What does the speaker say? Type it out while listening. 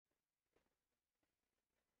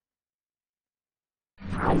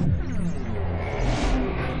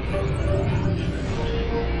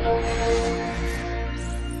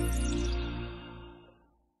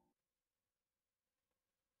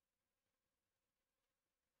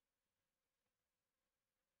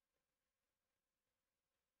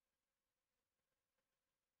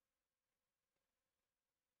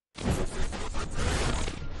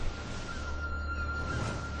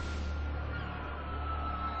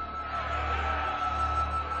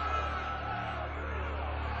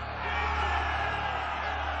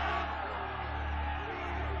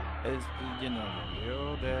Ez így nagyon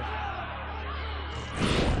jó, de...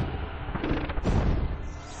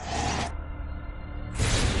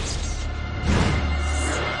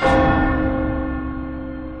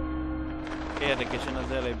 Érdekesen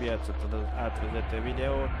az előbb játszottad az átvezető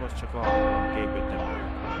videót, most csak a képét nem vagyok.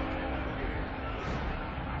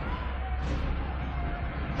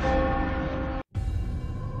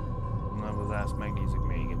 Na, az azt megnézzük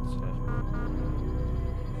még egyszer.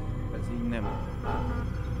 Ez így nem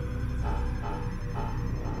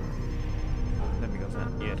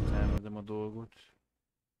igazán értelmezem a dolgot.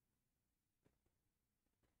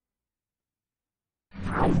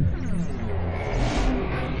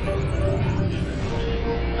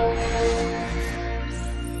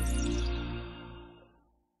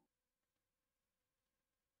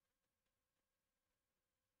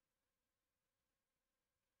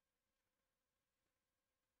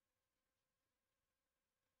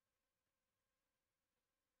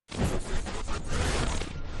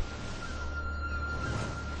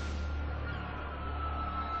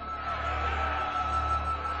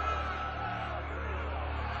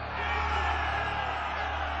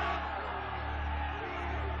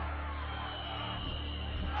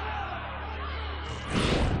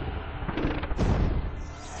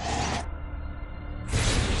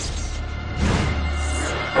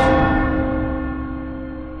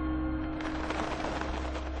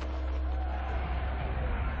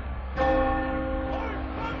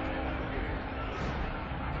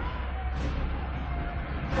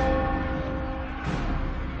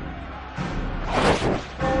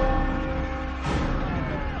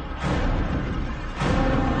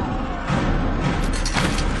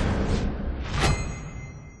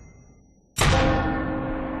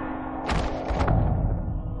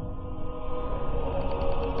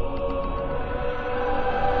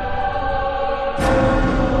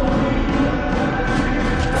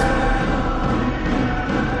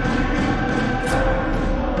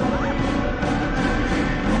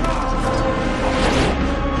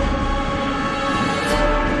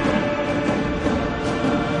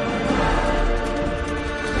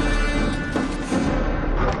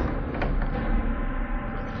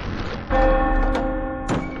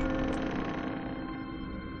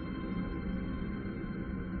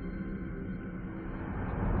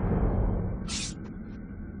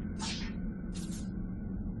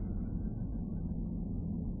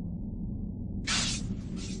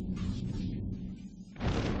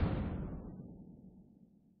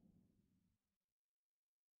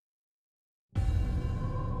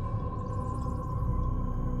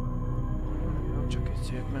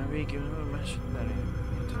 Mert végül a másik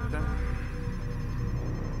elértettem.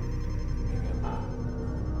 Igen.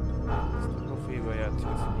 Ezt a profilba játszik,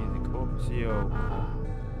 azt nézik opciók,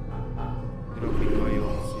 grafikai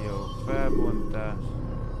opciók, felbontás.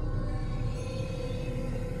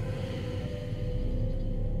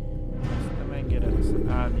 Ezt nem engedem, ezt az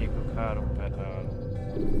árnyékok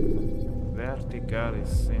 3/3. Vertikális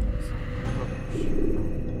szint.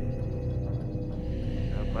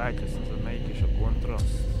 Vágysz, az melyik és a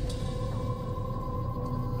kontraszt.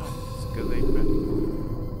 Ez középen.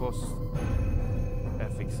 Hossz.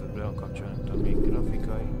 FX-et be kapcsolni, nem tudom, még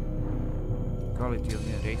grafikai. Quality az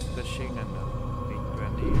milyen részletesség lenne?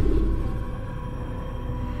 4/4.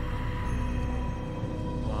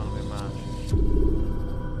 Valami más.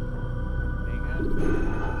 Igen.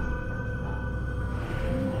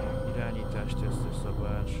 Irányítás,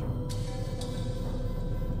 tesztőszabás.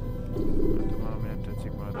 Valami nem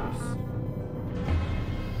tetszik majd vissza.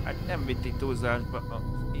 Hát nem vitték túlzásba a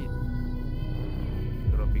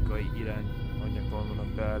grafikai irány, mondjak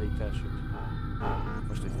valamilyen beállításot.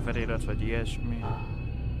 Most egy felirat vagy ilyesmi.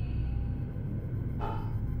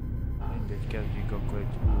 Mindegy, kezdjük akkor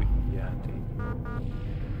egy új játék.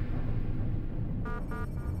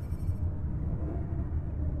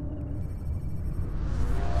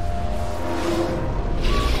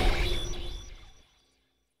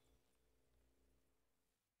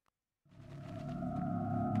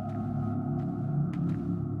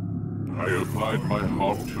 applied my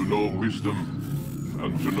heart to know wisdom,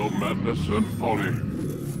 and to know madness and folly.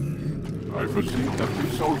 I foresee that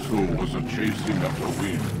this also was a chasing after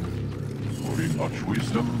wind. For in much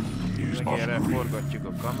wisdom, he is Meg erre must forgatjuk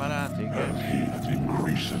a kamerát, igen. and he that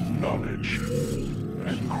increaseth knowledge,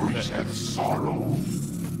 increaseth sorrow.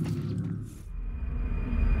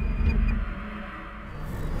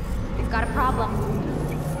 We've got a problem.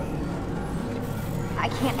 I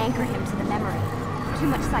can't anchor him to the memory. Too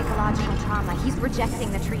much psychological trauma. He's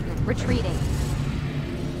rejecting the treatment, retreating.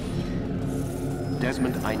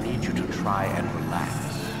 Desmond, I need you to try and relax.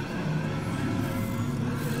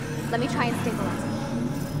 Let me try and stabilize him.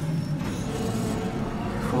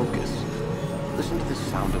 Focus. Listen to the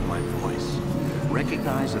sound of my voice.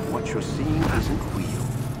 Recognize that what you're seeing isn't real.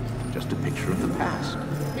 Just a picture of the past.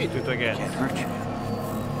 Mit üt again? Can't hurt you.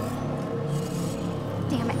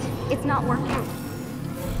 Damn it, it's not working.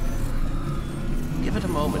 Give it a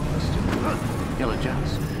moment, mister. He'll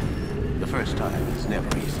adjust. The first time is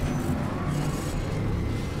never easy.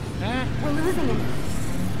 We're losing him.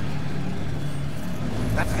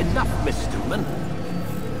 That's enough, Miss Stillman.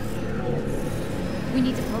 We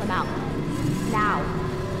need to pull him out. Now.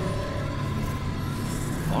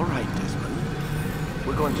 All right, Desmond.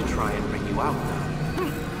 We're going to try and bring you out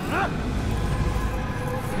now.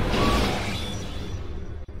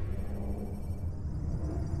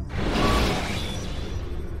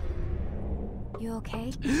 You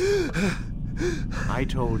okay? I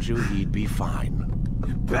told you he'd be fine.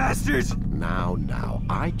 Bastards! Now,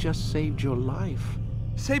 I just saved your life.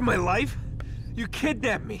 Saved my life? You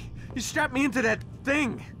kidnapped me. You strapped me into that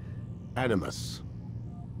thing. Animus.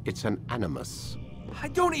 It's an animus. I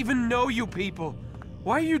don't even know you people.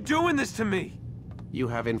 Why are you doing this to me? You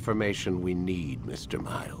have information we need, Mr.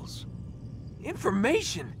 Miles.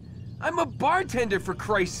 Information? I'm a bartender, for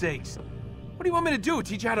Christ's sakes. What do you want me to do?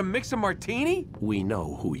 Teach you how to mix a martini? We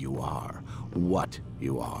know who you are, what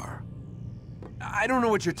you are. I don't know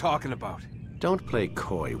what you're talking about. Don't play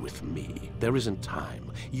coy with me. There isn't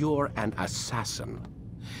time. You're an assassin.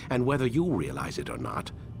 And whether you realize it or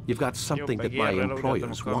not, you've got something that my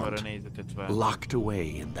employers want. Locked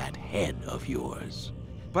away in that head of yours.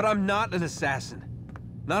 But I'm not an assassin.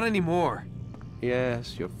 Not anymore.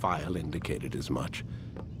 Yes, your file indicated as much.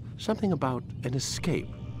 Something about an escape.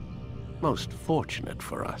 Most fortunate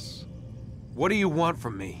for us. What do you want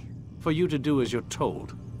from me? For you to do as you're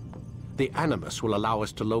told. The Animus will allow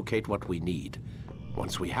us to locate what we need.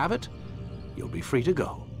 Once we have it, you'll be free to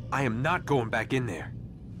go. I am not going back in there.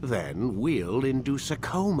 Then we'll induce a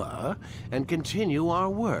coma and continue our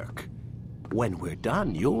work. When we're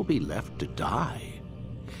done, you'll be left to die.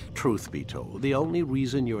 Truth be told, the only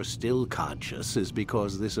reason you're still conscious is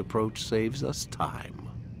because this approach saves us time.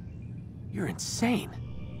 You're insane.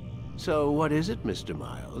 So what is it, Mr.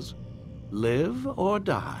 Miles? Live or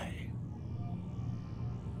die?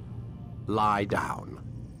 Lie down.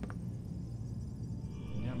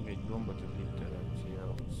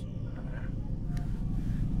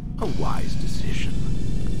 A wise decision.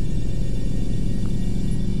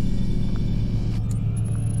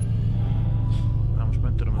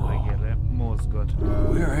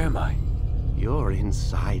 Where am I? You're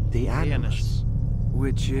inside the Animus.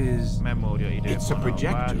 Which is... It's a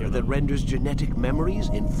projector that renders genetic memories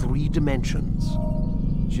in 3 dimensions.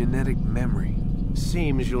 Genetic memory.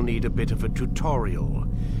 Seems you'll need a bit of a tutorial.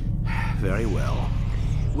 Very well.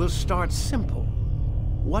 We'll start simple.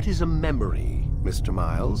 What is a memory, Mr.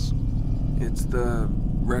 Miles? It's the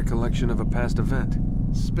recollection of a past event.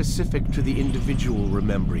 Specific to the individual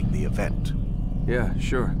remembering the event. Yeah,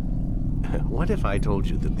 sure. What if I told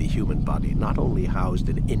you that the human body not only housed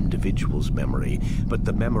an individual's memory, but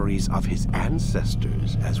the memories of his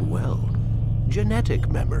ancestors as well? Genetic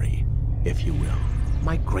memory, if you will.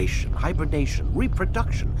 Migration, hibernation,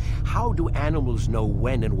 reproduction. How do animals know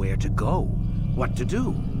when and where to go? What to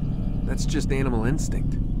do? That's just animal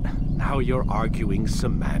instinct. Now you're arguing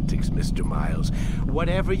semantics, Mr. Miles.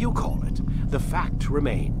 Whatever you call it, the fact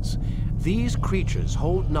remains. These creatures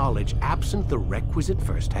hold knowledge absent the requisite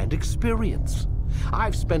first-hand experience.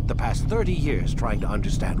 I've spent the past 30 years trying to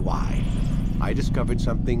understand why. I discovered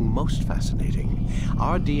something most fascinating.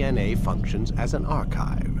 Our DNA functions as an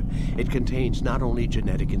archive. It contains not only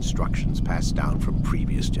genetic instructions passed down from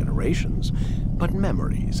previous generations, but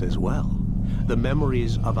memories as well. The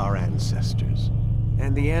memories of our ancestors.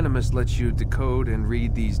 And the Animus lets you decode and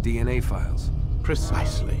read these DNA files.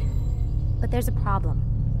 Precisely. But there's a problem.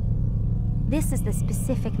 This is the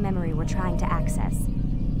specific memory we're trying to access.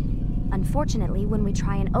 Unfortunately, when we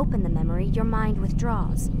try and open the memory, your mind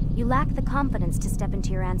withdraws. You lack the confidence to step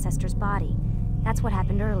into your ancestor's body. That's what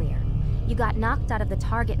happened earlier. You got knocked out of the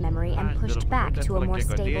target memory and pushed back to a more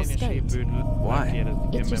stable state. Why?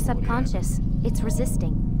 It's your subconscious. It's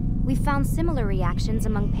resisting. We've found similar reactions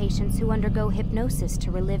among patients who undergo hypnosis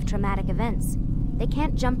to relive traumatic events. They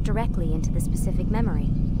can't jump directly into the specific memory.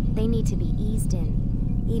 They need to be eased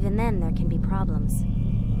in. Even then, there can be problems.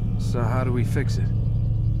 So how do we fix it?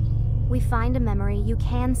 We find a memory you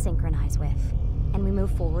can synchronize with, and we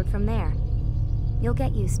move forward from there. You'll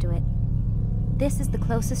get used to it. This is the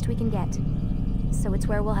closest we can get, so it's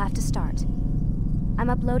where we'll have to start. I'm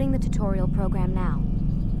uploading the tutorial program now.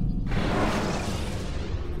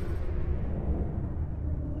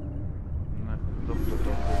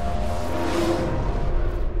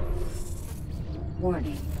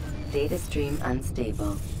 Warning. Data stream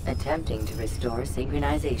unstable. Attempting to restore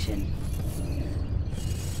synchronization.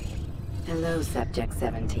 Hello, Subject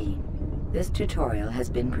 17. This tutorial has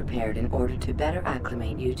been prepared in order to better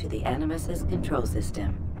acclimate you to the Animus's control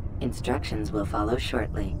system. Instructions will follow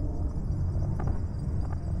shortly.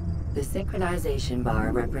 The synchronization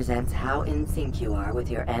bar represents how in sync you are with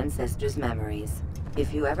your ancestors' memories.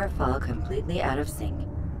 If you ever fall completely out of sync,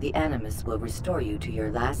 the Animus will restore you to your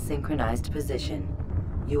last synchronized position.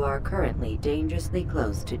 You are currently dangerously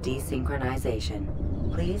close to desynchronization.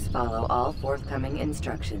 Please follow all forthcoming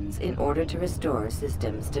instructions in order to restore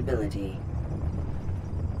system stability.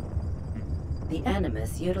 The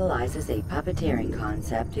Animus utilizes a puppeteering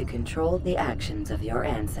concept to control the actions of your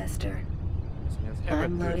ancestor.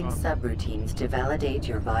 I'm loading subroutines to validate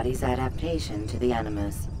your body's adaptation to the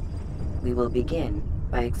Animus. We will begin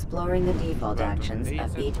by exploring the default actions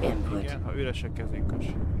of each input.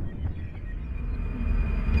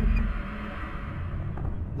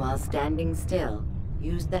 While standing still,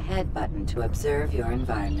 use the head button to observe your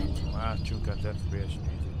environment.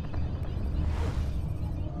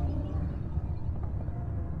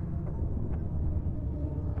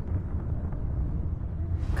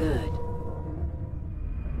 Good.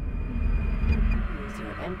 Use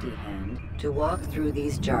your empty hand to walk through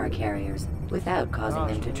these jar carriers without causing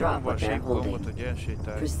them to drop what they're holding.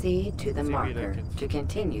 Proceed to the marker to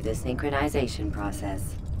continue the synchronization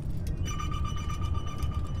process.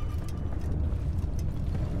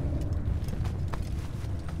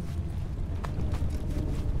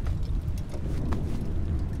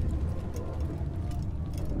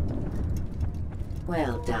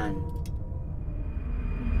 Well done.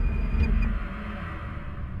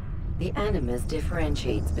 The Animus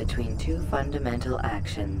differentiates between two fundamental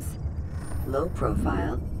actions: low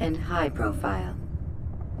profile and high profile.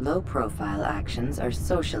 Low profile actions are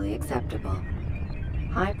socially acceptable.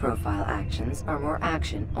 High profile actions are more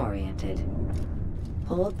action-oriented.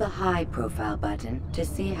 Hold the high profile button to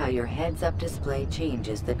see how your heads-up display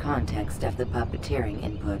changes the context of the puppeteering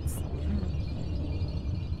inputs.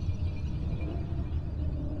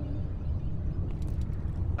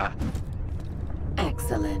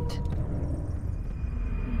 Excellent.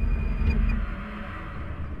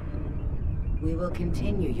 We will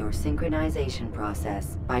continue your synchronization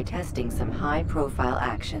process by testing some high-profile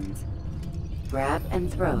actions. Grab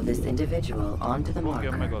and throw this individual onto the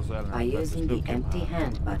marker by using the empty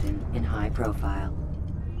hand button in high profile.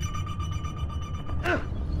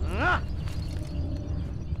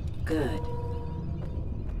 Good.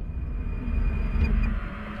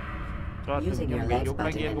 Using your legs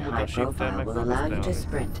button in high profile will allow you to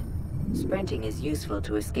sprint. Sprinting is useful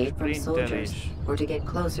to escape from soldiers or to get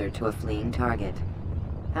closer to a fleeing target.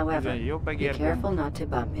 However, be careful not to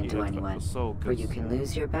bump into anyone, for you can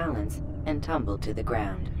lose your balance and tumble to the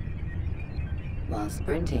ground. While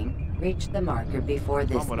sprinting, reach the marker before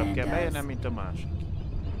this man does.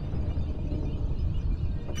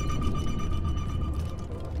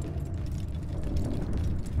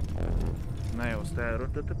 Na jó, azt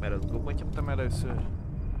elrontottad, mert az gombot nyomtam először.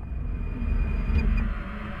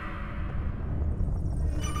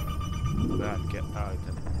 Át kell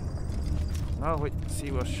állítani. Na, hogy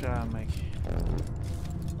szívassál meg.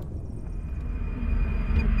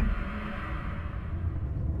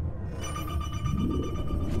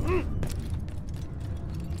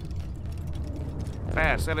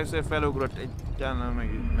 Persze, először felugrott egy utána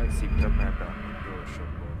megszívtam, mert gyorsabb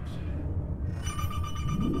volt.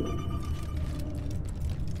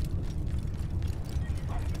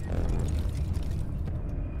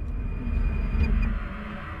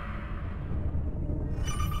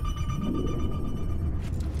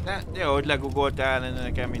 Jó, hogy legugoltál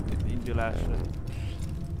nekem, mint indulásra.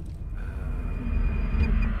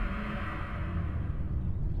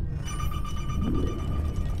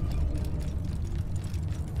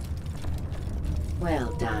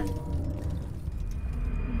 Well done.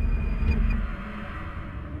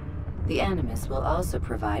 The Animus will also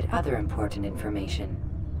provide other important information.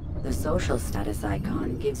 The social status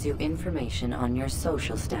icon gives you information on your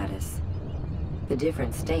social status. The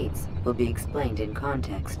different states will be explained in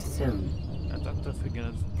context soon. Hát attól függően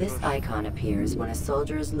ez This piros. icon appears when a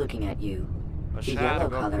soldier is looking at you. A The yellow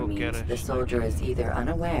sárga color akkor means the keresnek. soldier is either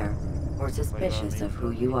unaware or suspicious of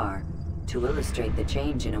who you are. To illustrate the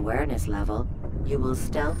change in awareness level, you will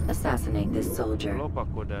stealth assassinate this A soldier.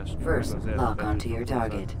 lopakodás. First, lock onto your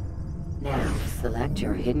target. Now, select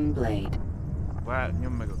your hidden blade.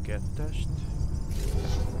 Nyom meg a kettest.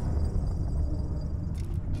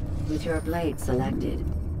 With your blade selected,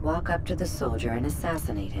 walk up to the soldier and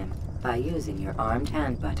assassinate him by using your armed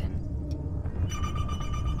hand button.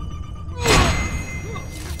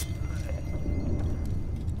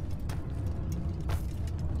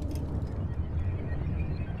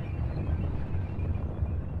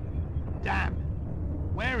 Damn!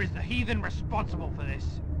 Where is the heathen responsible for this?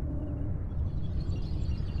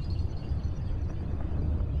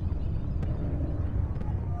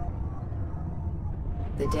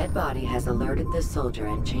 The dead body has alerted the soldier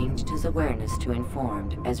and changed his awareness to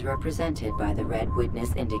informed, as represented by the red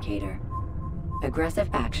witness indicator. Aggressive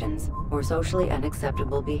actions or socially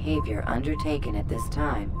unacceptable behavior undertaken at this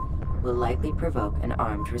time will likely provoke an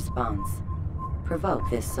armed response. Provoke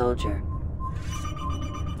this soldier.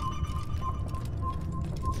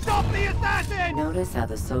 Stop the assassin! Notice how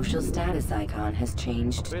the social status icon has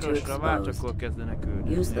changed to Pirosra vált, exposed. akkor kezdenek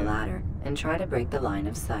küldeni. Use the ladder and try to break the line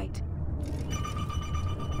of sight.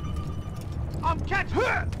 I'm catching.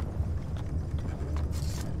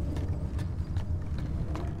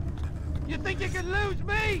 You think you can lose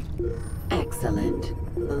me? Excellent.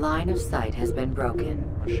 The line of sight has been broken.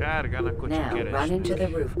 A sárgán akkor csak Now run into the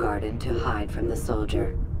roof garden to hide from the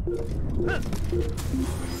soldier. Good.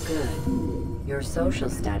 Your social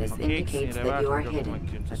status indicates that you are hidden,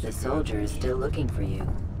 but the soldier is still looking for you.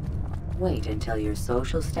 Wait until your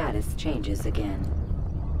social status changes again.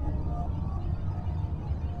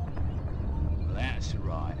 That's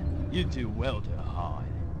right. You do well to hide.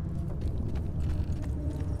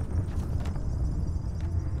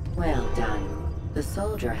 Well done. The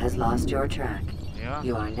soldier has lost your track. Ja.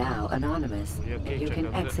 You are now anonymous, Ugye and két you csak can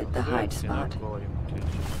a exit the zöld hide színek spot. vagyunk, úgyhogy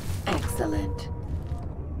Excellent.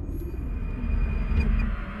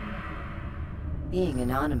 Being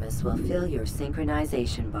anonymous will fill your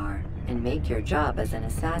synchronization bar and make your job as an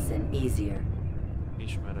assassin easier.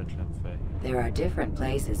 ismeretlen fej. There are different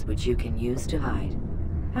places which you can use to hide.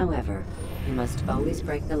 However, you must always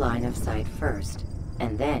break the line of sight first,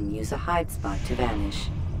 and then use a hide spot to vanish.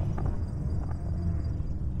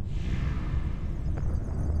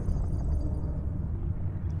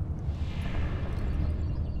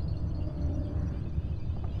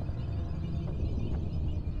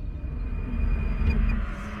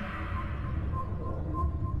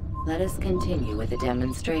 Let us continue with a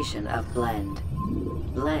demonstration of Blend.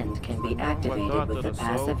 Blend can be activated with the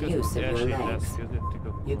passive use of your legs.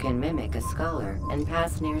 You can mimic a scholar and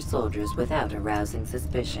pass near soldiers without arousing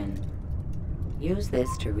suspicion. Use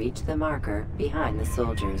this to reach the marker behind the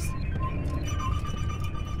soldiers.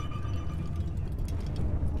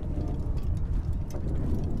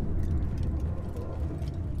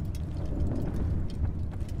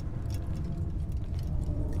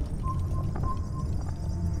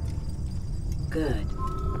 Good.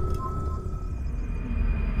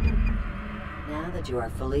 Now that you are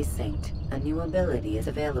fully synced, a new ability is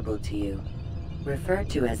available to you. Referred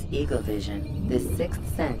to as Eagle Vision, this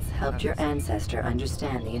sixth sense helped your ancestor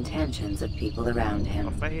understand the intentions of people around A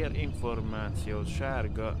him. fehér információ,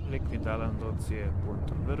 sárga likvid állandó célpont,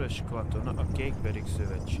 a vörös katona, a kék pedig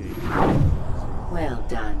szövetség. Well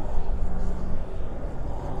done.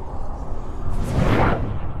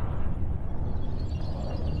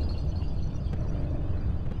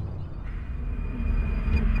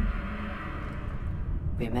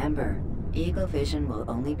 Remember, Eagle Vision will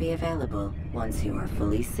only be available once you are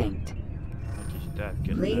fully synced. Úgyhogy itt át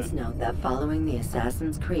kell Please note that following the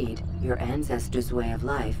Assassin's Creed, your ancestors' way of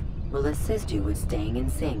life, will assist you with staying in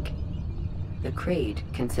sync. The creed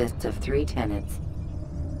consists of 3 tenets.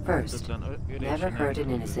 First, never hurt an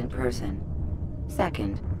innocent person.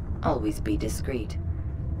 Second, always be discreet.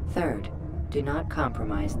 Third, do not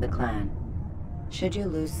compromise the clan. Should you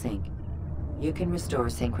lose sync, you can restore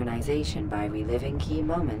synchronization by reliving key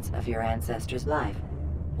moments of your ancestor's life,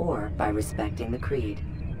 or by respecting the creed.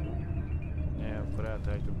 Akkor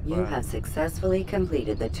átálljuk You have successfully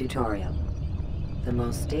completed the tutorial. The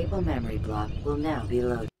most stable memory block will now be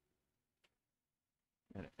loaded.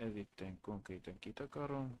 Mert ez itten konkrétan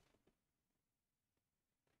kitakarom.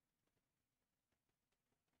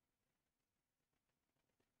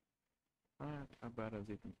 Hát, bár az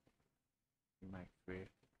itt megfér.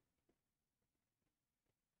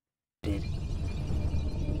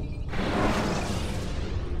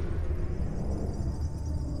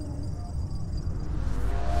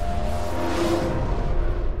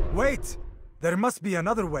 Wait! There must be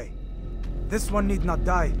another way. This one need not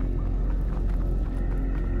die.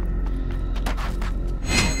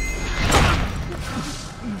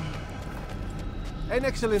 An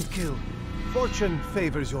excellent kill. Fortune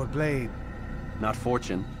favors your blade. Not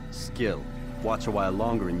fortune, skill. Watch a while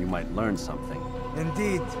longer and you might learn something.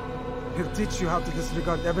 Indeed. He'll teach you how to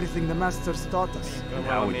disregard everything the Masters taught us. And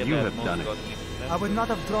how would you have done it? I would not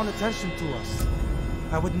have drawn attention to us.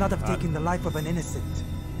 I would not have taken the life of an innocent.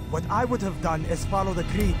 What I would have done is follow the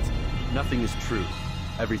creed. Nothing is true.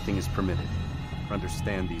 Everything is permitted.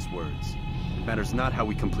 Understand these words. It matters not how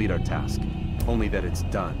we complete our task, only that it's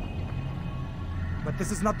done. But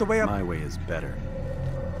this is not the way of... My way is better.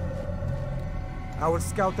 I will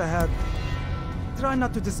scout ahead. Try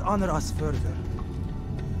not to dishonor us further.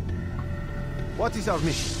 What is our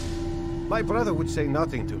mission? My brother would say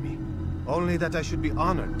nothing to me. Only that I should be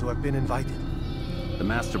honored to have been invited. The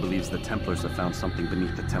Master believes the Templars have found something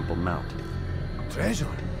beneath the Temple Mount. Treasure?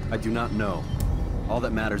 I do not know. All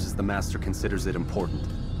that matters is the Master considers it important.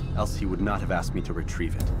 Else he would not have asked me to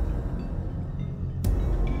retrieve it.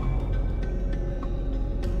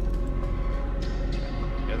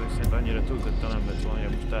 Ezek annyira túlzottan nem lett volna,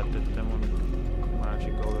 hogy most áttettem volna a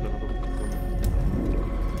másik oldalra.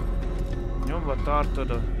 Nyomva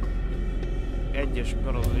tartod a egyes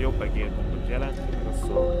gonosz jobb egérgombot jelenti meg a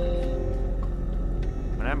szolgat.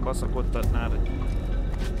 Ha nem baszakodtatnád, az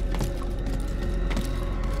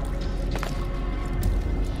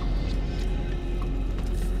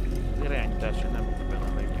irányítása nem benne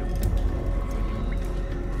a legjobb.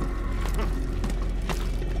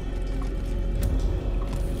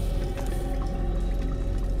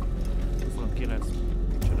 29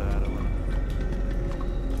 csodára van.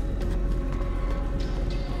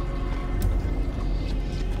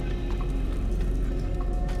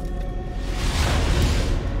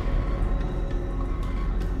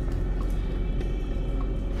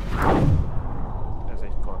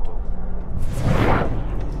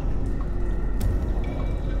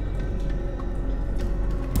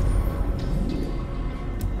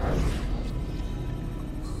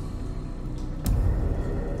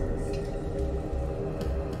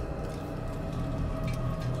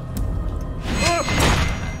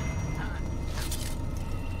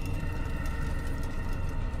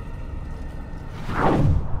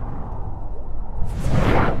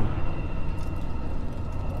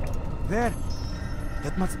 There!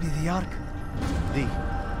 That must be the Ark. The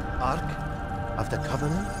Ark of the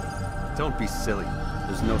Covenant? Don't be silly.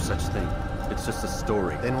 There's no such thing. It's just a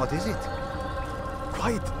story. Then what is it?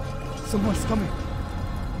 Quiet! Someone's coming.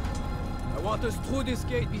 I want us through this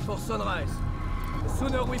gate before sunrise. The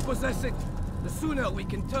sooner we possess it, the sooner we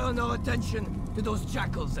can turn our attention to those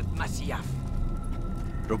jackals at Masyaf.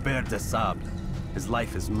 Robert de Sable. His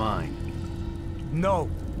life is mine. No.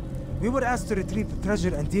 We were asked to retrieve the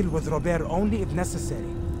treasure and deal with Robert only if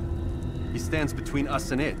necessary. He stands between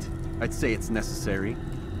us and it. I'd say it's necessary.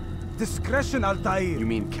 Discretion, Altair! You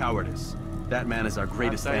mean cowardice. That man is our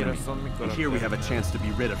greatest enemy. And here we have a chance to be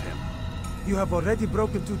rid of him. You have already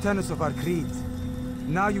broken 2 tenets of our creed.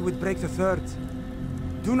 Now you would break the 3rd.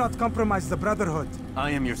 Do not compromise the Brotherhood. I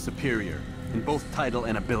am your superior, in both title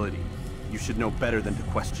and ability. You should know better than to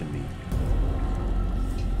question me.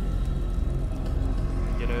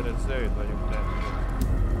 Egyelőre zöld vagyok, tehát...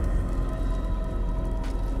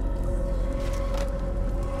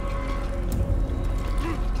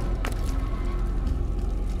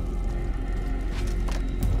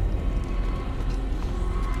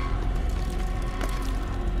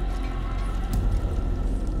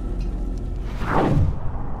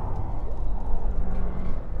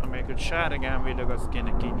 Amelyikot sárgán villog, azt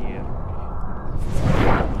kéne kinyírni.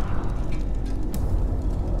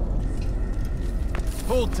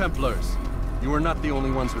 Hold, Templars! You are not the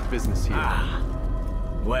only ones with business here. Ah.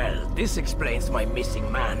 Well, this explains my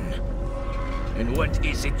missing man. And what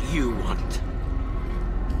is it you want?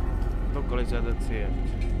 Lokalizáld a célt.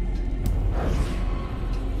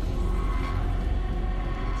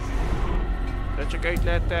 De csak itt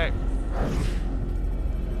lehettek!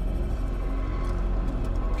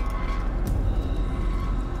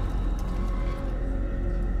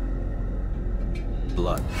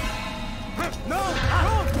 Blood. No!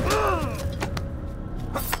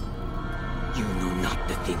 You know not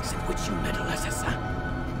the things in which you meddle, assassin.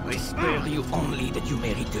 I spare you only that you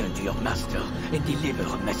may return to your master and deliver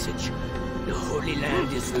a message. The Holy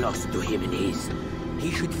Land is lost to him and his.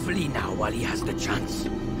 He should flee now while he has the chance.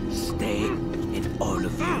 Stay, and all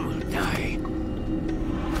of you will die.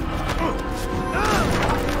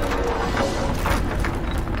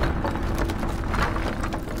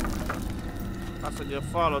 Azt, hogy a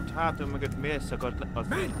falot hátul mögött miért szakadt le, az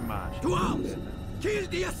egy más. To arms! Kill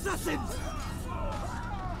the assassins!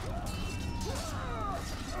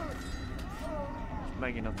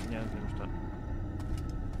 Megint azt nyelzni most a...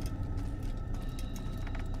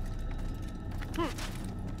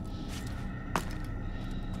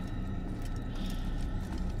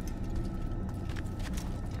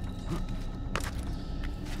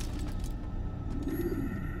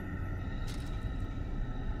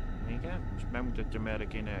 Igen, most megmutatja, merre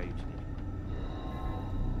kéne eljutni.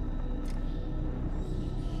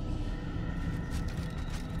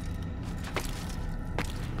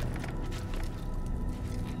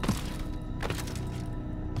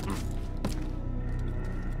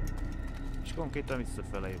 És konkrétan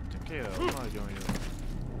visszafele jöttünk. Jó, nagyon jó.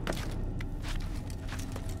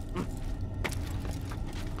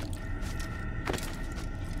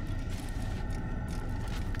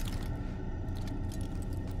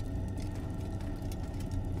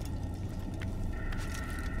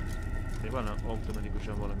 Van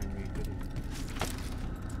automatikusan valami működik.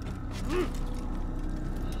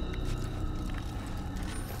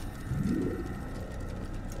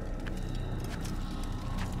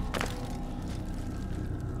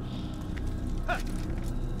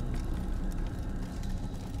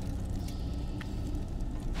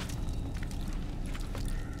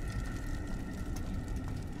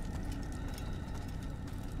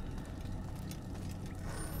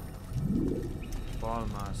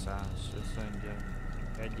 Palmászás, összöngyel,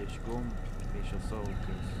 egyes gomb és a szó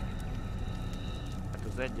köz. Hát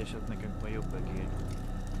az egyes az nekünk ma jobb egér.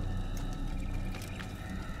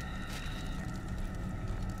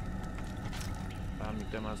 Bármit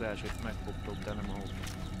te már az elsőt megfogtok, de nem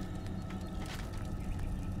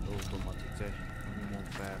automatikus, nyomom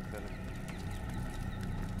felfele.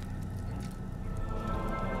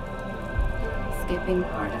 Skipping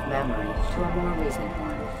part of memory to a more recent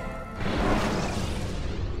one.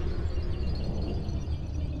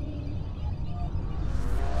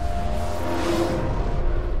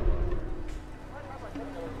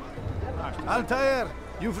 Altair,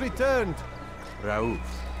 you've returned. Raouf.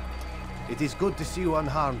 It is good to see you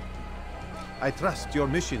unharmed. I trust your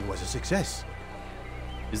mission was a success.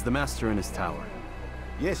 Is the master in his tower?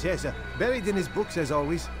 Yes, buried in his books as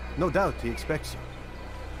always. No doubt he expects you.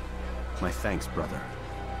 My thanks, brother.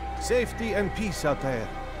 Safety and peace, Altair.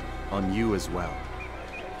 On you as well.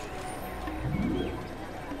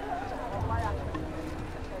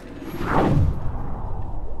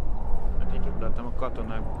 Hát így láttam a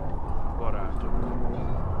katonák barátok.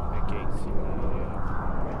 Meg kék színűleg.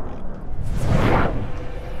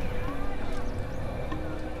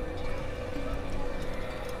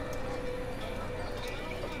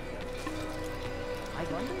 I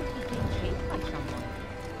wonder if he's being chased by someone.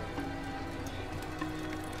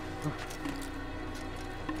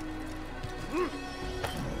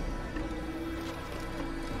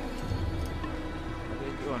 Ez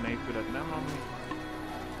egy olyan épület, nem ami?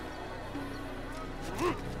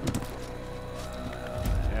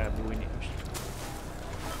 Elbújni most.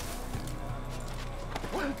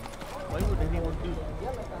 Why would anyone do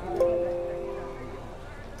that?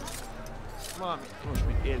 Valami, most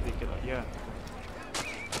még érzékel a jel.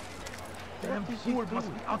 Damn fool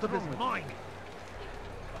must be out of his mind!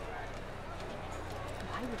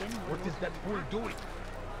 What is that fool doing?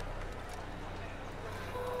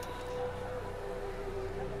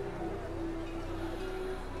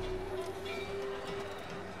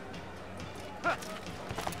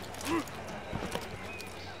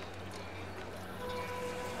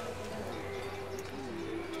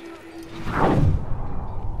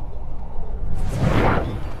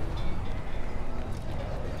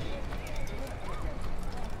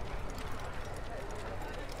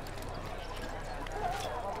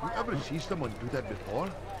 Ever see someone do that before?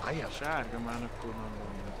 I have. Sárga már akkor mondom.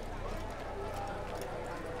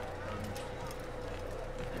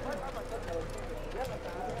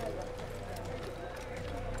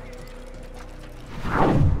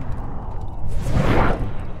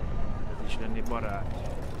 Ez is lenni barát.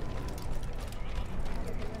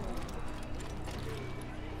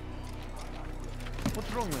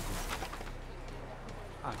 What's wrong with him?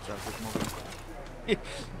 Átcsáltuk magunkat.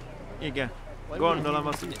 Igen. Gondolom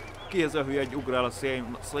azt, hogy ki ez a hülye, hogy ugrál a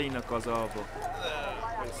szénnek az alba.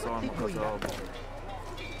 Vagy szalmak az alba.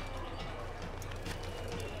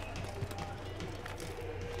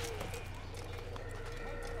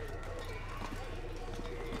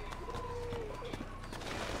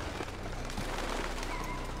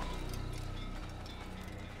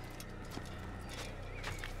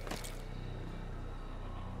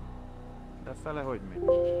 De fele hogy megy?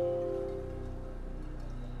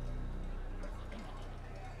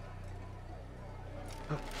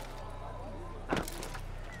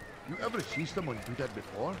 You ever see someone do that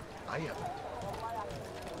before? I haven't.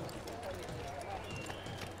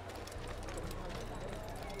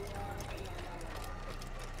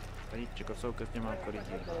 Ha itt csak a szóközt nyom, akkor így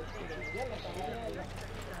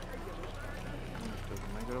több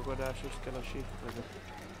megragadás is kell a shift-re.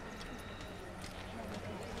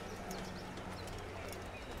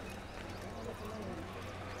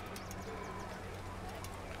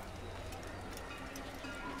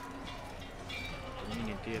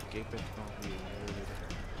 Minden térképet van előre.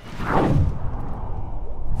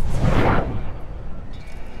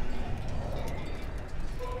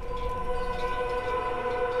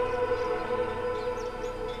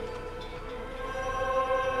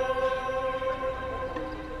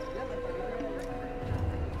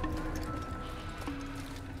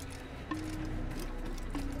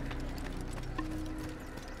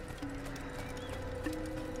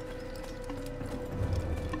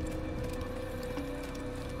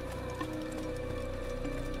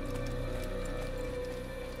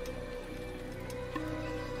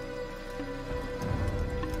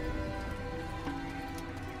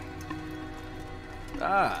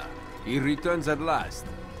 Ah, he returns at last.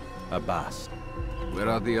 Abbas. Where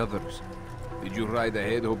are the others? Did you ride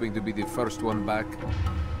ahead hoping to be the first one back?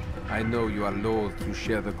 I know you are loath to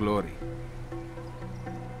share the glory.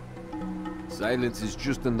 Silence is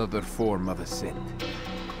just another form of assent.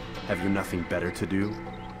 Have you nothing better to do?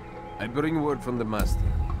 I bring word from the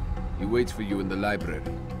master. He waits for you in the library.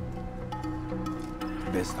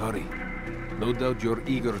 Best hurry. No doubt you're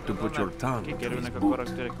eager to put your tongue to his boot.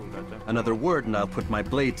 Another word and I'll put my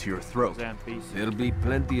blade to your throat. There'll be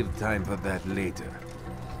plenty of time for that later,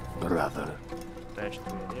 brother.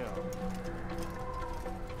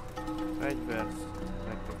 Fegyver,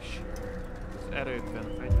 megkos. Az erőkben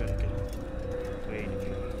a fegyvereket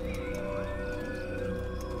tréning.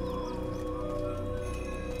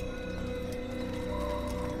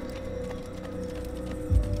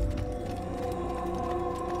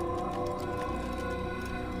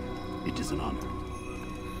 It is an honor.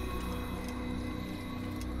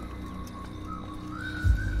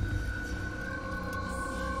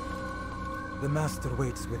 The master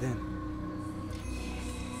waits within.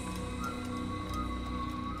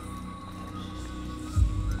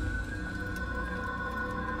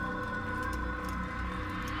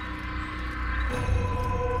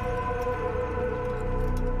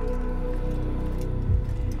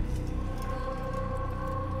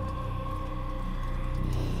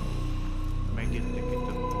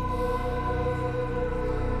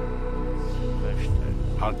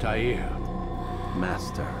 Altair.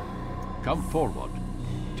 Master. Come forward.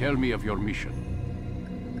 Tell me of your mission.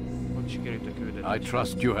 I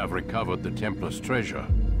trust you have recovered the Templar's treasure.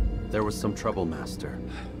 There was some trouble, Master.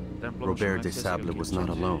 Robert de Sable was not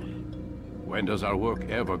alone. When does our work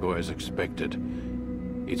ever go as expected?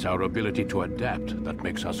 It's our ability to adapt that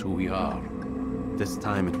makes us who we are. This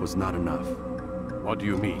time it was not enough. What do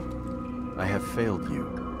you mean? I have failed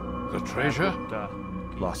you. The treasure?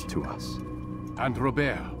 Lost to us. And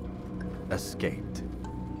Robert? Escaped.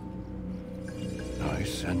 I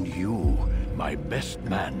send you, my best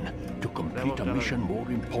man, to complete a mission more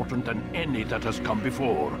important than any that has come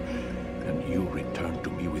before. And you return to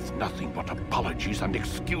me with nothing but apologies and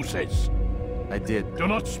excuses. I did. Do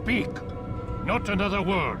not speak! Not another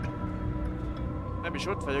word!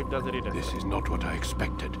 This is not what I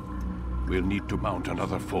expected. We'll need to mount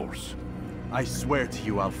another force. I swear to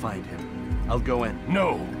you I'll find him. I'll go in.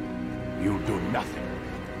 No! You'll do nothing.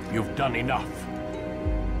 You've done enough.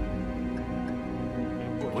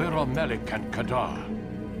 Where are Melik and Kadar?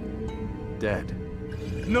 Dead.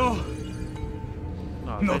 No!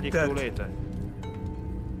 Not dead.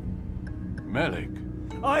 Melik?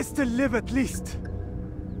 I still live at least.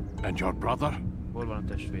 And your brother?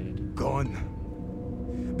 Gone.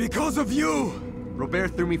 Because of you!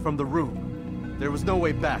 Robert threw me from the room. There was no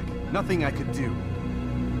way back. Nothing I could do.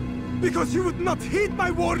 Because you would not heed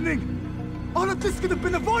my warning! All of this could have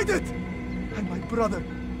been avoided! And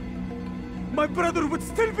my brother would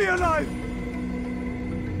still be alive!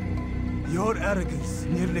 Your arrogance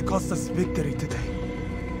nearly cost us victory today.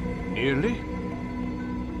 Nearly?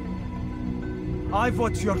 I've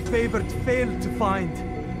what your favorite failed to find.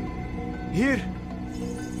 Here,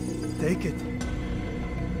 take it.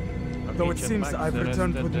 Though it seems I've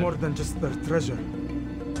returned with more than just their treasure.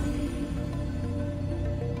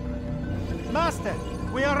 Master,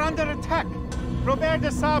 we are under attack. Robert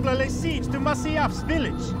de Sable lays siege to Masyaf's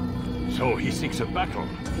village. So he seeks a battle.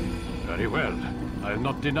 Very well. I'll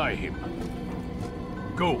not deny him.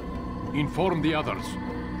 Go. Inform the others.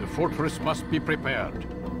 The fortress must be prepared.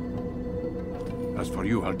 As for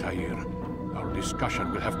you, Altair, our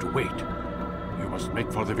discussion will have to wait. You must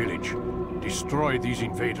make for the village. Destroy these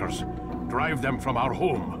invaders. Drive them from our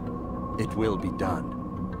home. It will be done.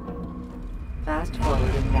 Fast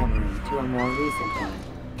forward in memory to a more recent one.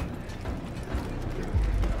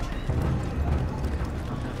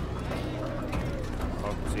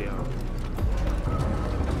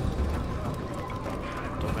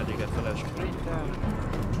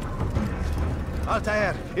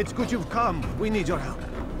 Altair, it's good you've come. We need your help.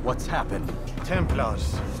 What's happened?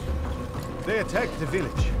 Templars. They attacked the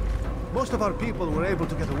village. Most of our people were able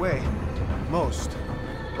to get away. Most,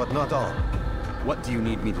 but not all. What do you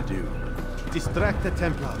need me to do? Distract the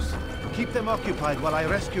Templars. Keep them occupied while I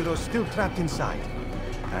rescue those still trapped inside.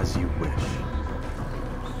 As you wish.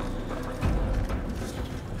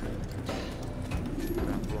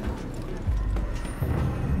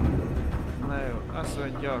 Azt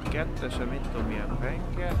mondja, a kettese, mit tudom, milyen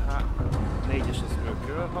penke, 4-es az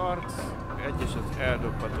ökölharc, 1-es az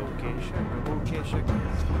eldobható kések, öbölkések,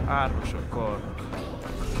 3-as a kard.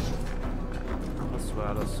 Azt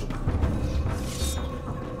válasszuk.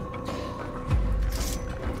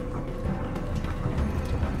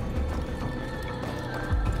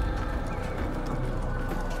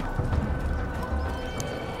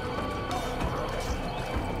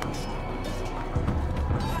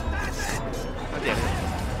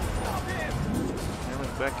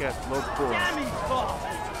 Becket, loppon.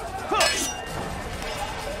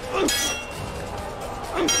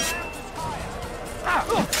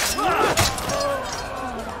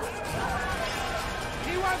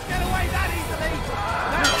 He won't get away that easily.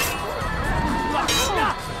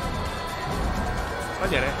 Na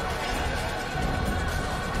gyere!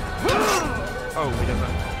 Oh, vigyázz!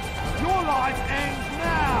 Your life ends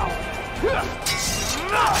now.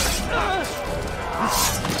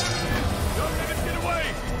 Don't let him get away!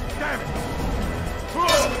 Damn it!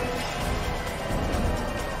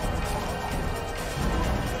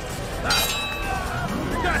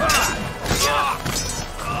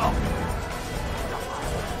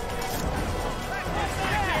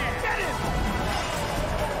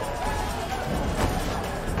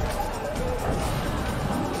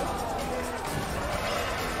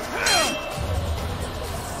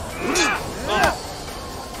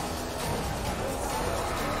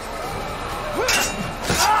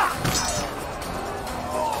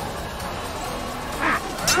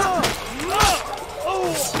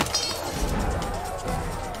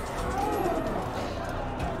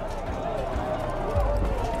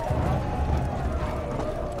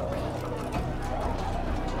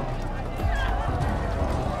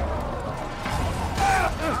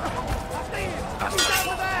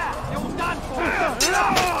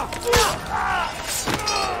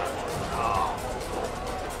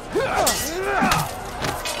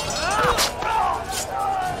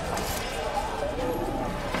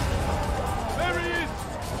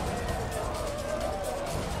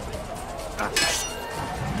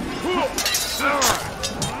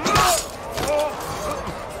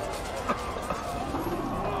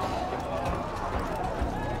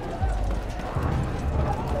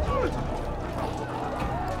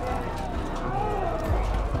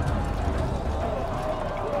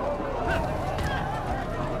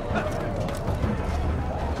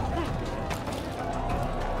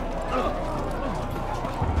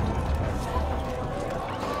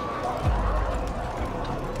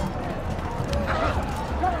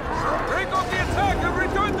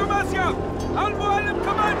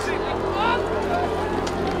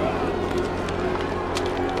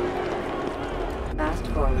 Fast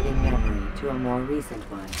forward in memory to a more recent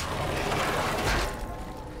one.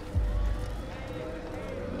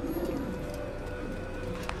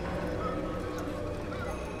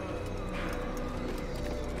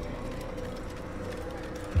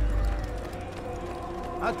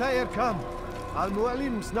 Altair, come.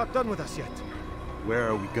 Al-Mualim's not done with us yet. Where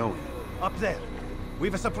are we going? Up there.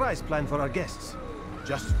 We've a surprise plan for our guests.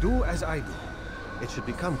 Just do as I do. It should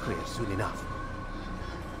become clear soon enough.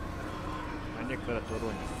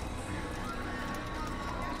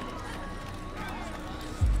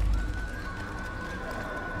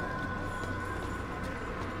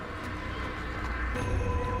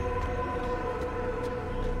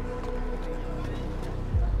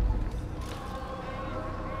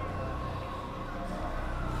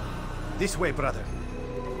 This way, brother.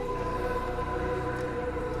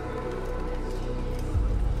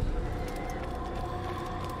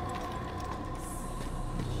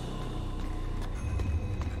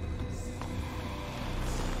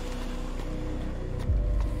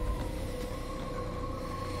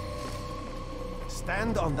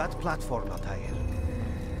 Stand on that platform, Altair.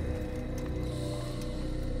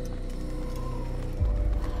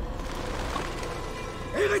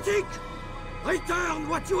 Heretic! Return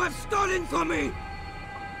what you have stolen from me!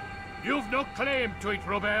 You've no claim to it,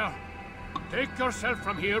 Robert. Take yourself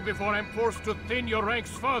from here before I'm forced to thin your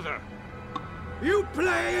ranks further. You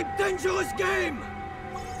play a dangerous game!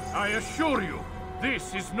 I assure you,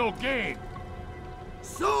 this is no game.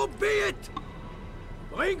 So be it!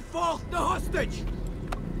 Bring forth the hostage!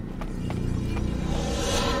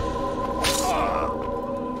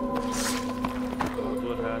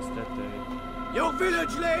 Your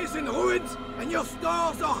village lays in ruins, and your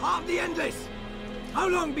stores are hardly endless. How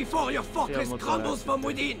long before your fortress crumbles from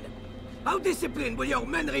within? How disciplined will your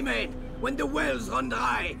men remain when the wells run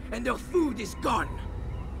dry and their food is gone?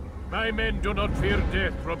 My men do not fear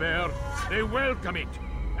death, Robert. They welcome it,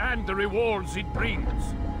 and the rewards it brings.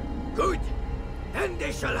 Good. Then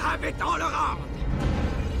they shall have it all around.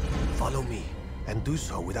 Follow me, and do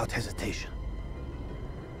so without hesitation.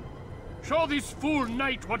 Show this fool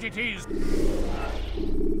knight what it is.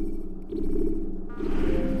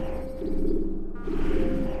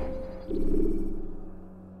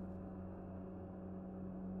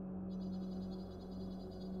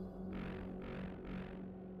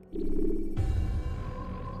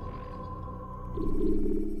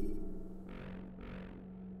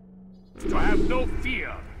 To have no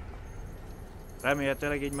fear.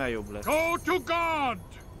 Remélhetőleg így már jobb lesz. Go to God!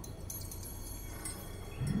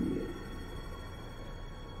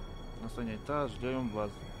 Azt mondja, hogy társadalom az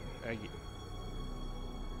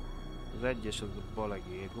egyes az a bal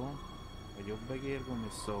egérgom, vagy jobb egérgom,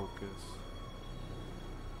 és szóköz.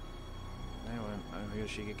 Na jó, olyan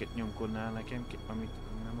hülyeségeket nyomkodnál nekem, amit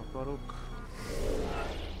nem akarok.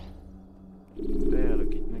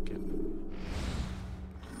 Beállok itt nekem.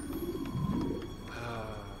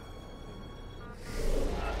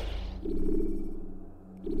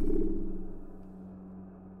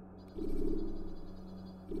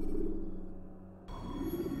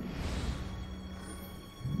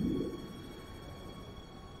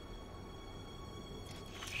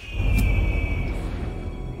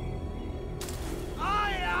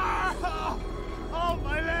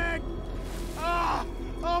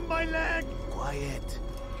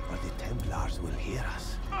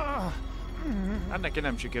 Neki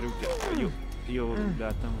nem sikerült, jó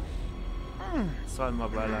látom.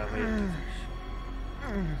 Szalmaba elállva érkezés.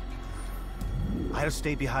 I'll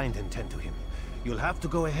stay behind and tend to him. You'll have to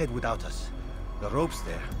go ahead without us. The ropes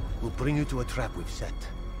there will bring you to a trap we've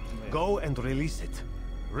set. Go and release it.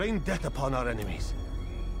 Rain death upon our enemies.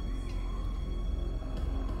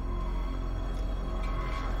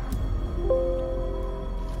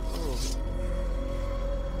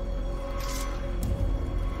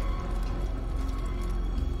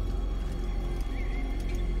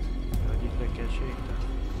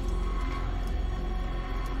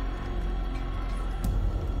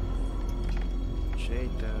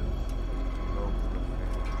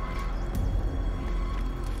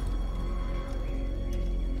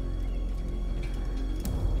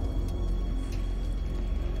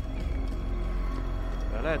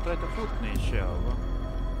 Lehet rajta futni is sehova.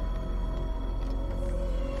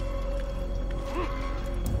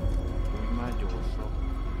 Úgy már gyorsabb.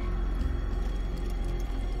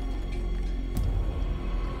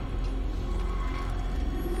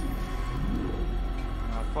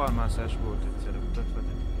 A farmászás volt egyszer mutatva, de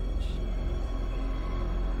nincs.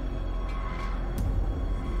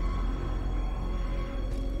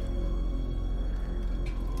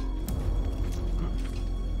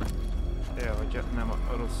 Hogyha nem a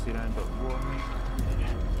rossz irányba volna.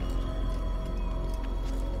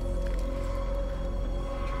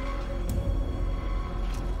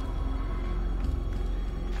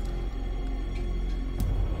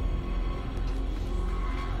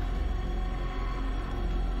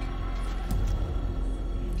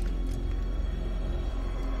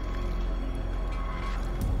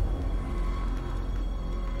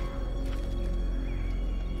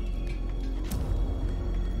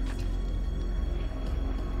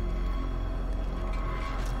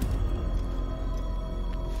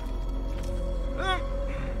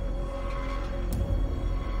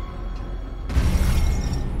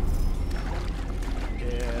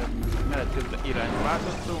 Irányt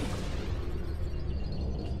váltottunk.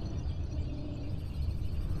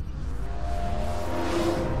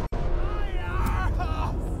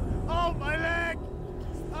 Oh, my leg!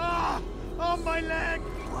 Oh, my leg!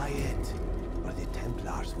 Quiet, or the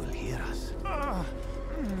Templars will hear us.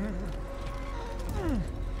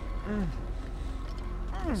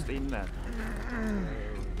 Ezt innen.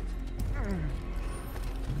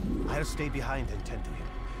 I'll stay behind and tend to him.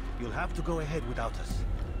 You'll have to go ahead without us.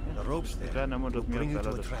 The ropes there will bring you to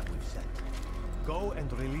a trap we've set. Go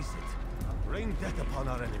and release it. Rain death upon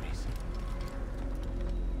our enemies.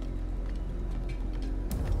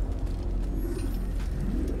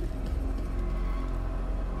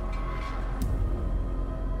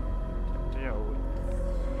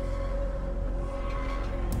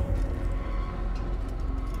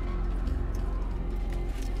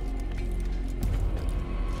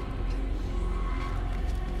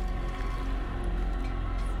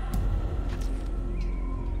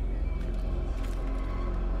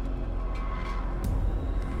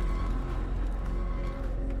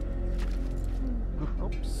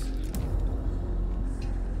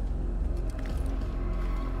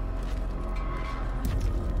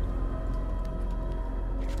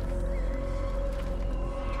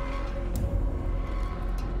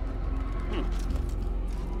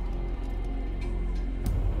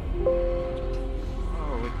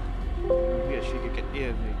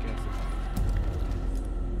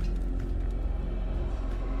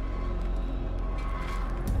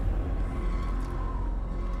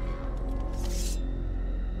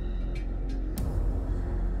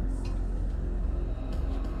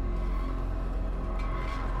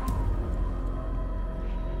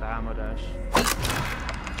 Támadás.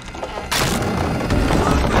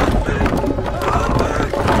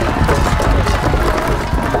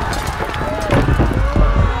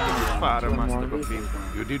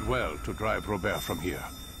 You did well to drive Robert from here.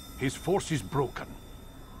 His force is broken.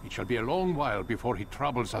 It shall be a long while before he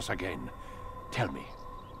troubles us again. Tell me,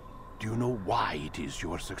 do you know why it is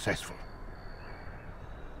you are successful?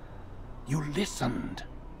 You listened.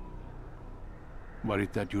 Were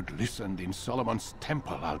it that you'd listened in Solomon's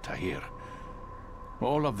temple, Altair,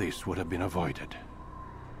 all of this would have been avoided.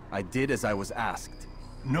 I did as I was asked.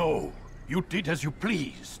 No, you did as you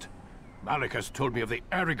pleased. Malik has told me of the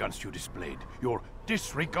arrogance you displayed, your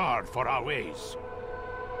disregard for our ways.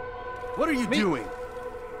 What are you doing?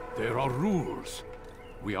 There are rules.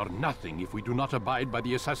 We are nothing if we do not abide by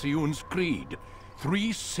the Assassin's creed.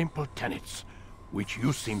 3 simple tenets, which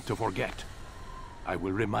you seem to forget. I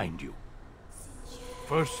will remind you.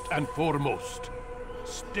 First and foremost,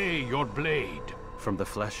 stay your blade. From the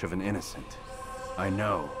flesh of an innocent. I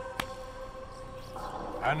know.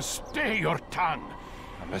 And stay your tongue,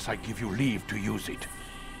 unless I give you leave to use it.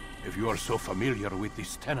 If you are so familiar with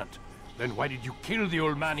this tenet, then why did you kill the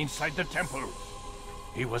old man inside the temple?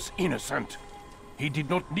 He was innocent. He did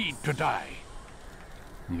not need to die.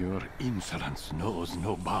 Your insolence knows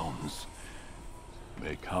no bounds.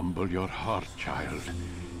 Make humble your heart, child,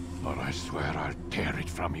 or I swear I'll tear it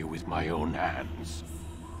from you with my own hands.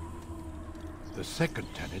 The second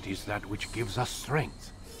tenet is that which gives us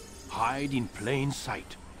strength. Hide in plain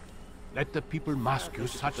sight. Let the people mask you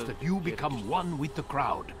such that you become one with the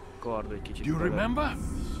crowd. Do you remember?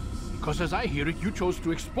 Because as I hear it, you chose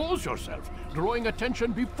to expose yourself, drawing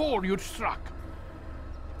attention before you'd struck.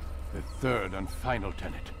 The third and final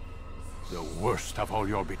tenet. The worst of all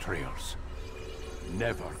your betrayals.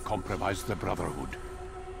 Never compromise the Brotherhood.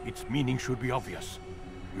 Its meaning should be obvious.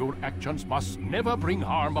 Your actions must never bring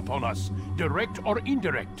harm upon us, direct or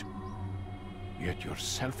indirect. Yet your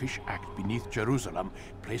selfish act beneath Jerusalem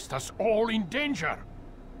placed us all in danger.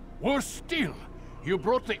 Worse still, you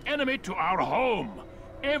brought the enemy to our home.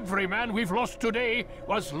 Every man we've lost today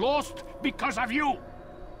was lost because of you.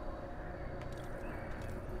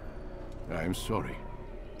 I am sorry.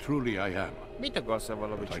 Truly I am.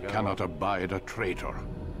 But I cannot abide a traitor.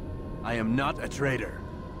 I am not a traitor.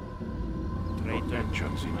 Your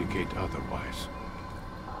actions indicate otherwise.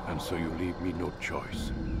 And so you leave me no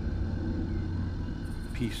choice.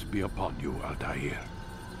 Peace be upon you, Altair.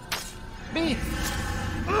 Mi?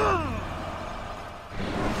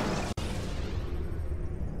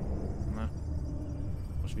 Na,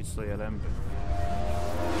 most vissza jelenbe.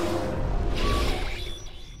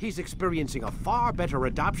 He's experiencing a far better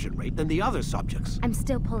adoption rate than the other subjects. I'm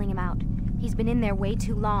still pulling him out. He's been in there way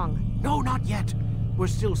too long. No, not yet. We're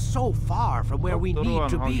still so far from where we need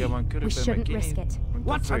to be. We shouldn't risk it.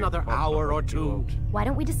 What's another hour or two? Why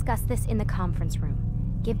don't we discuss this in the conference room?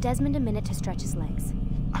 Give Desmond a minute to stretch his legs.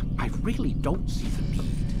 I really don't see the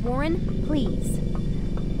need. Warren, please.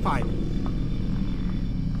 Fine.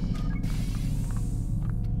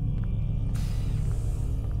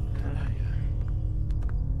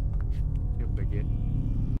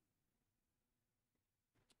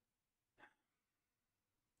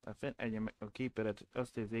 Egyem a képeret,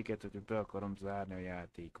 azt érzékelt, hogy be akarom zárni a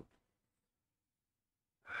játékot.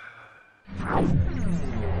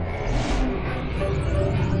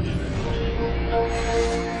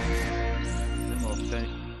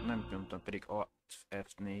 Nem nyomtam, pedig a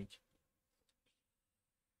F4.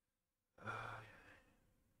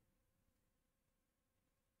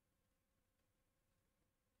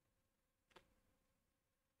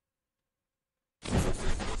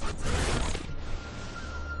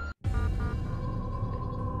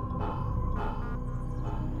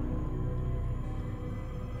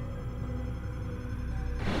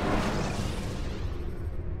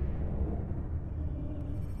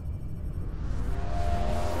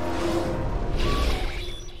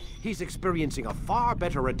 He's experiencing a far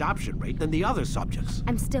better adoption rate than the other subjects.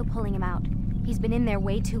 I'm still pulling him out. He's been in there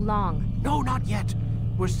way too long. No, not yet.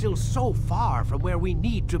 We're still so far from where we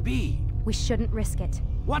need to be. We shouldn't risk it.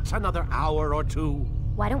 What's another hour or two?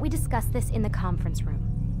 Why don't we discuss this in the conference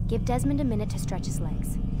room? Give Desmond a minute to stretch his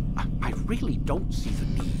legs. I really don't see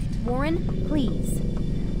the need. Warren, please.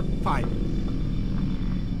 Fine.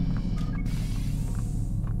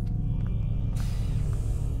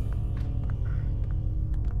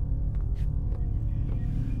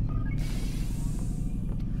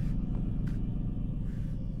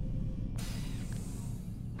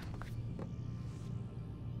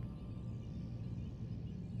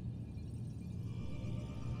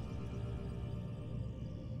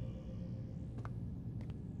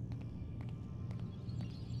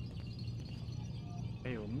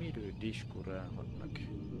 Ei oo diskuräämät näkyy.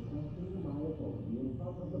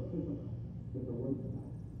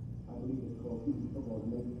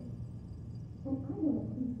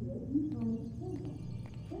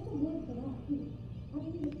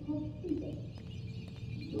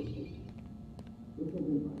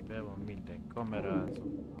 Meillä on miten kameraa.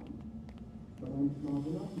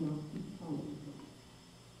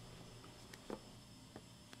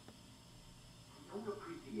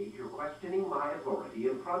 You're questioning my authority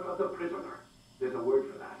in front of the prisoner. There's a word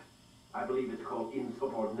for that. I believe it's called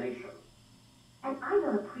insubordination. And I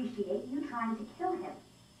don't appreciate you trying to kill him.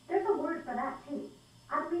 There's a word for that, too.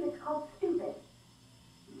 I believe it's called stupid.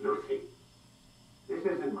 Lucy, this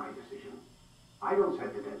isn't my decision. I don't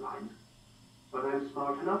set the deadlines. But I'm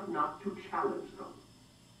smart enough not to challenge them.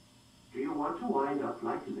 Do you want to wind up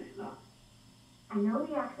like Layla? I know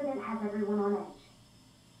the accident has everyone on edge.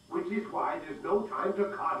 Which is why there's no time to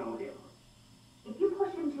coddle him. If you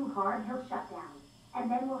push him too hard, he'll shut down.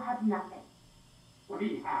 And then we'll have nothing.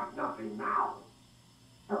 We have nothing now.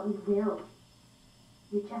 But we will.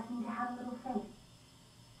 You just need to have a little faith.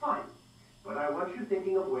 Fine. But I want you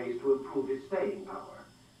thinking of ways to improve his staying power.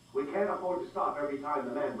 We can't afford to stop every time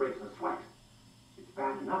the man breaks a sweat. It's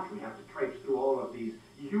bad enough we have to traipse through all of these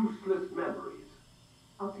useless memories.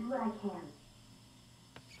 I'll do what I can.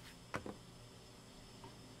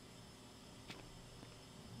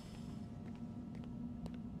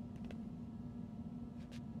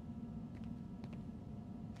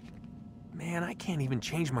 Man, I can't even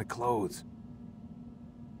change my clothes.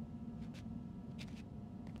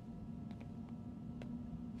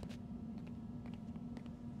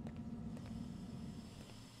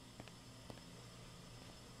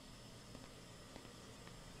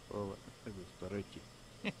 Oh, это старики.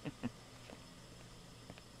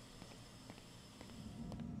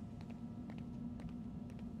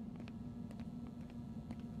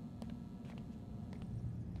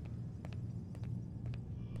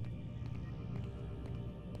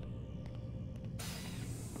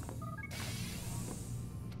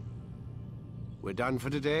 We're done for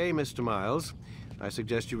today, Mr. Miles. I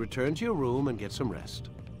suggest you return to your room and get some rest.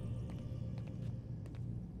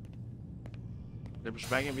 De most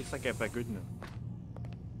megint vissza kell feküdnöm.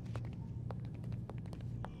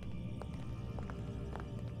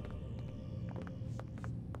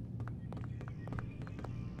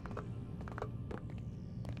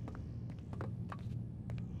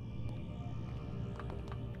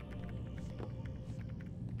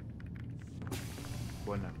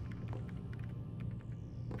 Buona.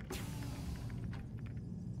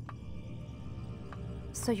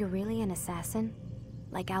 So you're really an assassin?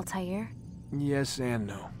 Like Altair? Yes and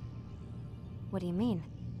no. What do you mean?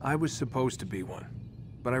 I was supposed to be one,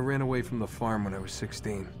 but I ran away from the farm when I was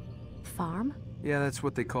 16. Farm? Yeah, that's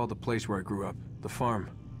what they called the place where I grew up. The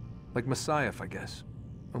farm. Like Messiah, I guess.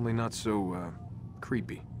 Only not so,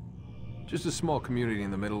 creepy. Just a small community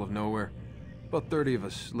in the middle of nowhere. About 30 of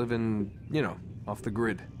us living, you know, off the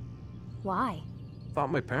grid. Why?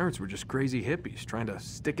 Thought my parents were just crazy hippies trying to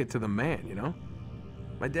stick it to the man, you know?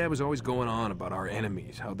 My dad was always going on about our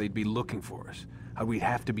enemies, how they'd be looking for us, how we'd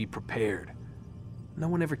have to be prepared. No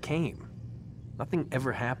one ever came. Nothing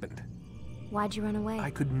ever happened. Why'd you run away?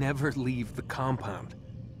 I could never leave the compound.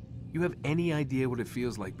 You have any idea what it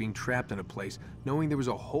feels like being trapped in a place, knowing there was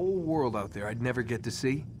a whole world out there I'd never get to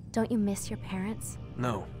see? Don't you miss your parents?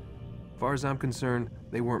 No. As far as I'm concerned,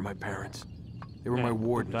 they weren't my parents. They were my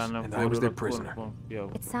wardens, and I was their prisoner.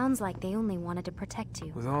 It sounds like they only wanted to protect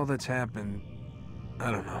you. With all that's happened, I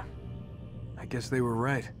don't know. I guess they were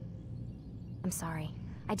right. I'm sorry.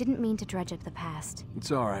 I didn't mean to dredge up the past.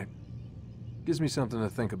 It's all right. Gives me something to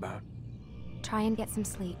think about. Try and get some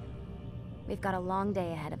sleep. We've got a long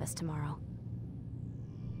day ahead of us tomorrow.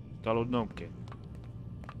 Taludnunk kell.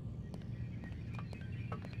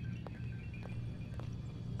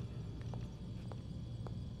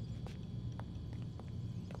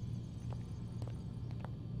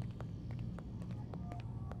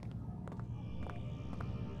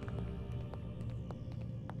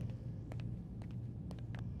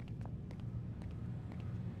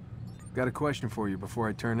 Got a question for you before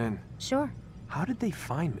I turn in. Sure. How did they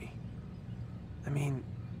find me? I mean,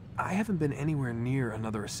 I haven't been anywhere near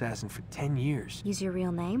another assassin for 10 years. Use your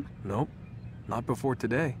real name? Nope. Not before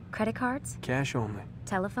today. Credit cards? Cash only.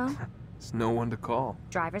 Telephone? There's no one to call.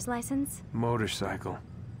 Driver's license? Motorcycle.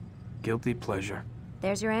 Guilty pleasure.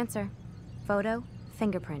 There's your answer. Photo,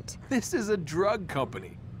 fingerprint. This is a drug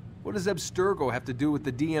company. What does Abstergo have to do with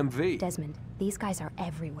the DMV? Desmond, these guys are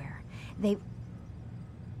everywhere.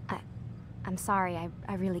 I'm sorry,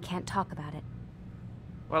 I really can't talk about it.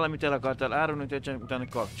 Valamit el akartál árulni, hogy utána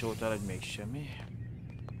kapcsoltál, hogy még semmi.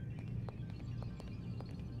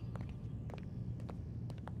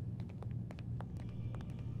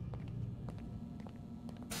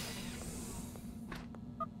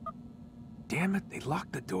 Damn it, they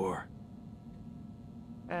locked the door.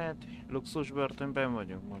 Hát, luxus börtönben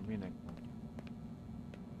vagyunk, majd minek.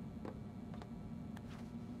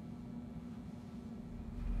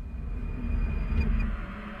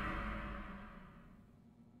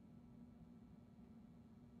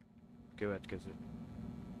 Következő.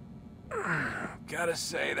 Gotta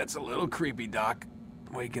say, that's a little creepy, Doc.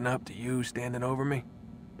 Waking up to you standing over me.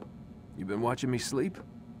 You been watching me sleep?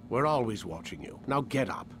 We're always watching you. Now get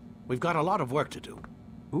up. We've got a lot of work to do.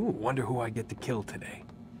 Ooh, wonder who I get to kill today.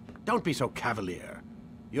 Don't be so cavalier.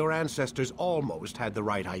 Your ancestors almost had the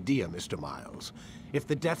right idea, Mr. Miles. If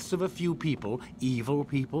the deaths of a few people, evil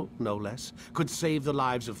people, no less, could save the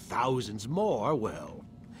lives of thousands more, well,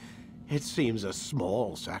 it seems a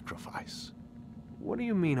small sacrifice. What do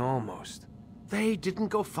you mean, almost? They didn't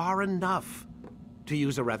go far enough. To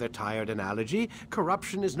use a rather tired analogy,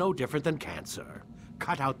 corruption is no different than cancer.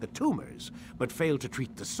 Cut out the tumors, but fail to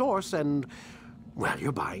treat the source and, well,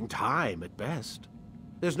 you're buying time at best.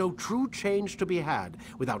 There's no true change to be had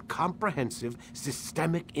without comprehensive,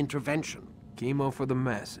 systemic intervention. Chemo for the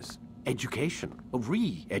masses. Education,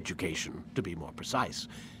 re-education, to be more precise.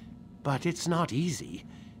 But it's not easy,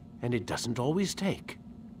 and it doesn't always take.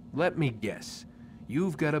 Let me guess.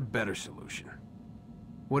 You've got a better solution.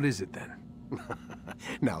 What is it then?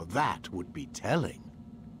 Now that would be telling.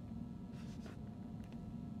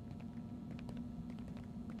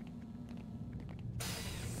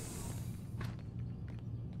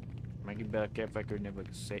 Megint bele kell feküdni ebbe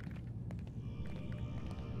a szék.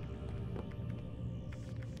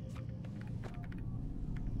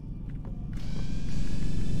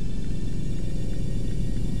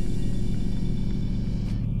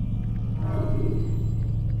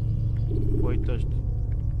 Folytasd.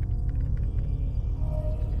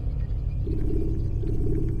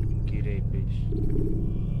 Kilépés.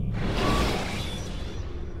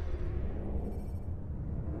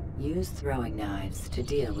 Use throwing knives to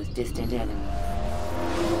deal with distant enemies.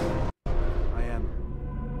 I am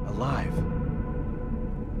alive.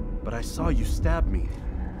 But I saw you stab me.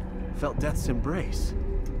 Felt death's embrace.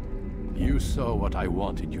 You saw what I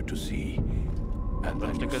wanted you to see. And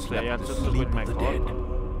then you slept the sleep of the dead.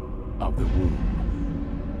 Of the womb.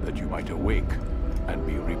 That you might awake and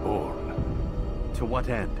be reborn. To what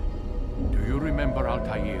end? Do you remember,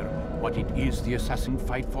 Altair, what it is the assassins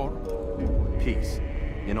fight for? Peace.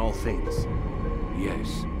 In all things.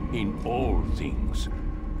 Yes, in all things.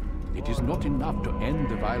 It is not enough to end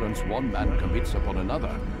the violence one man commits upon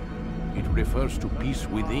another. It refers to peace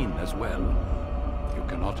within as well. You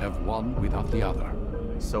cannot have one without the other.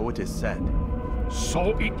 So it is said.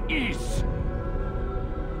 So it is!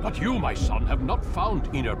 But you, my son, have not found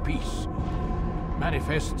inner peace. It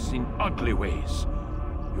manifests in ugly ways.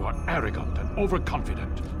 You are arrogant and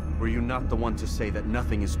overconfident. Were you not the one to say that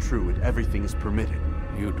nothing is true and everything is permitted?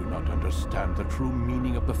 You do not understand the true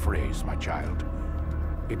meaning of the phrase, my child.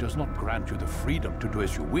 It does not grant you the freedom to do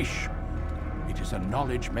as you wish. It is a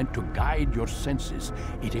knowledge meant to guide your senses.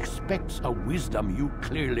 It expects a wisdom you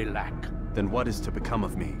clearly lack. Then what is to become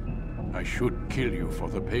of me? I should kill you for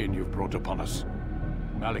the pain you've brought upon us.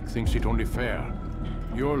 Malik thinks it only fair.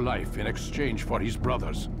 Your life in exchange for his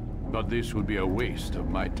brother's. But this would be a waste of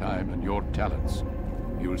my time and your talents.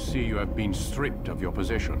 You'll see you have been stripped of your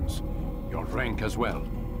possessions. Your rank as well.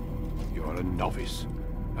 You are a novice.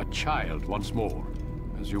 A child once more.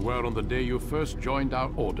 As you were on the day you first joined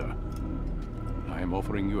our order. I am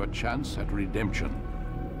offering you a chance at redemption.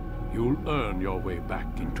 You'll earn your way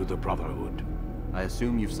back into the Brotherhood. I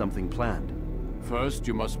assume you've something planned. First,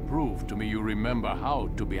 you must prove to me you remember how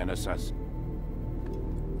to be an assassin.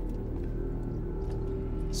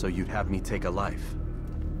 So you'd have me take a life?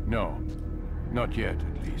 No. Not yet,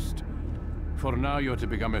 at least. For now, you're to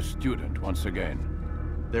become a student once again.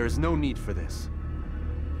 There is no need for this.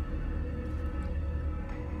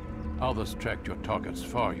 Others tracked your targets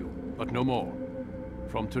for you, but no more.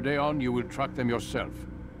 From today on, you will track them yourself.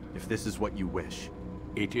 If this is what you wish.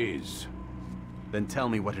 It is. Then tell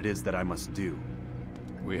me what it is that I must do.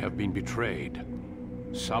 We have been betrayed.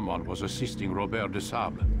 Someone was assisting Robert de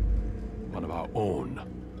Sable, one of our own.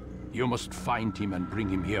 You must find him and bring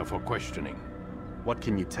him here for questioning. What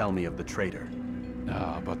can you tell me of the traitor?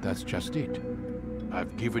 But that's just it.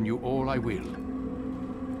 I've given you all I will.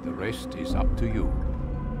 The rest is up to you.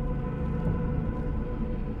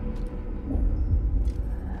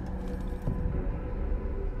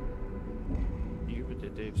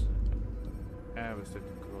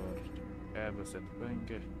 Elveszett kart, elveszett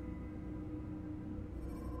penke.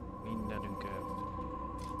 Mindenünk elveszett.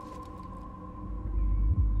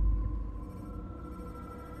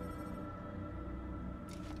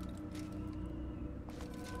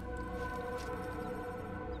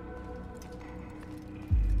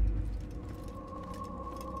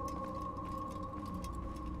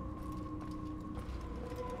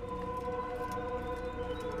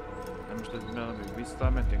 Most ez még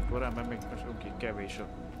visszamentünk korán, mert még most oké, kevés a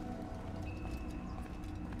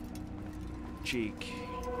csík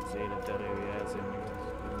az élet erője, ezért még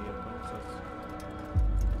az miatt az.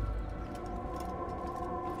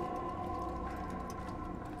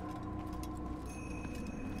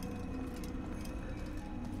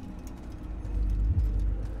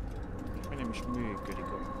 Nem is működik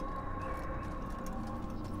a...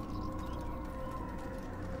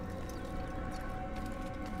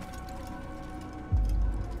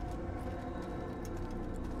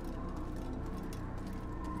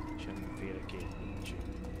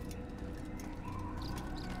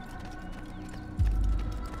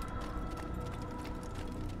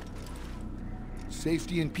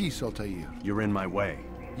 Safety and peace, Altair. You're in my way.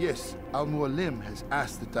 Yes, Al-Mualim has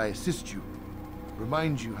asked that I assist you.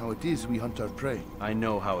 Remind you how it is we hunt our prey. I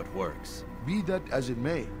know how it works. Be that as it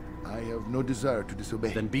may, I have no desire to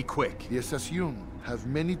disobey. Then be quick. The Assassin have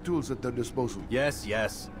many tools at their disposal. Yes,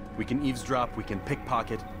 yes. We can eavesdrop, we can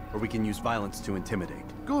pickpocket, or we can use violence to intimidate.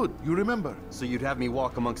 Good, you remember. So you'd have me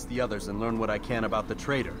walk amongst the others and learn what I can about the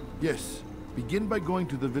traitor? Yes. Begin by going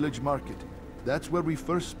to the village market. That's where we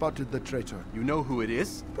first spotted the traitor. You know who it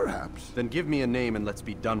is? Perhaps. Then give me a name and let's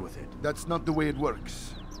be done with it. That's not the way it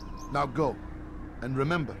works. Now go. And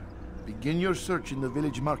remember, begin your search in the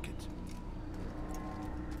village market.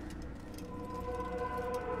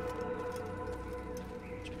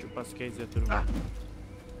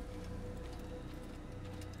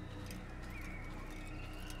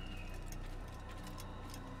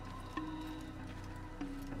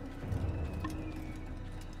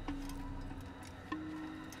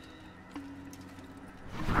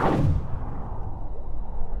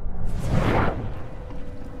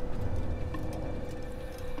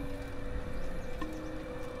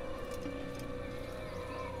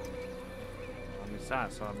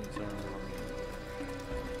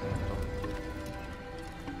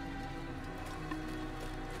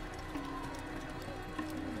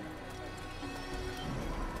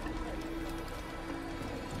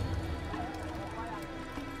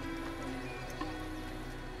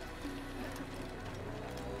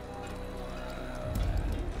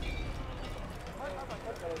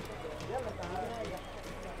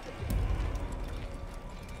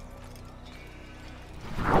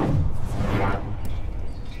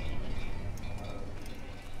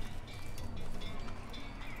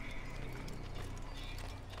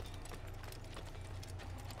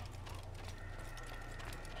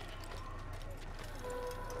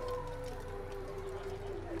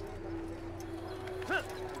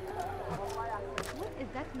 What is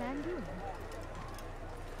that man doing?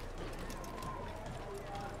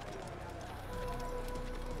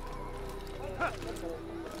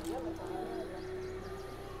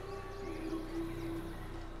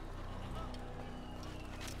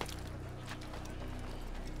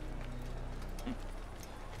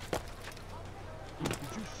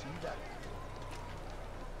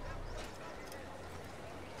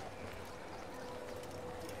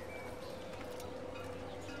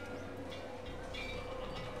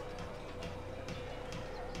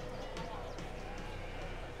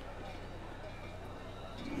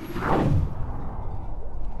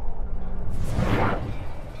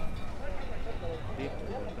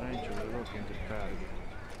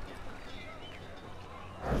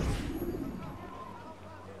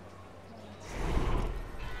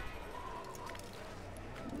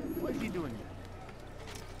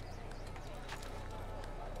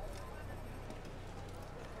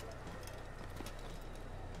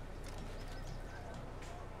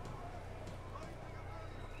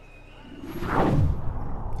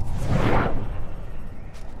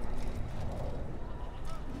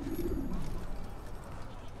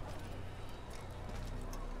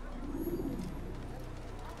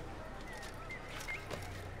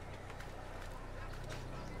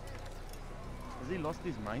 lost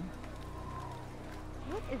his mind?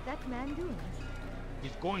 What is that man doing?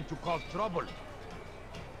 He's going to cause trouble.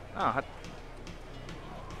 Ah, hát...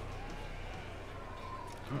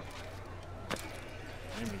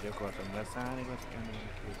 Nem így akartam leszállni, aztán nem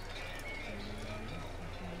kész.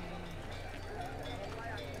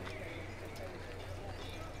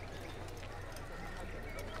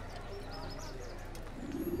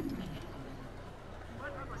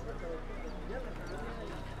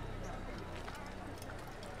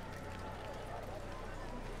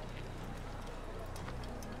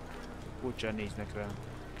 Furcsán néznek rám.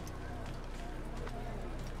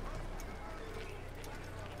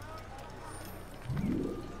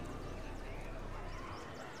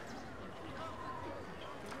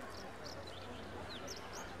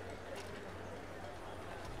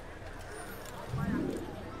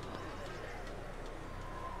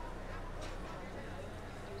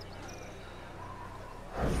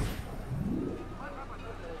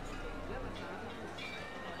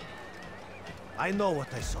 I know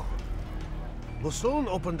what I saw. Musun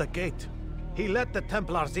opened the gate. He let the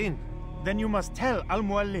Templars in. Then you must tell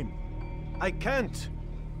Al-Mualim. I can't.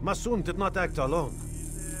 Musun did not act alone.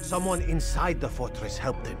 Someone inside the fortress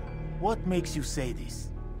helped him. What makes you say this?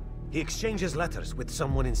 He exchanges letters with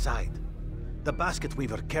someone inside. The basket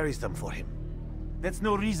weaver carries them for him. That's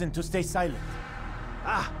no reason to stay silent.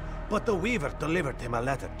 Ah, but the weaver delivered him a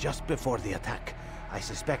letter just before the attack. I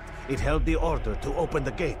suspect it held the order to open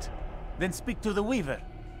the gate. Then speak to the weaver.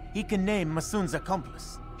 He can name Masun's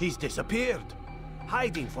accomplice. He's disappeared,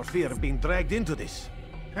 hiding for fear of being dragged into this.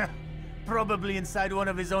 Probably inside one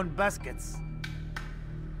of his own baskets.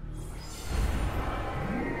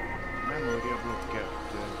 Memória blokk 2,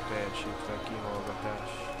 teljesítve kihallgatás.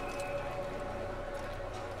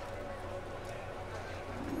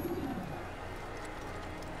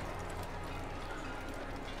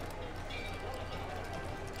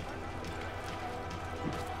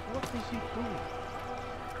 What is he doing?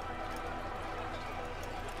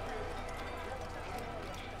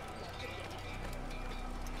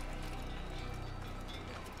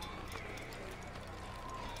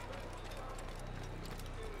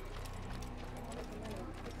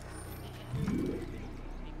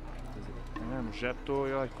 Nem zsettó,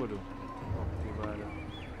 jajkodó. Aktiválja.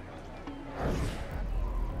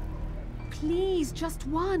 Please, just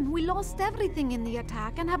one. We lost everything in the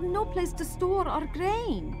attack and have no place to store our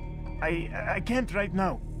grain. I can't right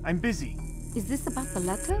now. I'm busy. Is this about the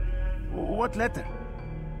letter? What letter?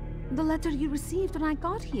 The letter you received when I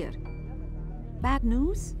got here. Bad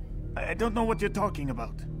news? I don't know what you're talking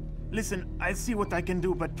about. Listen, I'll see what I can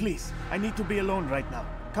do, but please, I need to be alone right now.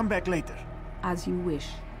 Come back later. As you wish.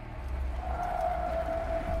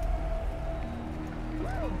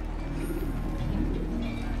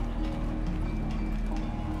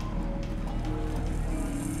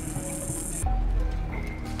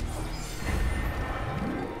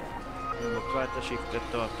 Váltás shiftet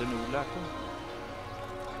tartani, úgy látom.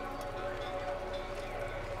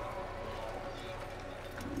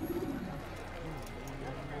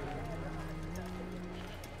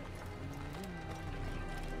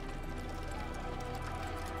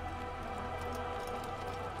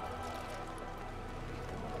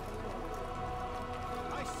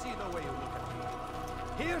 I see the way you look at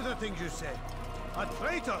me. Hear the things you say. A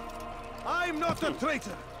traitor! I'm not a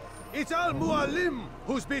traitor! It's Al-Mualim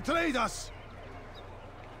who's betrayed us!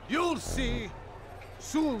 You'll see.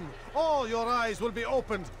 Soon, all your eyes will be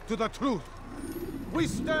opened to the truth. We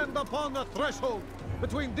stand upon the threshold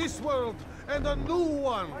between this world and a new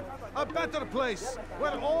one. A better place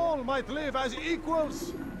where all might live as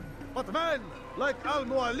equals. But men like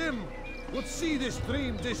Al-Mualim would see this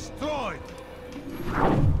dream destroyed.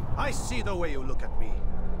 I see the way you look at me.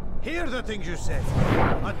 Hear the things you say.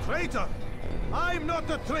 A traitor! I'm not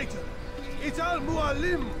a traitor. It's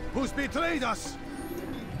Al-Mualim who's betrayed us.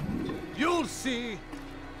 You'll see.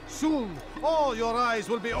 Soon, all your eyes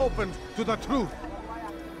will be opened to the truth.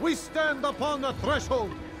 We stand upon the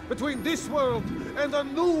threshold between this world and a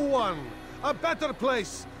new one. A better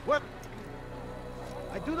place where...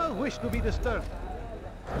 I do not wish to be disturbed.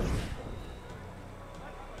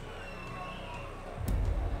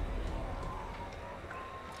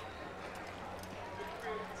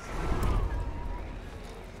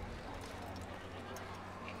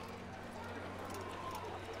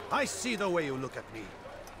 I see the way you look at me.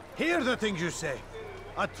 Hear the things you say.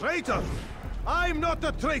 A traitor! I'm not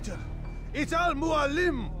a traitor! It's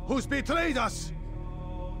Al-Mualim who's betrayed us!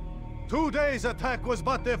 Today's attack was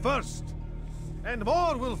but the first. And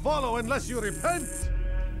more will follow unless you repent.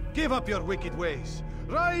 Give up your wicked ways.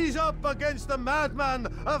 Rise up against the madman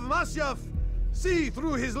of Masyaf. See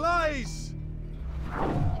through his lies.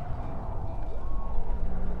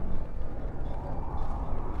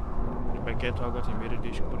 Be kellett hallgatni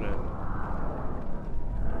méréskor el.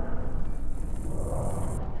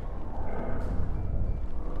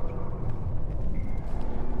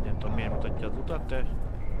 Nem tudom miért mutatja az utat, de...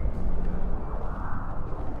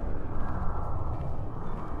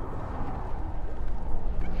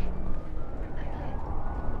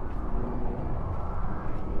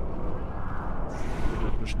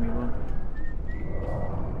 Most mi van?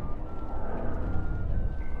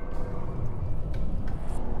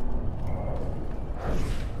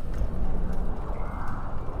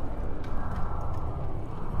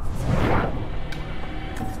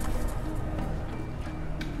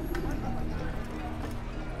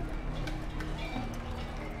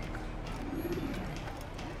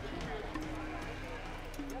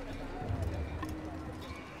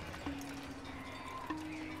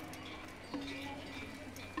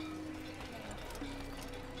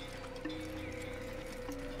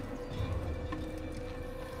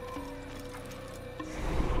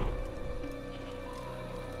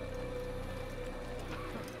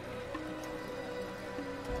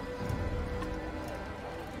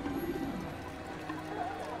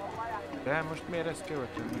 De most miért ezt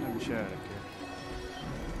követem, mert nem is erre kell.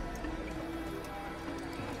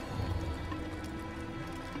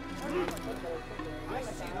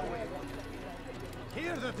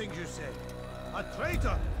 Hear the things you say. A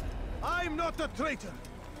traitor! I'm not a traitor!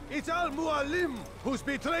 It's Al-Mualim who's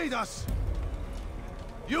betrayed us!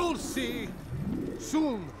 You'll see!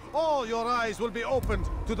 Soon, all your eyes will be opened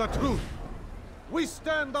to the truth. We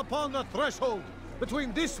stand upon the threshold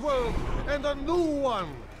between this world and a new one.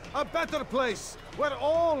 A better place where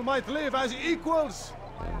all might live as equals.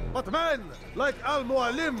 But men like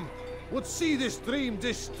Al-Mualim would see this dream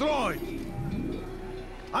destroyed.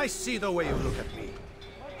 I see the way you look at me.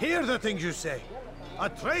 Hear the things you say. A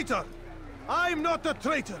traitor? I'm not a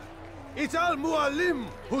traitor. It's Al-Mualim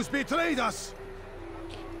who's betrayed us.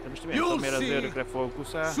 You'll see.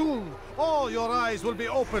 Soon, all your eyes will be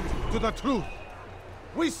opened to the truth.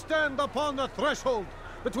 We stand upon the threshold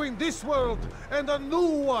between this world and a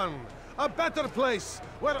new one. A better place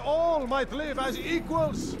where all might live as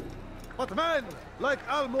equals. But men like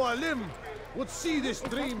Al-Mualim would see this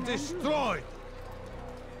dream destroyed.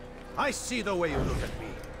 I see the way you look at me.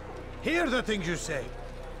 Hear the things you say.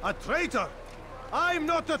 A traitor? I'm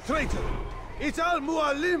not a traitor. It's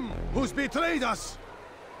Al-Mualim who's betrayed us.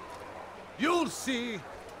 You'll see.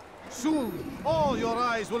 Soon, all your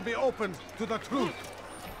eyes will be opened to the truth.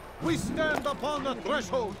 We stand upon the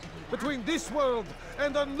threshold between this world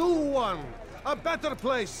and a new one. A better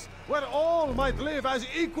place where all might live as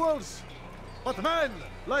equals. But men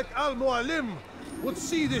like Al-Mualim would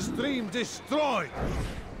see this dream destroyed.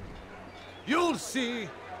 You'll see.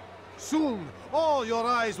 Soon, all your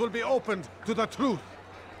eyes will be opened to the truth.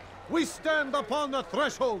 We stand upon the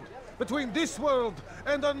threshold between this world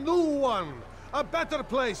and a new one. A better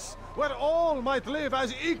place where all might live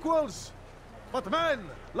as equals. But men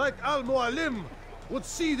like Al-Mualim would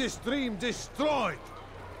see this dream destroyed.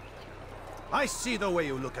 I see the way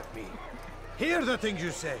you look at me. Hear the things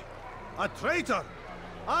you say. A traitor?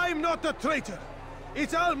 I'm not a traitor.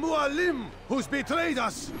 It's Al-Mualim who's betrayed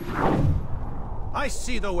us. I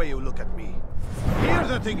see the way you look at me. Hear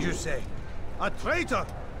the things you say. A traitor?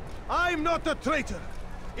 I'm not a traitor.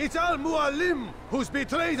 It's Al-Mualim who's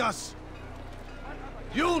betrayed us.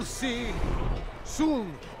 You'll see.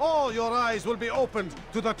 Soon, all your eyes will be opened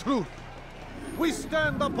to the truth. We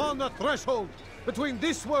stand upon the threshold between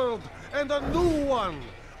this world and a new one.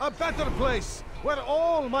 A better place where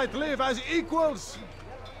all might live as equals.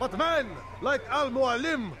 But men like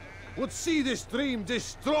Al-Mualim would see this dream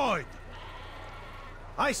destroyed.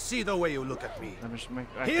 I see the way you look at me.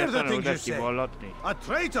 Hear the things you say. A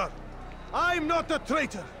traitor? I'm not a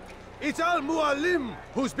traitor. It's Al-Mualim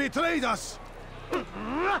who's betrayed us.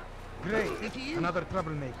 Great. Another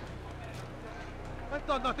troublemaker. I've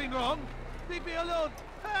done nothing wrong. Leave me alone.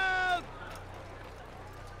 Help!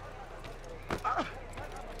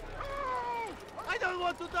 I don't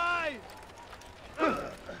want to die.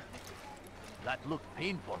 That looked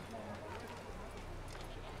painful.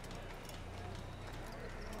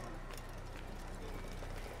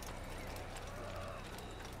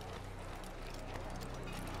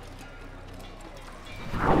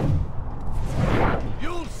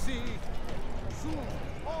 You'll see. Soon,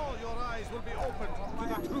 all your eyes will be opened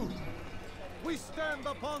to the truth. We stand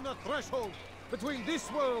upon the threshold between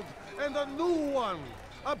this world and a new one.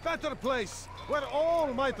 A better place where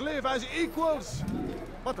all might live as equals.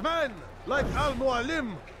 But men like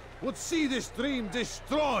Al-Mualim would see this dream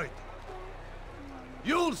destroyed.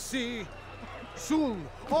 You'll see. Soon,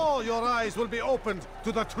 all your eyes will be opened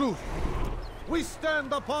to the truth. We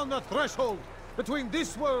stand upon the threshold between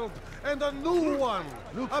this world and a new one,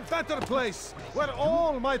 a better place where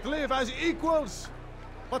all might live as equals.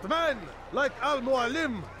 But men like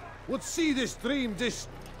Al-Mualim would see this dream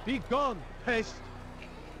Be gone, pest.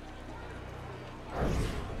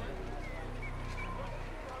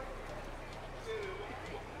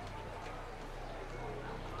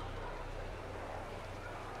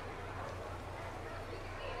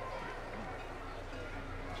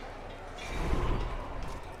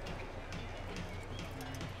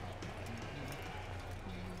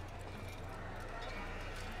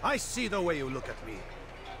 I see the way you look at me.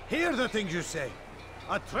 Hear the things you say.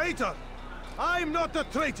 A traitor? I'm not a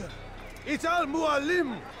traitor. It's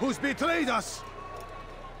Al-Mualim who's betrayed us.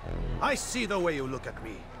 I see the way you look at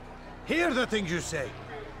me. Hear the things you say.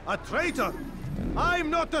 A traitor? I'm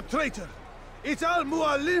not a traitor. It's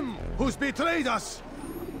Al-Mualim who's betrayed us.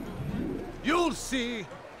 You'll see.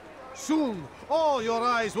 Soon, all your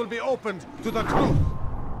eyes will be opened to the truth.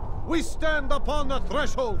 We stand upon the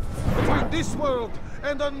threshold between this world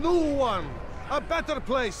and a new one, a better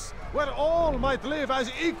place where all might live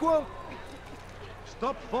as equal.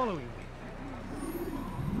 Stop following me.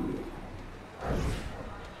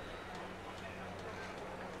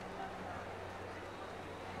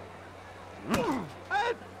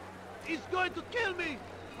 Ed! He's going to kill me!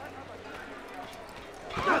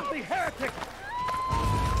 Filthy heretic!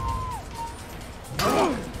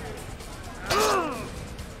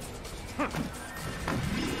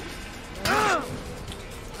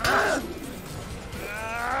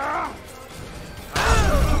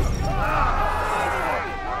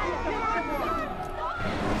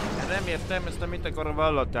 Nem értem ezt a mit akar a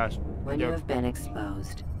vallatás. When you have been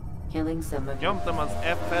exposed, killing some of Nyomtam az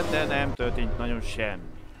F-et, de nem történt nagyon semmi.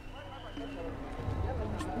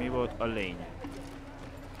 Most mi volt a lényeg?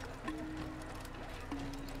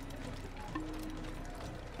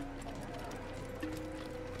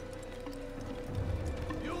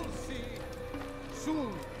 You'll see.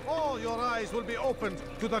 Soon, all your eyes will be opened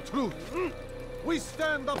to the truth. We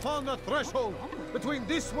stand upon the threshold between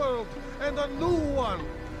this world and a new one,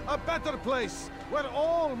 a better place where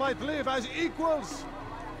all might live as equals.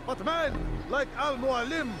 But men like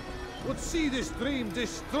Al-Mualim would see this dream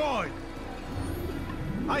destroyed.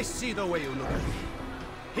 I see the way you look at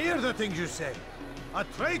me. Hear the things you say. A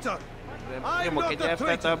traitor? I'm not a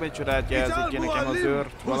traitor. It's Al-Mualim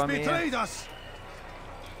who's betrayed us.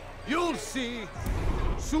 You'll see.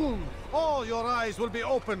 Soon, all your eyes will be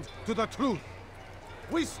opened to the truth.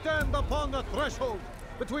 We stand upon the threshold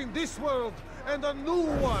between this world and a new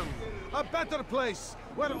one, a better place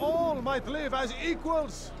where all might live as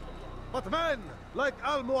equals. But men like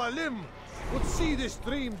Al-Mualim would see this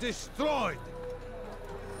dream destroyed.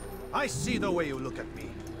 I see the way you look at me.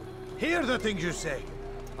 Hear the things you say.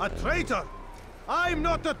 A traitor? I'm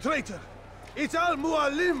not a traitor. It's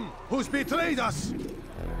Al-Mualim who's betrayed us.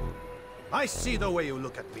 I see the way you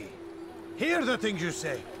look at me. Hear the things you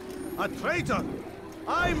say. A traitor?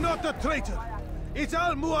 I'm not a traitor. It's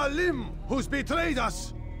Al-Mualim who's betrayed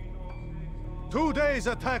us. Today's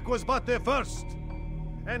attack was but the first.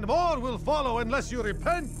 And more will follow unless you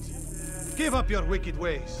repent. Give up your wicked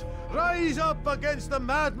ways. Rise up against the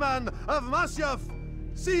madman of Masyaf.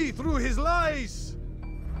 See through his lies.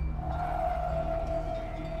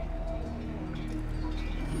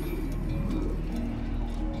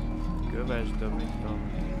 Kövesd, amit tudom.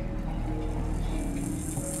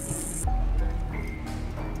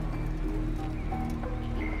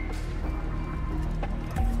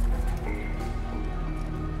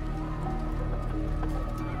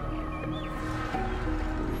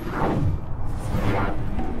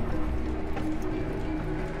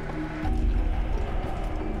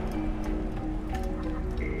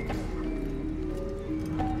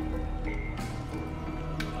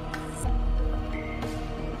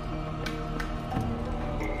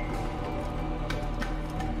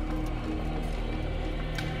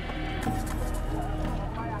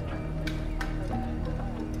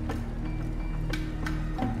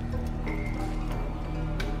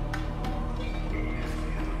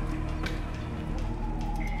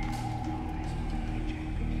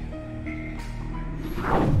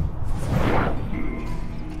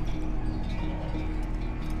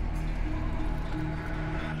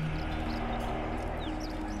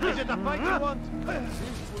 Is it the fight you want?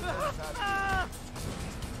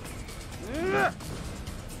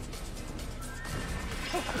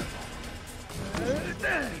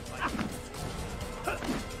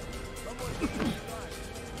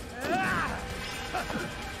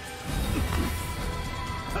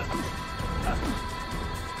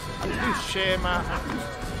 You scema!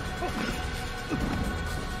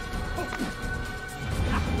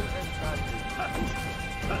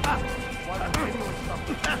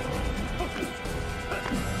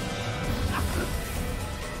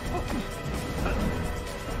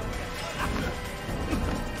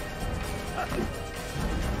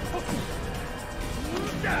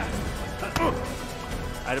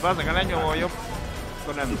 Hát bazdmeg, ha lenyomom jobb,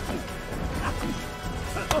 akkor nem.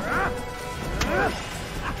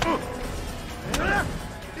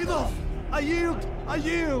 Enough! I yield! I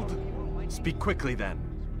yield! Speak quickly then.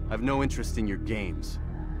 I've no interest in your games.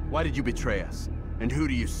 Why did you betray us? And who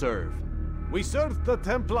do you serve? We serve the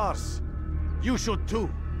Templars. You should too.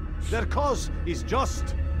 Their cause is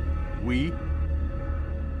just. We?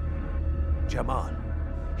 Jamal.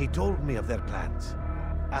 He told me of their plans.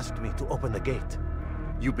 Asked me to open the gate.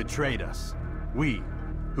 You betrayed us. We,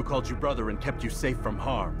 who called you brother and kept you safe from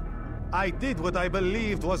harm. I did what I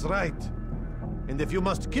believed was right. And if you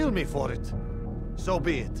must kill me for it, so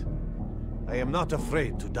be it. I am not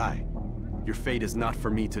afraid to die. Your fate is not for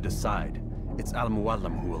me to decide. It's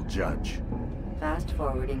Al-Mualim who will judge.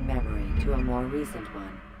 Fast-forwarding memory to a more recent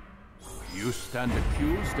one. You stand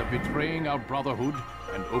accused of betraying our Brotherhood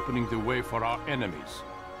and opening the way for our enemies.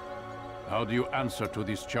 How do you answer to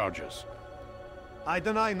these charges? I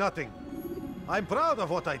deny nothing. I'm proud of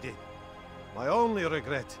what I did. My only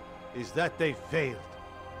regret is that they failed.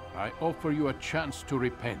 I offer you a chance to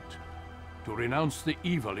repent, to renounce the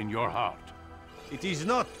evil in your heart. It is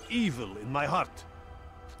not evil in my heart,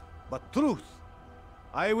 but truth.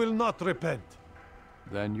 I will not repent.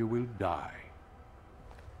 Then you will die.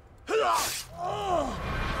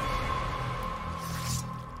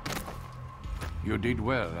 You did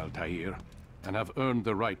well, Altair, and have earned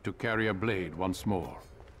the right to carry a blade once more.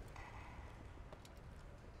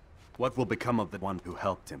 What will become of the one who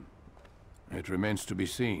helped him? It remains to be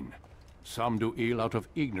seen. Some do ill out of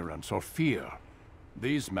ignorance or fear.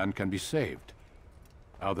 These men can be saved.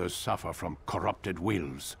 Others suffer from corrupted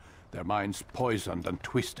wills, their minds poisoned and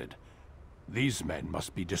twisted. These men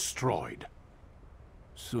must be destroyed.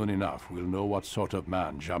 Soon enough, we'll know what sort of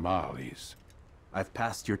man Jamal is. I've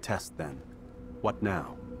passed your test then. What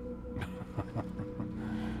now?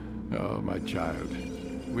 Oh, my child.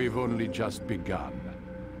 We've only just begun.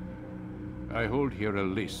 I hold here a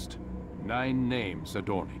list. 9 names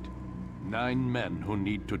adorn it. 9 men who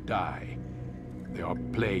need to die. They are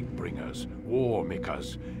plague bringers, war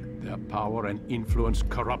makers. Their power and influence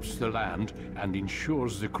corrupts the land and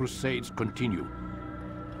ensures the Crusades continue.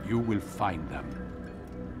 You will find them.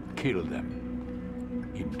 Kill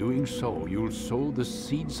them. In doing so, you'll sow the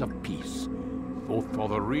seeds of peace, both for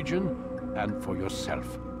the region and for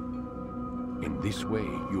yourself. In this way,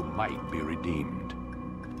 you might be redeemed.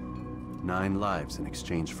 9 lives in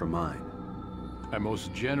exchange for mine. A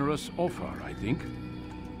most generous offer, I think.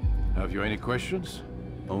 Have you any questions?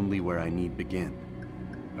 Only where I need begin.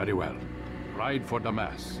 Very well. Ride for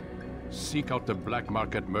Damas. Seek out the black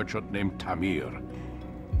market merchant named Tamir.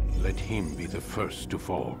 Let him be the first to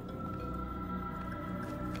fall.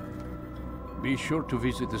 Be sure to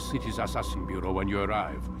visit the city's assassin bureau when you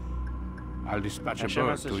arrive. I'll dispatch a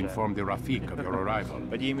bird to inform the Rafik of your arrival.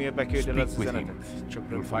 Speak with him.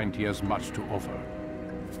 You'll find he has much to offer.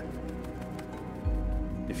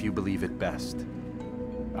 If you believe it best.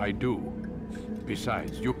 I do.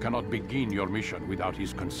 Besides, you cannot begin your mission without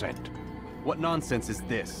his consent. What nonsense is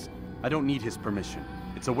this? I don't need his permission.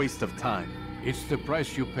 It's a waste of time. It's the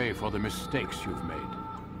price you pay for the mistakes you've made.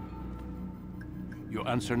 You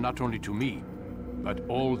answer not only to me, but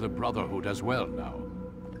all the Brotherhood as well now.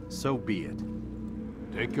 So be it.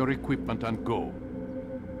 Take your equipment and go.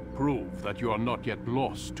 Prove that you are not yet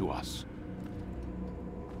lost to us.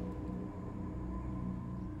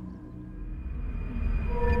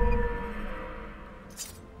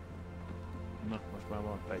 Na, most már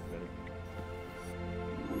van fegyverük.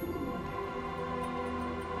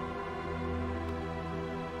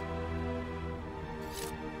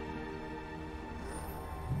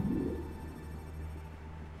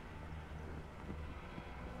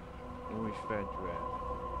 Új fegyver.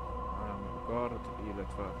 Gard,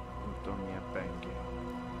 illetve nem tudom milyen pengé.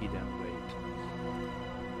 Hidden Blade.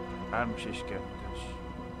 3-as és 2-es.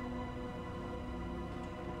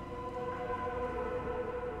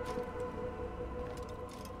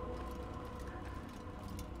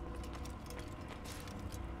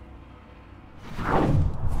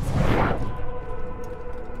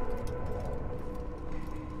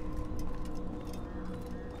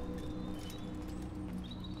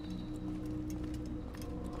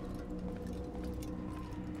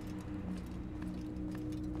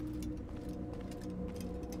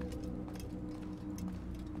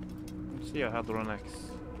 Szia, Hadronex.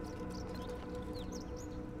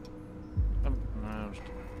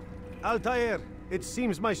 Altair, it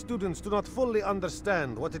seems my students do not fully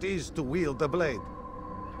understand what it is to wield the blade.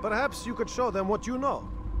 Perhaps you could show them what you know.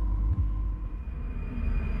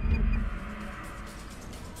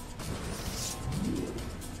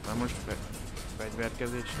 Na most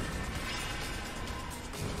fegyverkezés.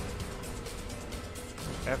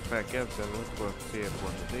 F-fel kezdve 5-kor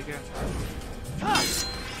célpontot, igen.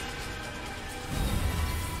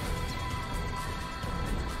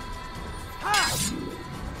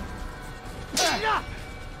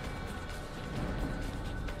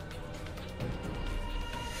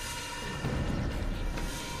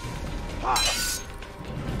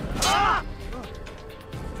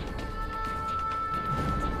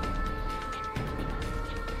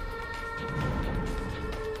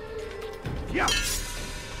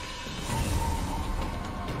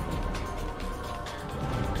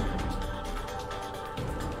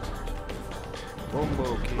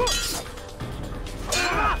 Combo kill.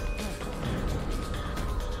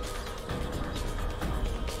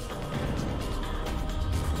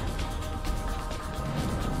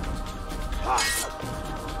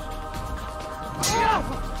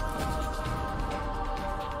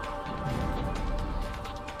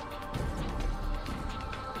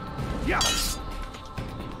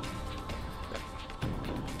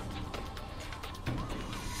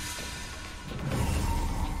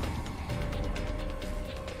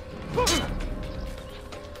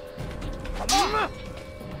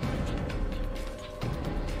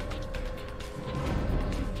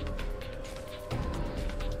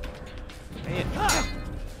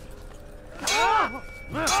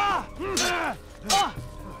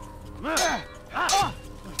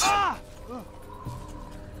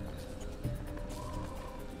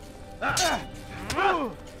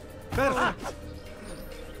 Perfect.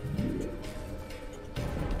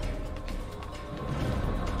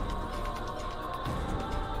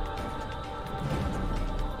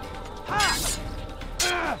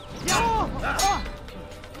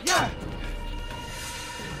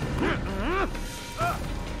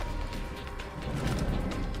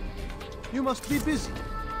 You must be busy.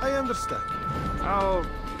 I understand. Oh.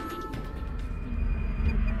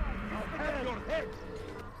 Your head.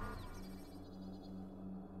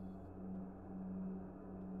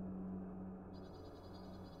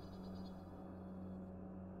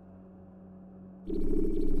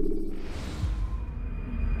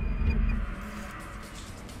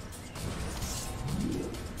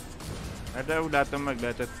 De úgy látom, meg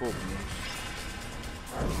lehetett fogni.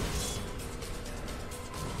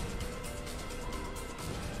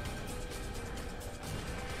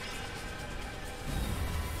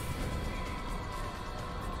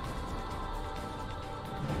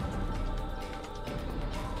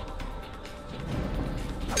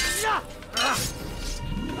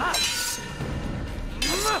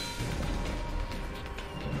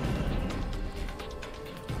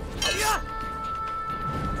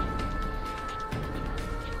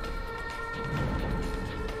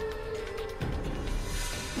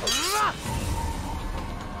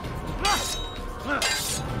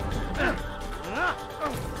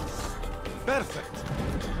 Perfect.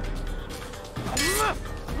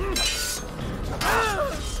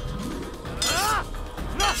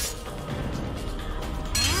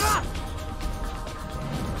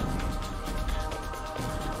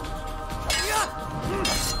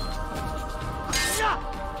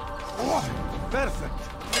 Perfect.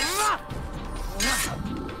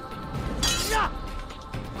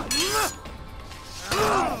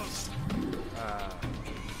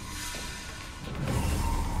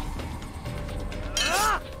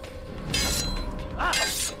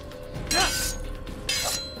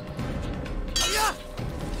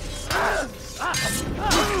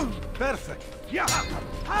 Perfect. Yeah.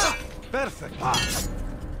 Perfect.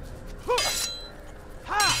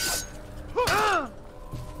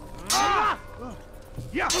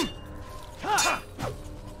 Yeah.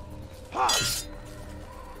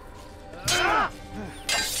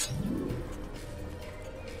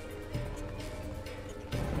 Perfect.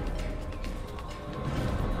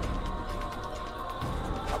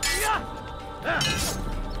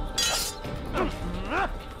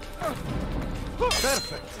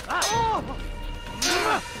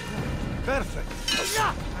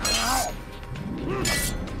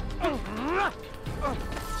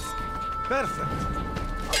 Perfect.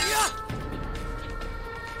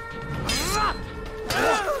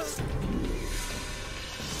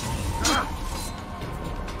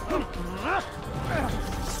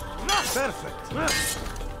 Perfect. Perfect.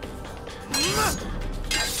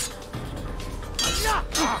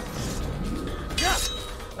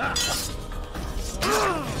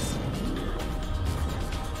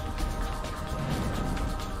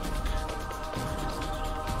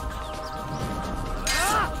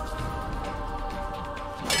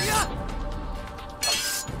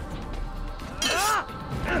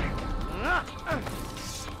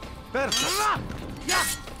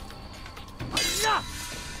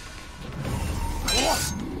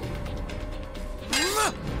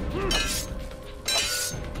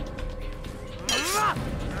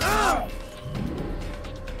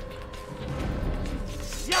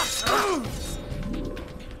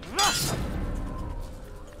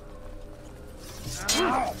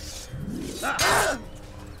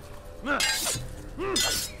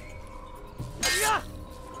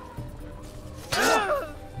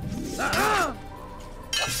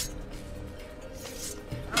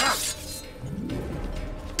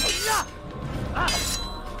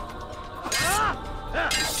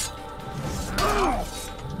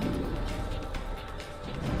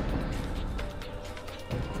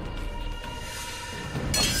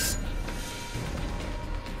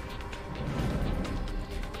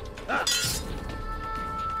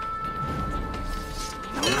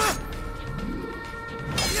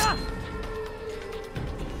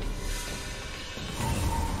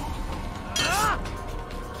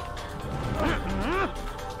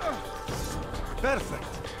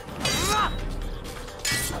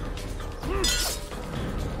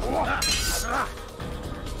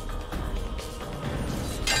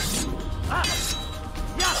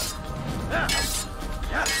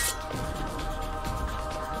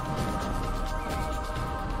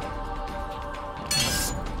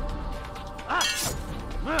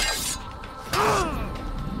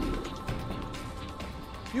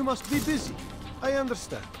 You must be busy. I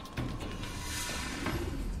understand.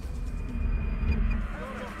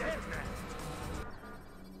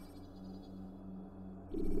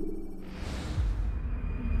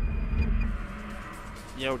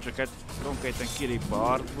 Jó, csak hát konkrétan kilép a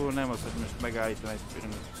harcból, nem az, hogy most megállítom egy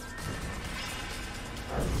pillanat.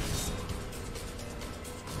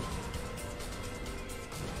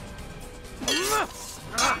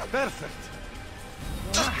 Perfect.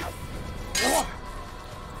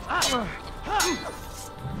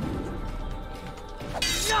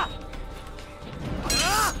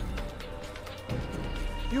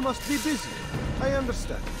 You must be busy. I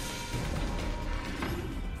understand.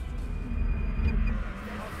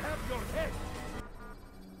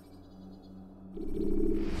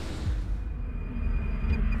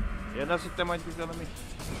 Én azt hittem, hogy valami...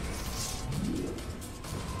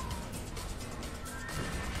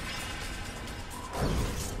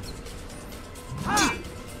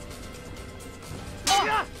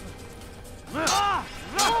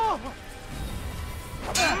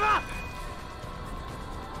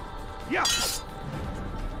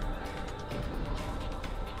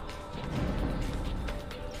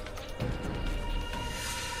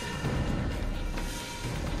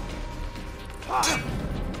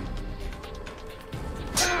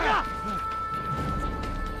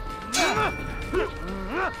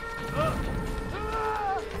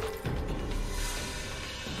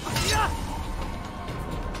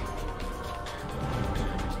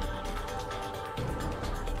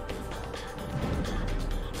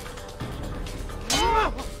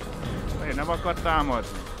 Én nem akar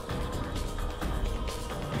támadni.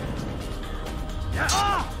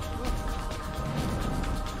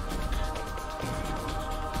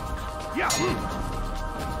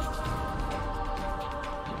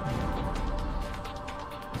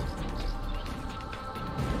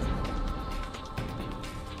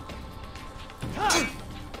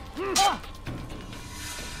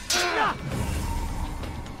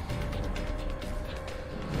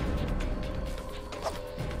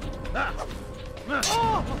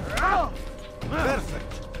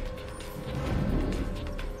 Perfect.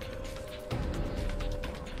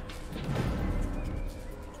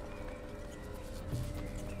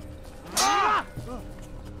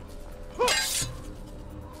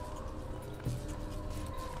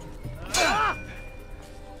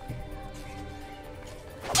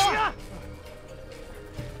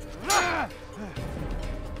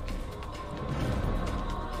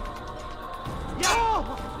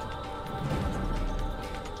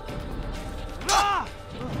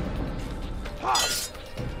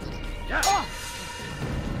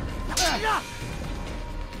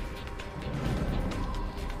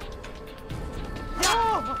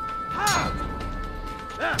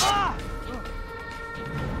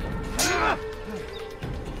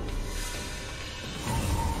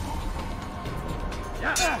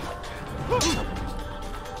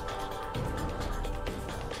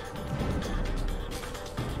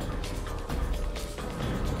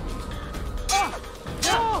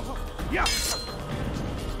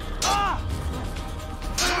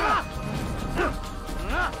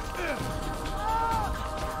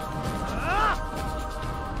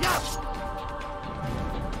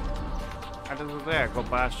 Hát ez az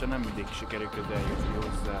elkapásra nem mindig sikerül közeljutni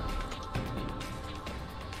hozzá.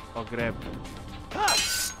 A grab.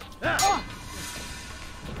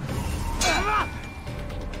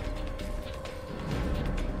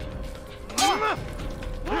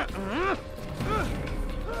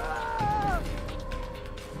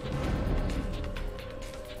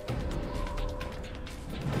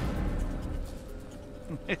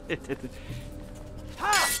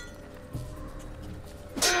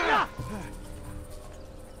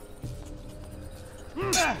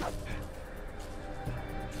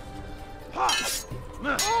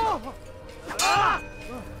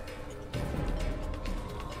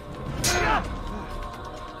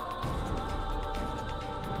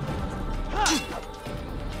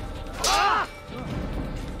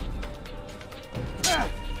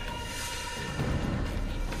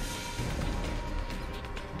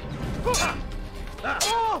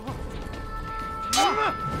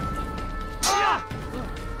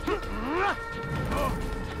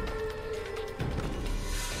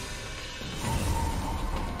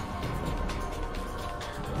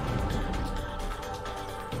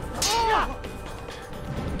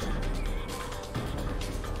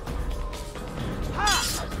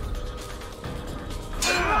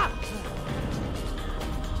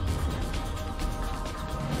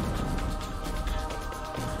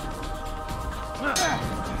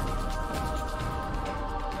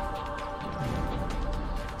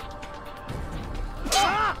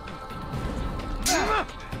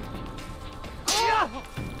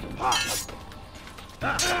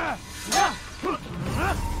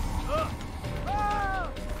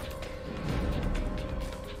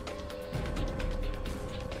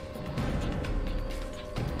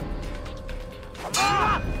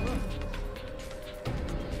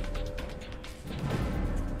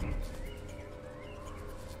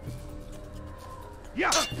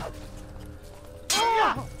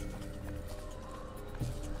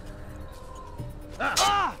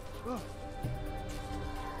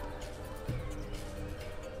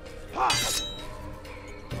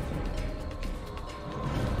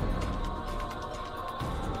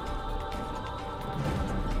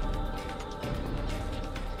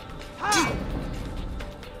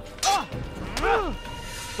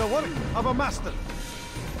 The work of a master.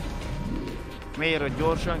 Miért, hogy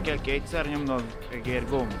gyorsan kell kétszer nyomnod egér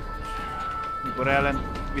gomb, mikor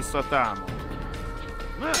ellen visszatámad?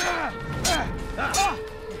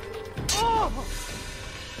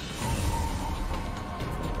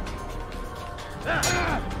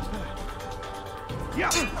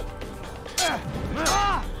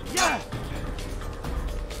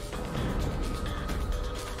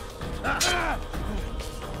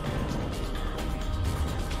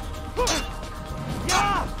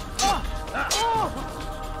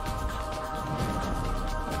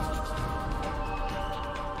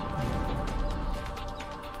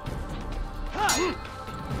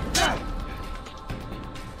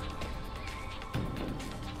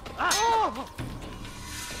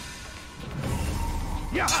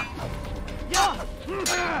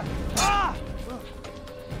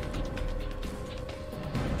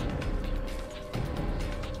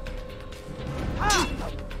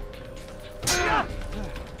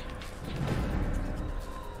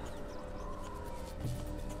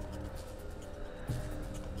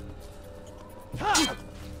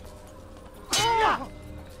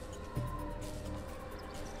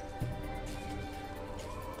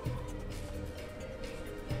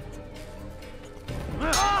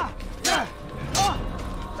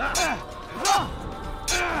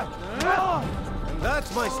 And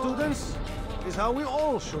that, my students, is how we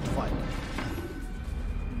all should fight.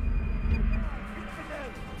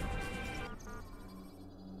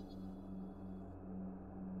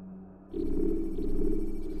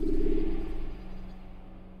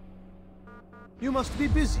 You must be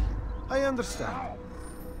busy. I understand.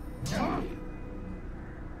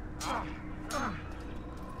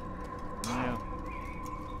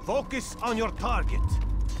 Focus on your target.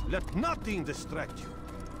 Let nothing distract you.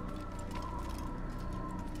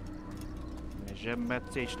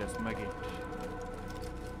 Zsebmetszés lesz megint.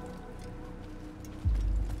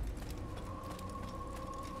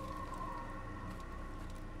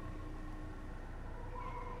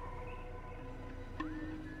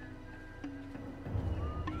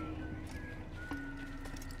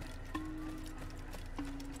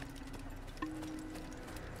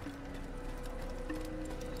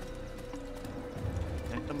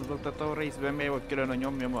 Azok bemutató részben miért volt külön, hogy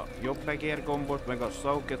nyomjam a jobb egér gombot, meg a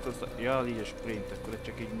szauket, az... Ja, így a sprint, akkor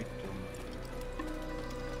csak így mit tudom.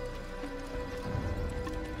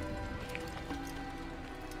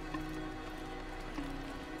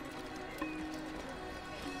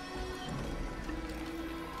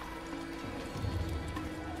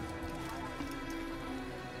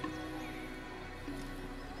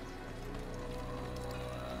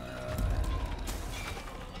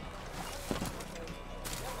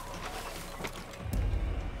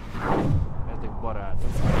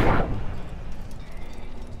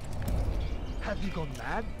 Have you gone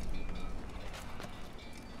mad?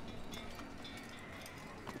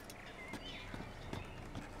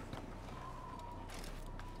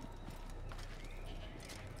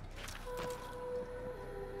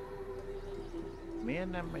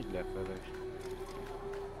 Miért nem megy lefele?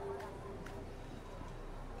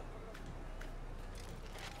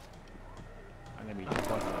 Nem így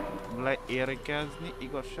akar leérkezni,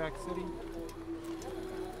 igazság szerint.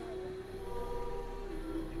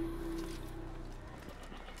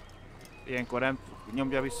 Ilyenkor nem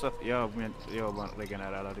nyomja vissza, ja, jobban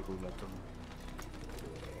regenerálódik, úgy látom.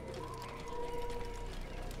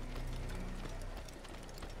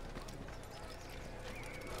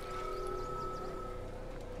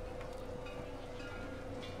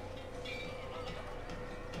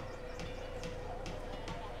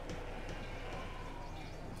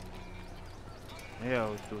 Ja,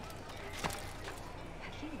 úgy tud.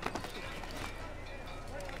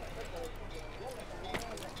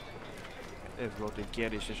 Ez volt egy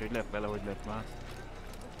kérdés, és hogy lett vele, hogy lett már.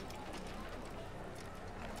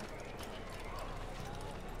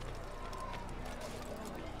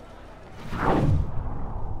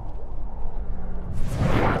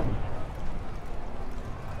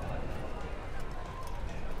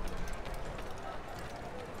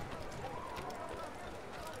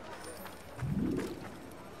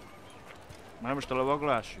 Már most a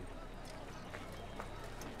lovaglás?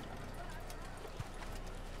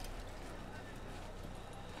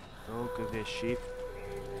 Közé shift.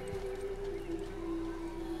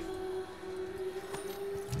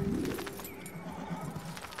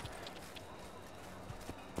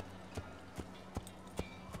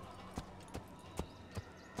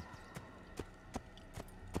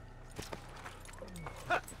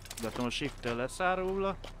 Látom, a shift-tel leszárul.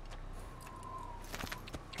 Azt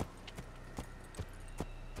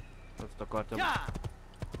akartam.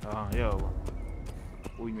 Aha, jó.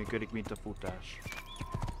 Úgy működik, mint a futás.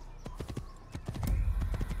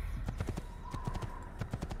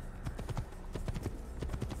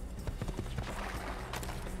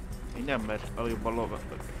 Nem, mert előbb a lovat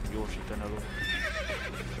gyorsítani a lovat.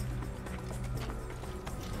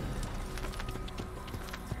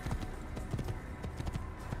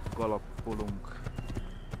 Galappolunk.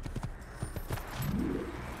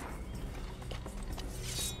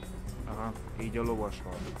 Aha, így a lovas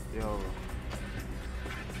van. Jó.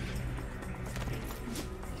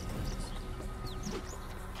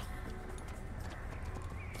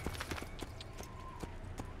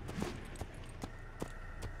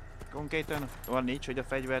 Konkrétan van nincs, hogy a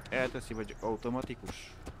fegyvert elteszi, vagy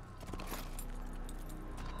automatikus?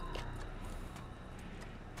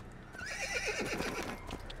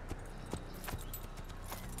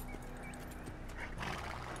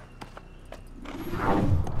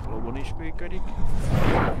 Lobon is működik.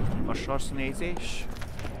 A sarsnézés.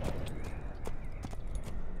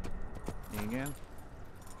 Igen.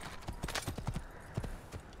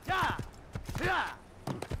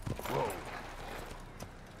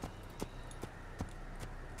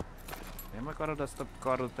 Nem akarod azt a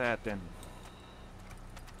kardot eltenni?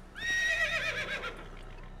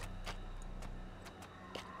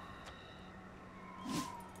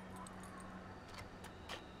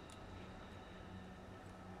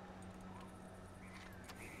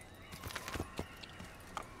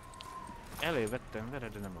 Elővettem vele,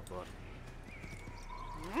 de nem akar.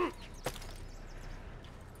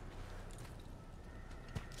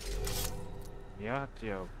 Ja, hát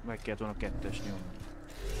jó, meg kellett volna kettes nyomni.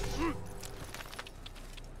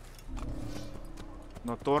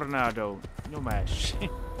 No, tornádó, nyomás.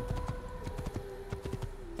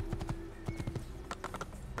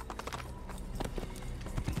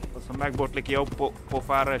 Aztán megbotlik, jó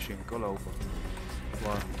pofára esünk, alauba.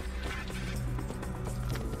 Van.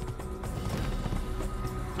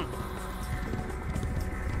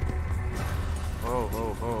 Oh.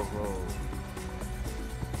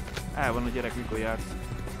 El van a gyerek, mikor jársz.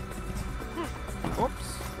 Ops.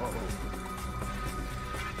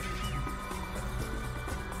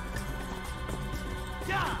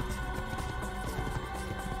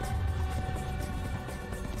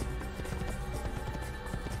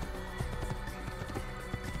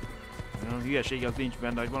 valami hülyeség az nincs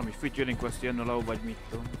benne, hogy valami featuring quest jön alá, vagy mit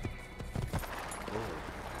tudom.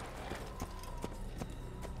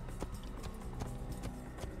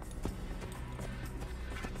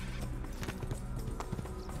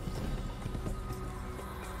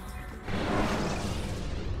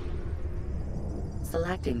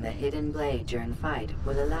 Selecting the hidden blade during fight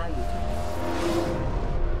will allow you to...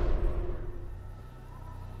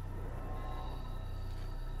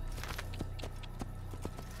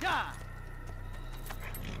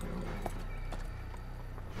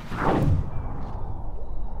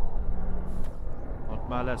 Ott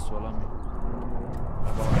már lesz valami.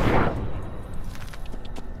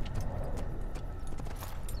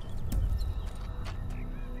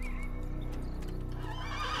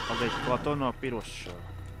 Az egy katona a pirossal.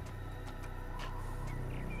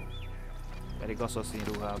 Pedig asszaszín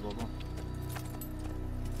ruhában van.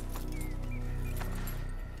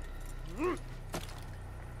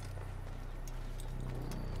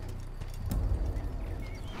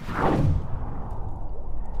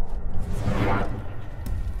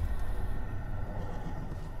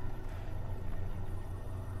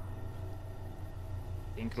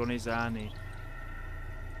 Szinkronizálni.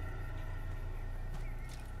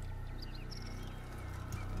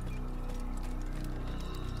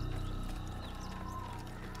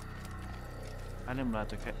 Hát nem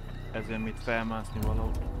látok ezen mit felmászni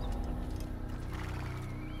valahol.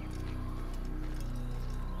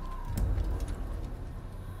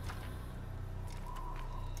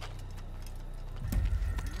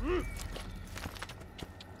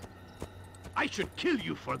 I should kill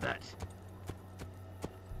you for that.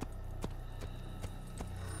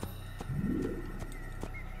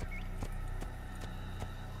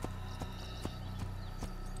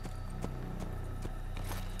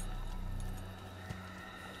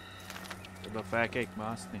 Oda fel kell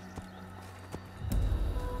mászni.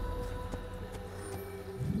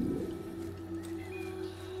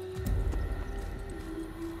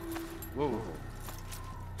 Wow.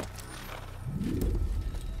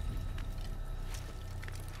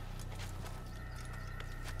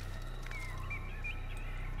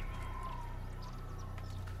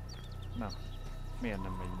 Na, miért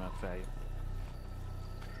nem megy már feljön?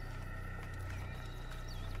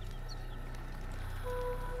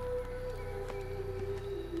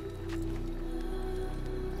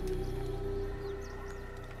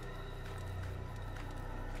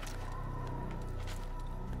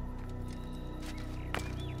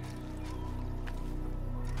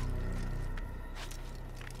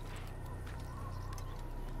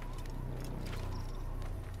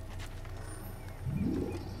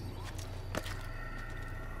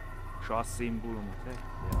 A szimbólumot, ja.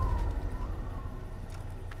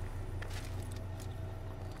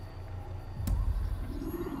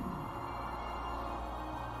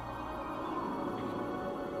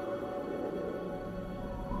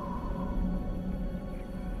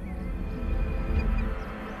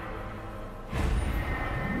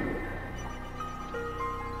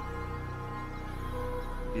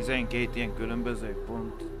 Tizenkét ilyen különböző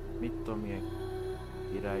pont, mit tudom, milyen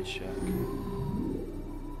királyság.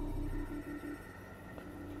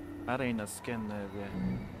 Arena szkennerbe,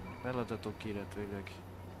 feladatok illetőleg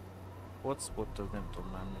hotspot, az nem tudom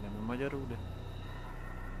már mi nem magyarul, de...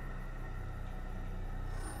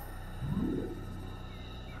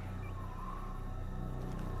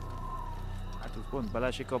 Hát ez pont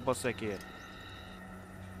belesik abba a szekér.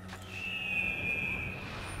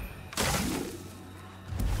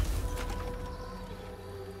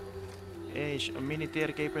 És a mini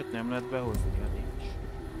térképet nem lehet behozni, ha nincs.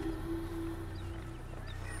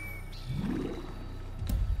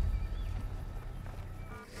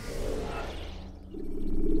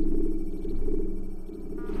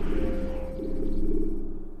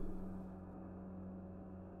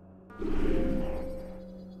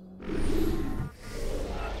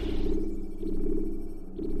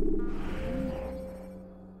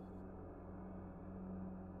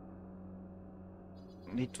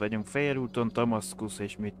 Itt vagyunk félúton, Damaszkusz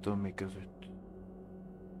és mit tudom mi között.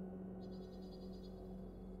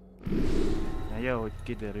 Na jó, hogy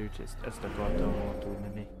kiderült, ezt akartam volna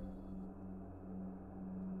tudni.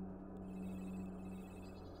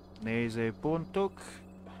 Nézőpontok.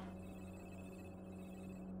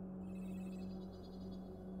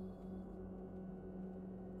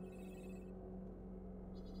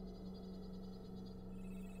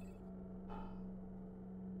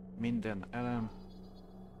 Minden elem.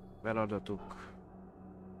 Feladatok,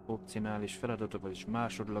 opcionális feladatok, vagyis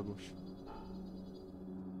másodlagos.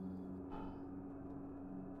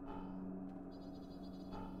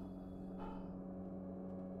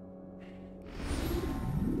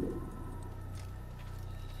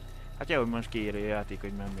 Hát jó, hogy most kiírja a játék,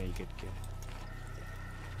 hogy már melyiket kell.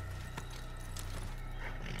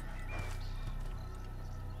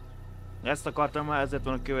 Ezt akartam már, ezért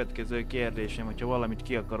van a következő kérdésem, hogyha valamit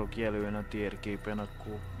ki akarok jelölni a térképen,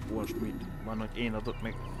 akkor most mit van, hogy én adok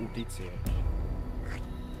meg úti célt.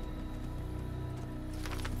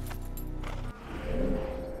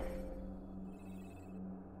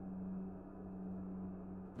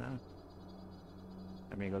 Nem?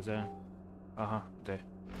 Nem igazán. Aha, de.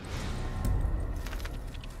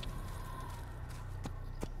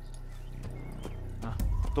 Ah,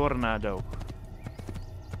 tornádó.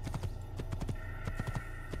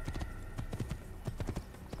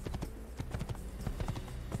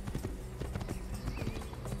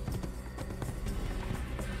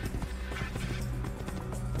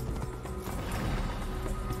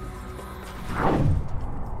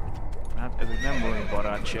 Hát ezek nem olyan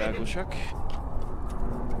barátságosak.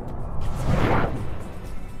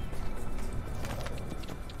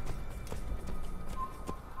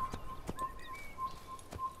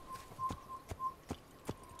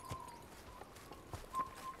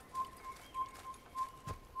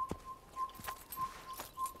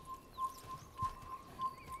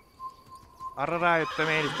 Arra rájöttem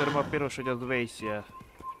én is, töröm a piros, hogy az vészjel.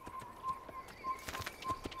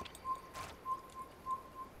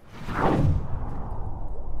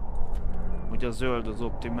 Ugye a zöld az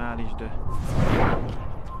optimális, de...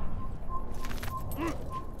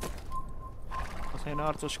 Azt én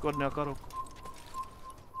arcoskodni akarok.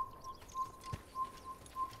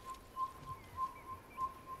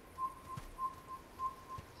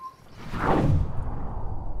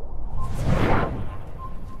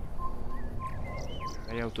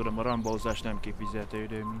 Jó, tudom, a rambózás nem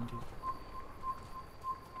kifizetődő mindig.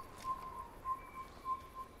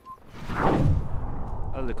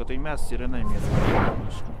 Azokat, hogy messzire nem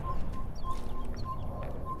jelölök.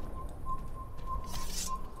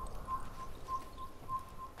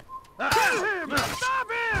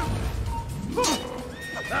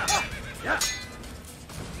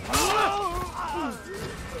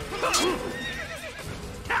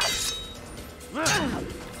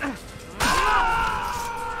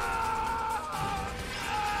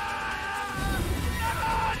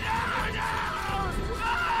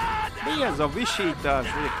 Mi ez a visítás?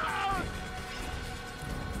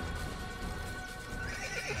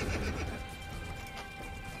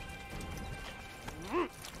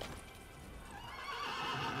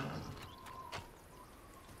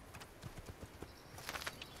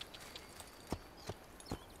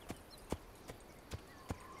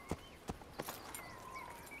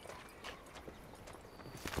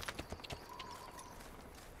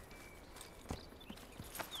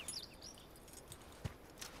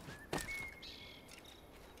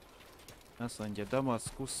 Azt mondja,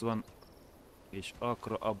 Damaszkusz van, és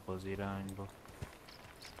Akra abba az irányba.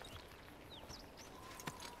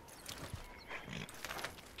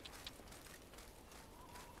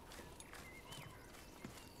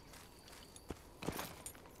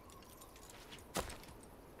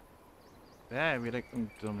 De elvileg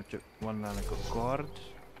nem tudom, hogy csak van nálunk a kard,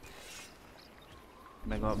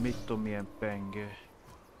 meg a mit tudom milyen penge,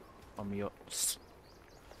 ami a...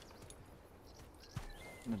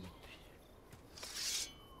 Nem.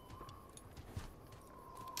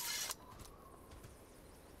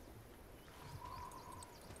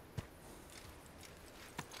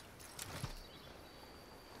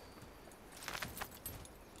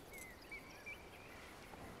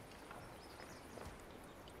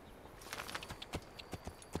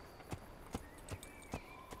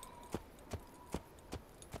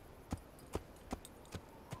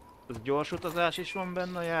 Az gyors utazás is van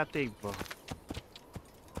benne a játékban?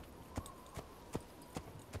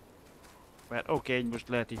 Mert oké, most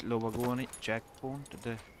lehet így lovagolni, checkpoint,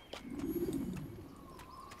 de...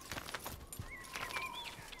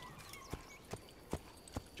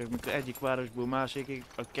 Csak mikor egyik városból másikig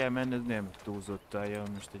kell menni, ez nem túlzottan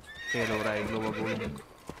jön, most egy fél óráig lovagolunk.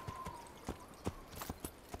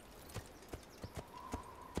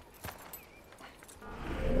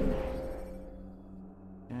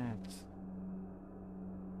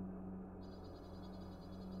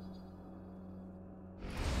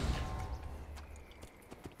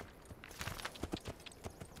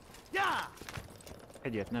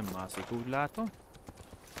 Egyet nem mászik, úgy látom.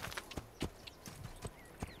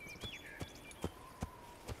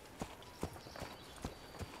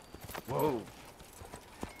 Wow.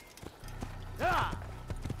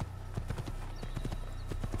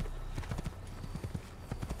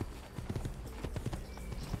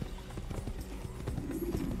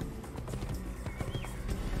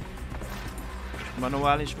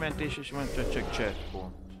 Manuális mentés és van csak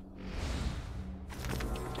checkpoint.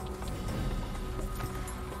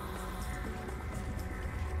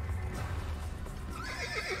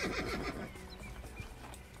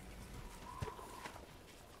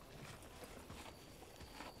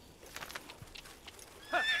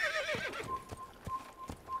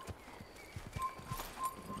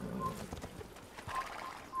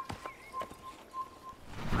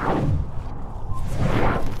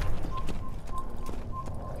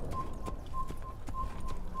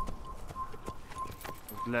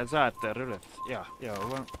 Lezárt terület? Ja, jó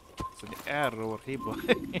van. Szóval error, hiba.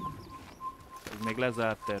 Ez még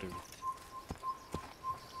lezárt terület.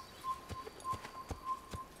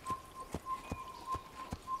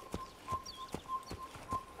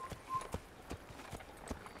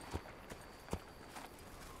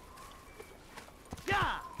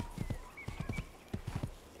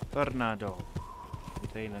 Tornado.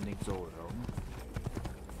 Itt én lennék Zorro.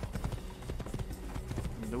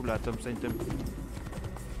 De úgy látom, szerintem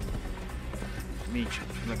nincs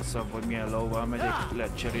megszabva, hogy milyen lóval megyek,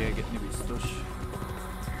 lehet cserélgetni biztos.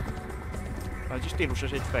 Az is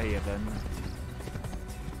stílusos egy fehér lenne.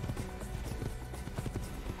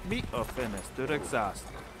 Mi a fenesz? Török zászló.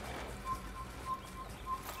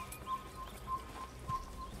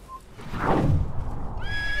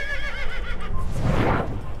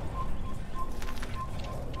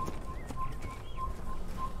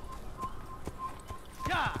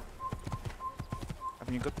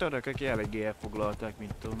 A törökök eléggé elfoglalták,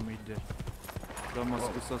 mint tudom mit, de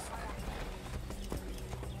Damaszkusz az...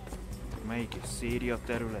 Melyik egy Szíria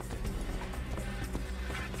területe?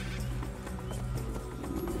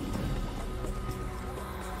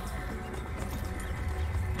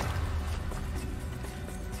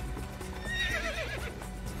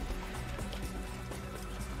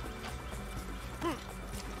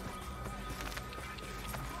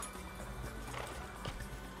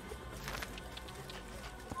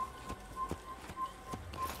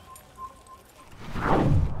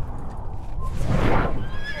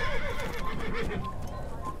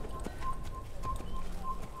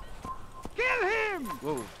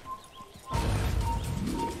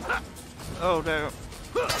 Oh, de...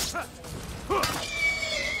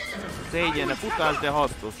 Szégyene, futás, de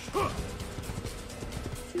hasznos.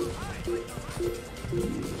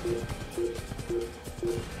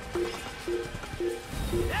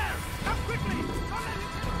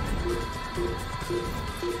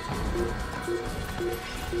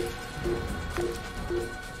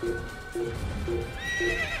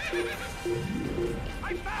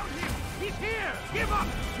 I found him! He's here! Give up!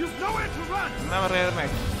 You've nowhere to run! Nem rér meg.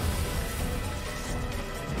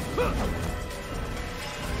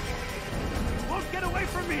 Won't get away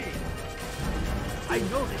from me! I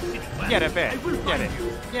know this city well. Gyere be! I will Gyere! find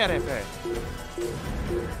you! Gyere be!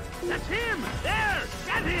 That's him! There!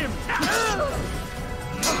 Get him!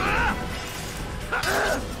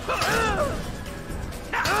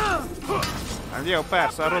 Hát jó,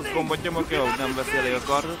 persze, a rossz gombot nyomok, jó, nem veszi elég a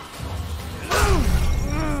kardot.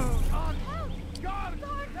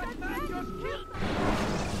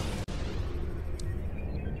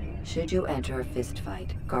 Should you enter a fist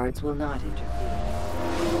fight, guards will not interfere.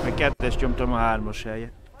 Meg kettest nyomtam a 3-as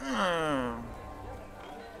helyet.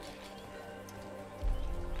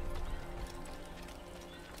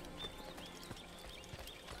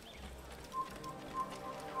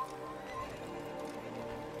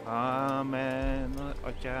 Amen,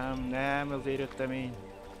 atyám, nem, azért jöttem én.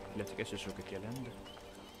 Illetve ez se sokat jelent, de...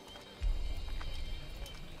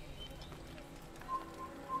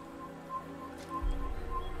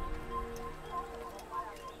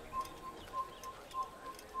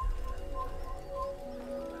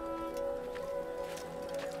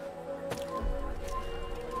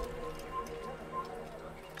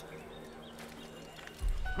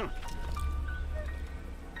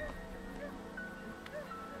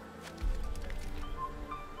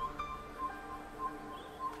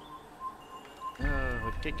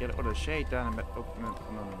 Hogy ki kell oda sejtálni, mert ott nem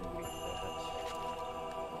úgy lehet.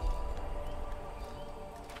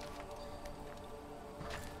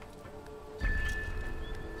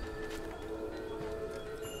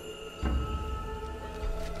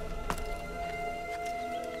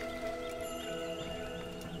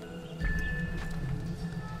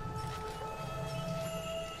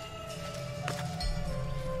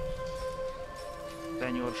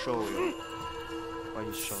 Senyor sólyom.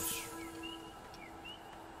 Vagyis sos.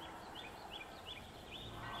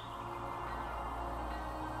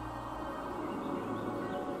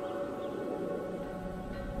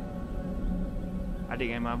 Hát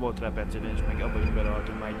igen, már volt rá precedens, meg abban is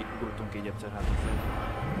belehaltunk, már egy ugrottunk így egyszer hátrafelé.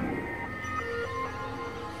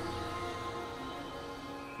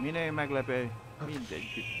 Minél meglepő,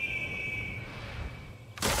 mindegy.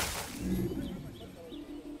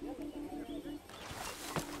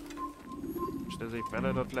 Most ez egy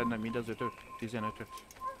feladat lenne, mind az 15-öt.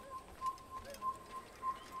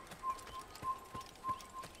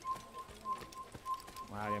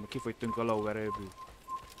 Várjál, kifogytunk a lóerőből.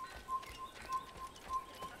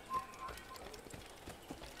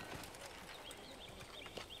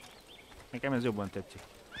 Nekem ez jobban tetszik.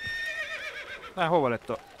 Na, hova lett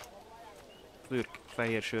a Szürk,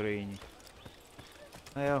 fehér sörényi.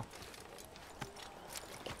 Na jó.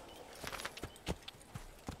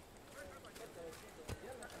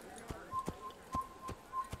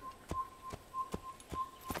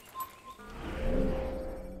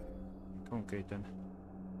 Konkrétan.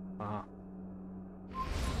 Aha.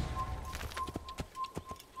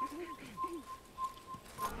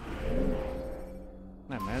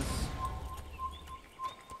 Nem ez.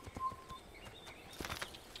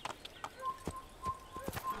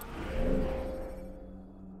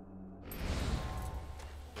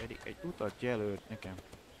 Pedig egy utat jelölt nekem.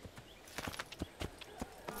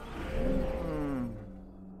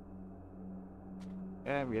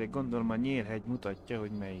 Elvileg gondolom a nyírhegy mutatja,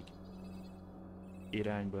 hogy melyik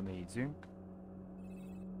irányba nézzünk.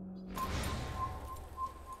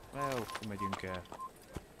 Akkor megyünk el.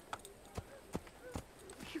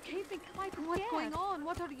 You gave me quite what's going on?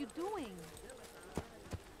 What are you doing?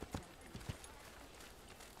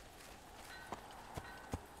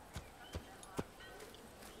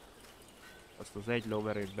 Azt az egy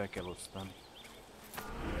lóverőt be kell osztani.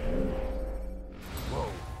 Wow.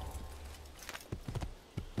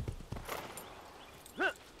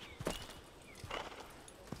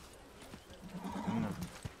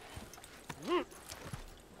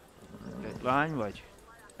 Egy lány vagy?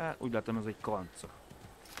 Hát úgy látom, ez egy kanca.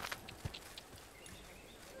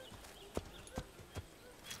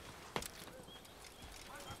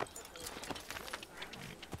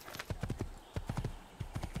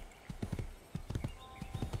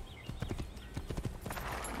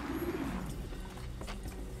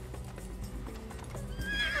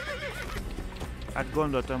 Hát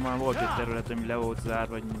gondoltam, már volt egy terület, ami le volt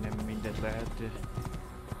zárva, vagy nem mindent lehet.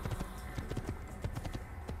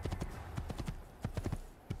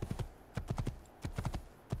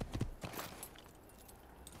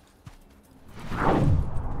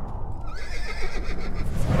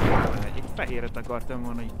 Egy fehéret akartam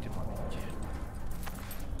volna, itt van egy.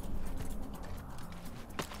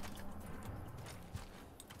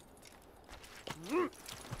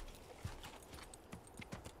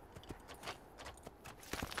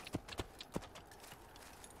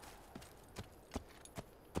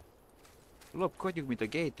 Lopkodjuk, mint a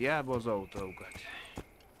GTA-ba az autókat.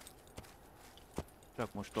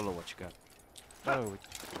 Csak most a lovacskát. Ahogy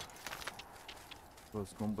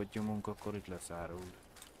rossz gombot nyomunk, akkor itt leszárul.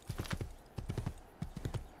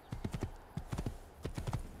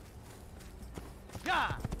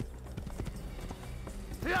 Ja!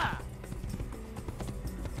 Ja!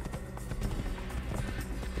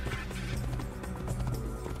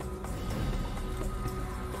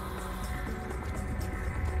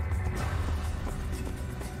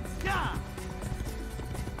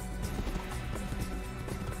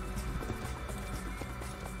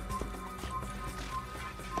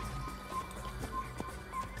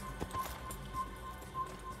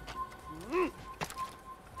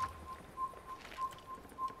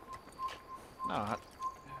 Na hát,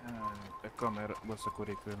 a kamera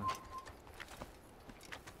baszakodik vele.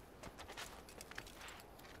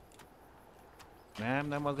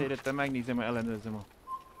 Nem azért, hogy megnézem, ellenőrzem a...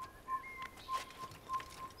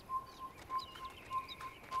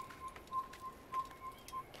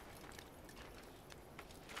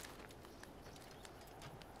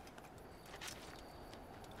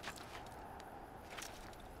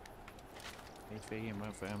 Egy végén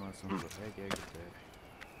már felmászom a hegyekbe.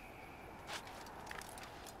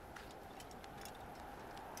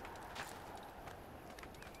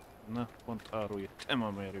 Na, pont arról jöttem,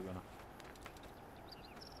 amerőben.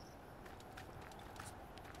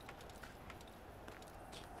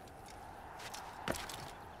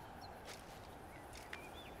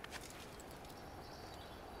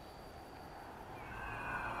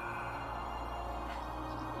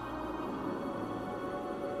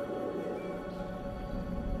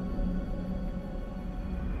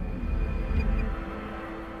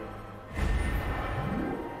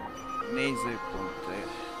 Nézőpont.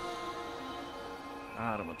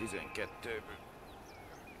 3-12-ből.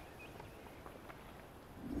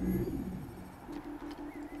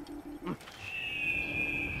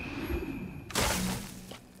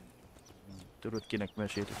 Tudod, kinek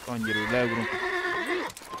meséltek, annyira, hogy leugrunk.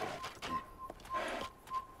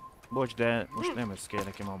 Bocs, de most nem ez kell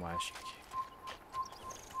nekem, a másik.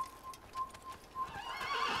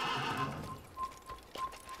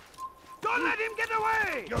 Don't let him get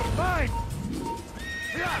away! You're mine!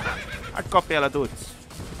 Hát kapjál a tudsz!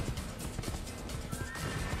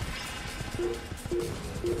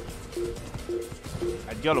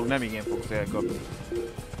 Hát gyalog nem igen fogsz elkapni.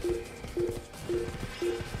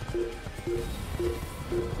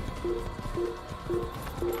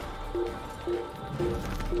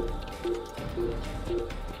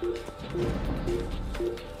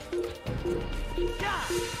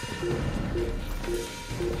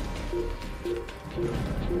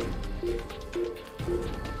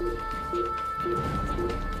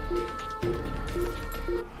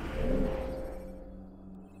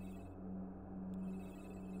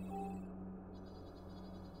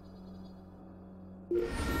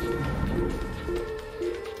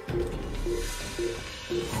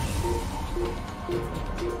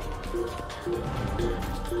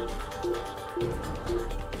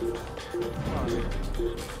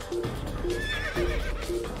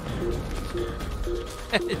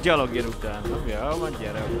 Gyalog jön utána. Ja, van,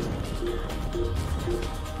 gyere.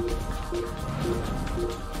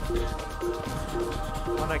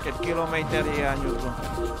 Van neked kilométer hiányodva.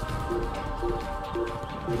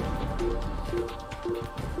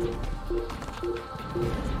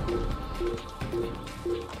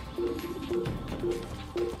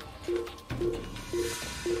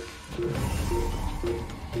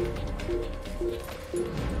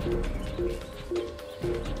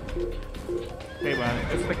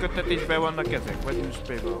 Összeköttetésben vannak ezek, vagy most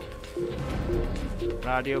például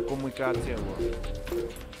rádiókommunikációval.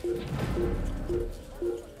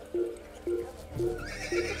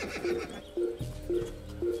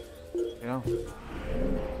 Ja.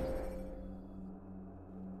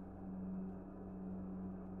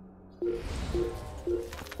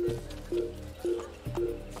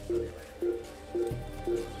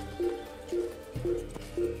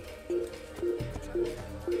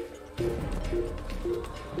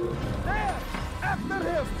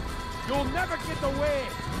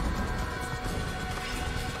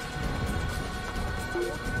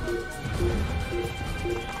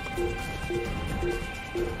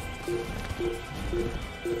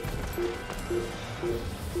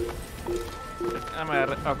 Nem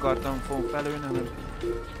erre akartam fogni felülni, hanem...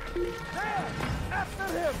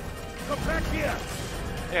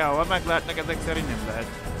 Ja, ha meglátnak, ezek szerint nem lehet.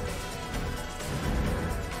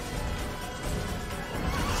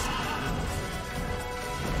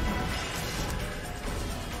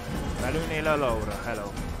 Felülnél a Laura,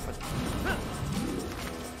 hello.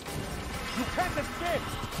 You can't escape!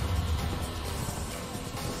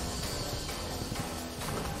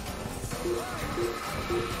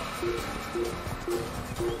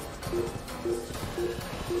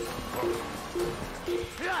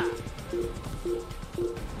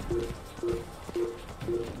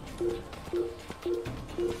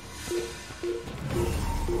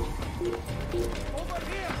 Over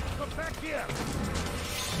here! Come back here!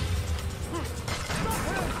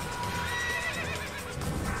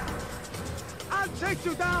 I'll take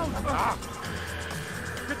you down!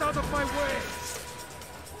 Get out of my way!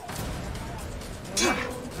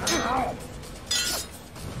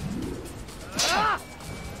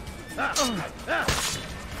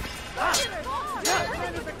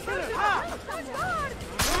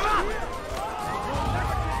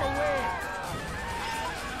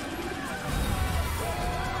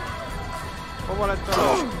 Hova lett a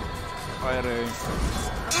ló? Erőny.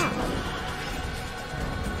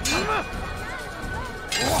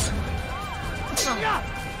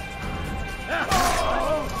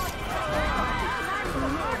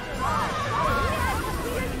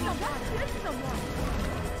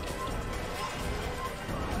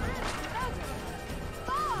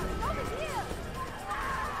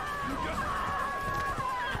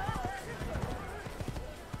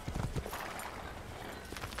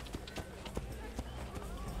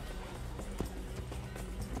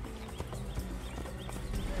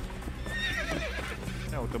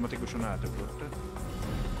 Automatikusan átugrott.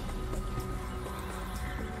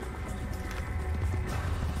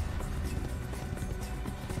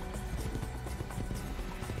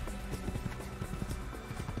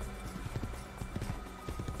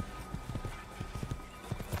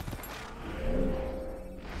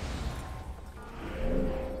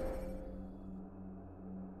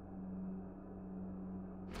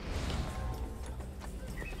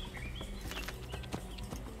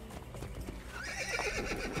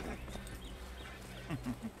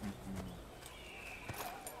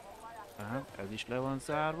 Ez is le van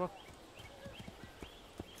zárva.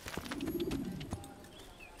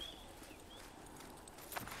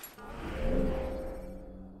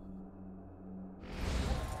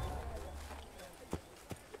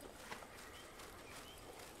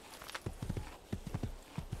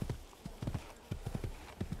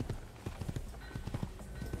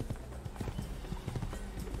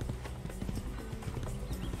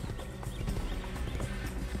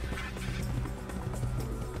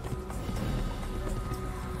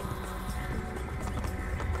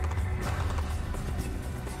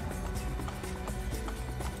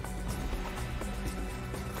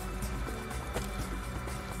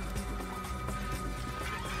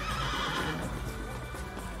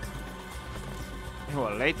 Jó, a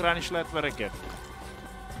lejtrán is lehet verekedni.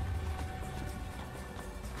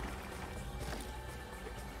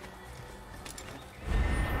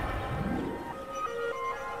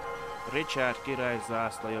 Richard király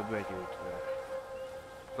zászlaja begyújtva.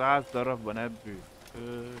 100 darabban ebből.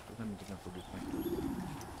 Nem tudom, fogjuk meg.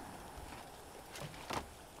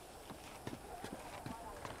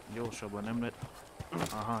 Gyorsabban nem lehet.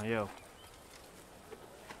 Aha, jó.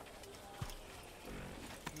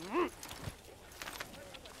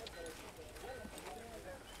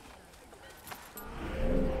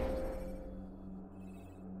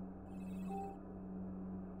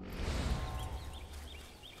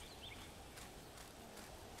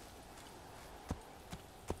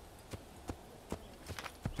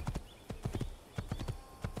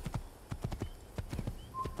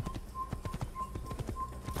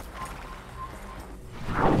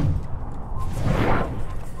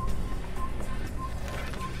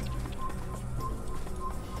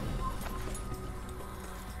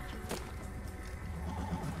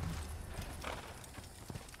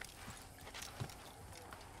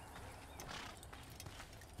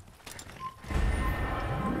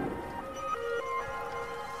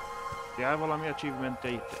 Kell valami achievement-e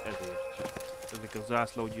itt ezért. Ezek a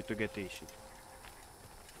zászlógyűjtögetések.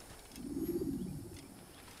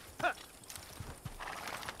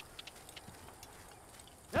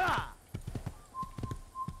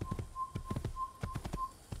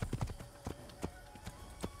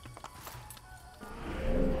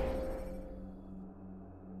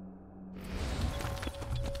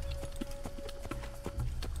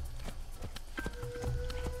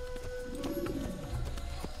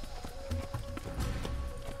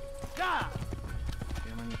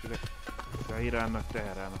 Iránnak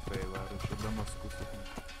Teherán a főváros, a Damaszkuszot.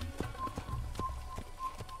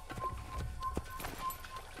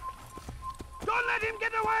 Don't let him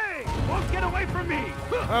get away! Won't get away from me!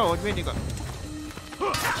 Oh, hogy mindig a...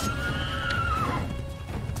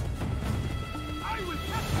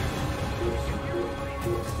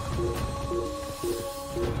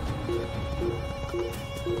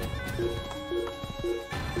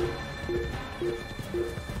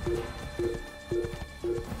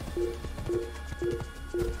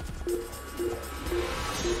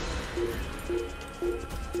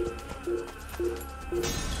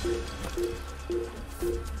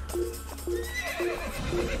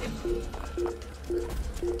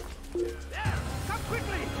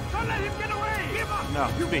 No,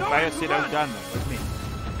 big fire sit down done with me.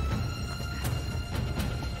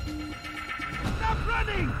 Stop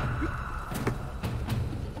running!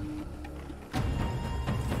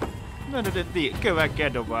 No, kövekkel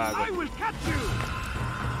dobálva. I will catch you!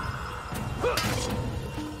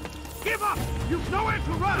 Give up! You've nowhere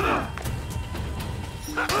to run!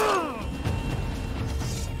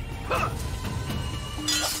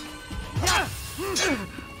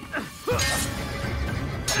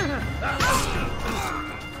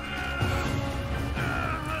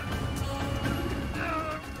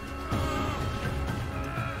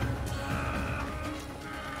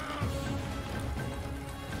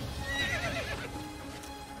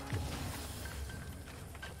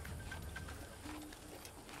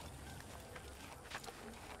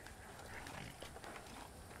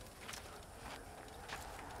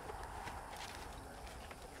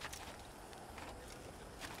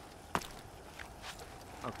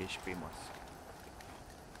 A kis pimasz.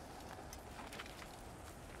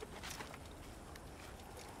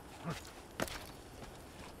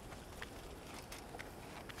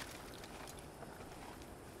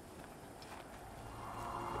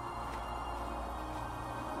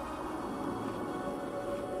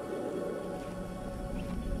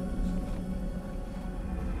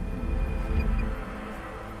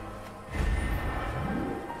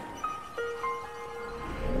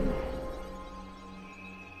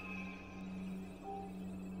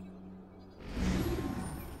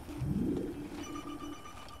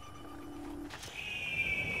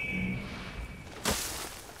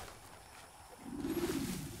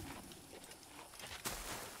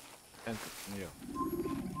 Jó.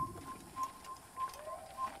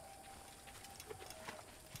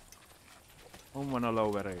 Hol van a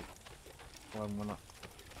lowerei? Hol van a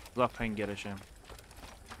laphengeresem?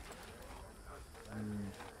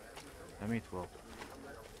 Nem itt volt.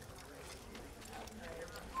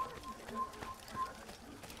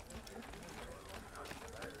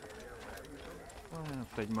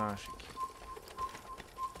 Ott egy másik.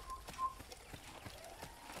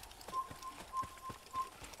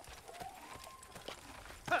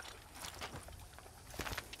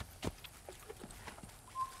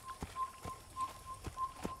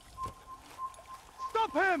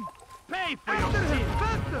 Stop him! pay for your sin!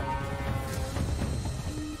 Faster!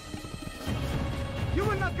 You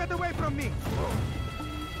will not get away from me!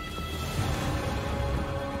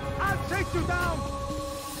 I'll chase you down!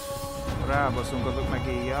 Rábaszunk, azok meg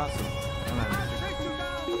éjjászok. Nem.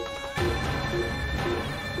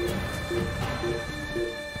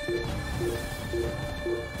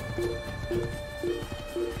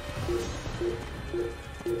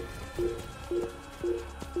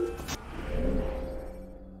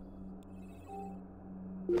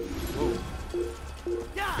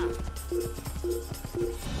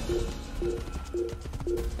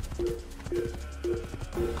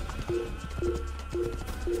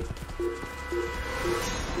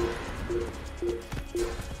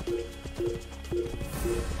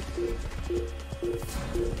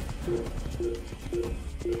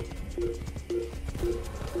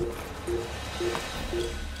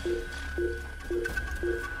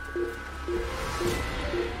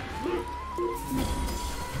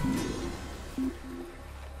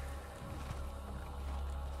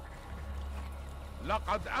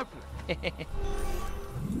 لقد أفلح.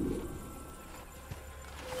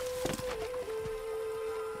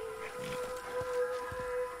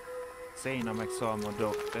 Széna meg szalma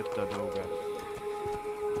tette a dolgát.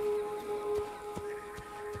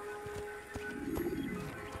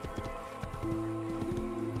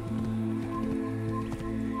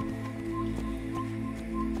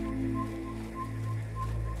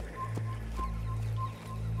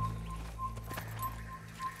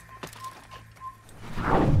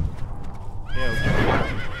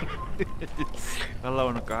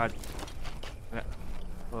 Alone God.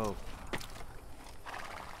 Oh.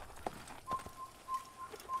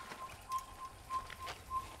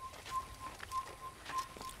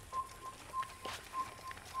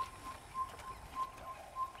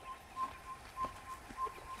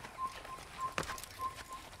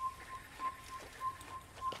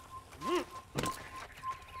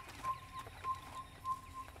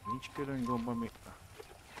 Nincs külön gomba még.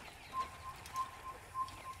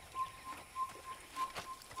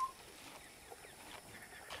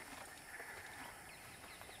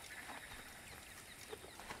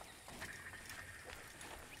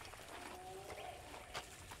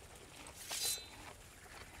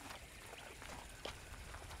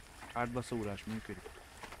 Átbaszólás működik.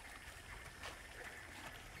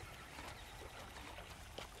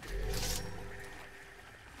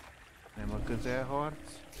 Nem a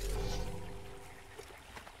közelharc.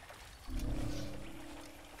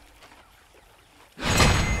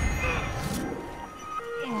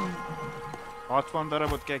 Mm. 60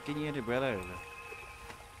 darabot kell kinyírni belőle.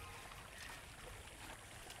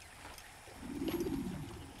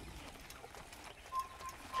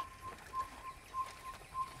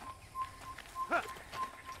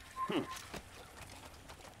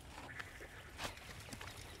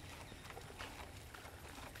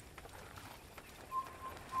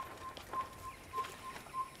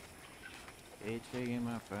 Hétvégén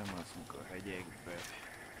már felmászunk a hegyekbe.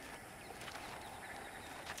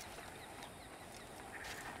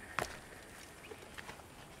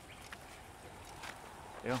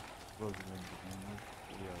 Ja,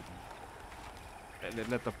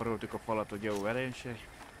 letaparoltuk a falat, hogy jó verénység.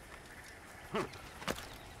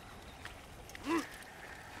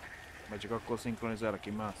 Mert csak akkor szinkronizál, aki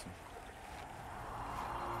mászunk.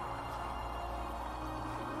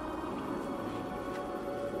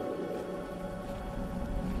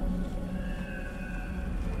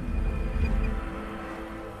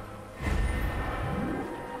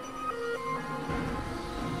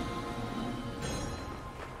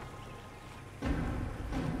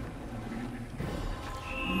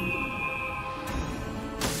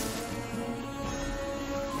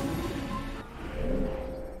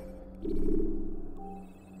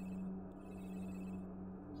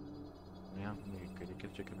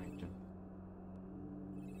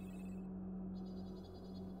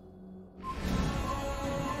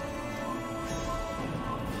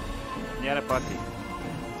 Gyere, Pati!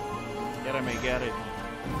 Gyere még, gyere!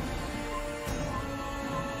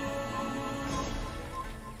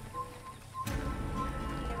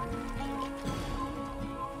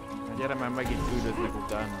 Gyere, már megint küldöznek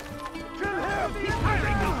utána.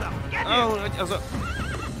 Oh, az a...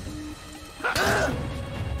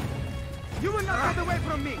 You will not get away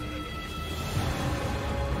from me!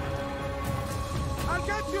 I'll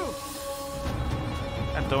get you!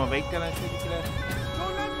 Nem tudom, a végtelenségük lehet.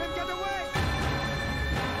 Don't let him get away!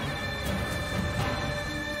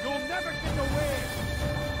 You'll never get away!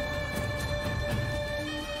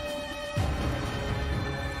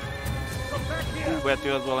 Come back here! Betű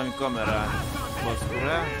az valami kamerán. Baszkul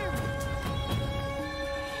rá.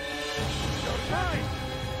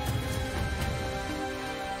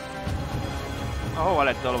 Hova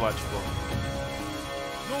lett a lovacskó?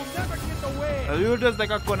 Ha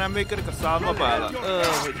üldöznek, akkor nem működik a szalmabála?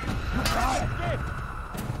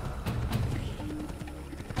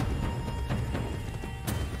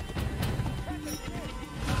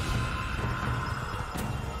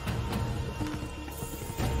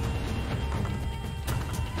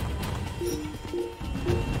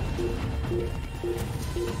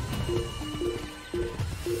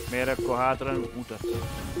 Miért akkor hátra mutatsz?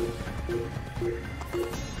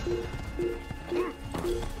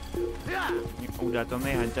 Úgy látom,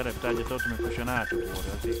 néhány tereptárgyat automatikusan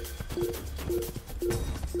átugorhatik.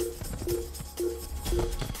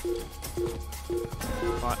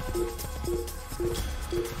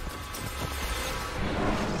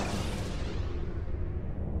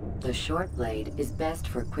 The short blade is best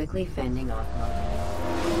for quickly fending off movement.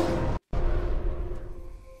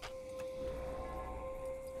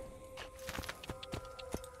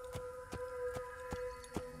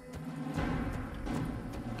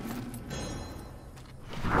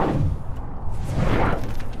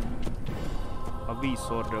 A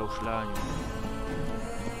vízhordós lányunk.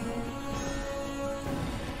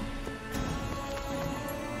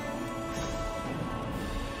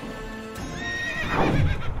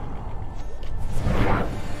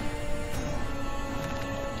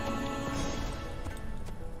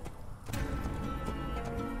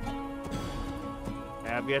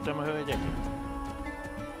 Elbírtam a hölgyeket?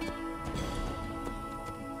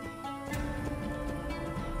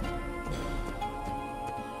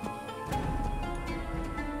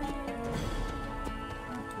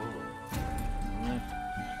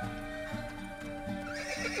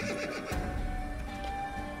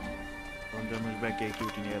 Gondolom, hogy be kell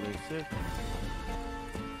jutni először.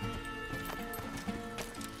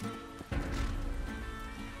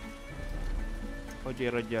 Hogy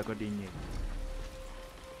éradják a dinnyét?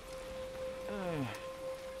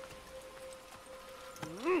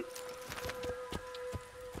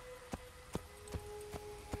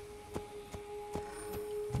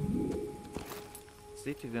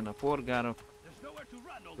 Citizen a polgárok,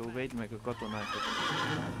 jó, védd meg a katonákat.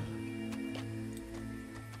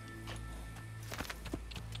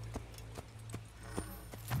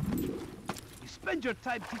 You spend your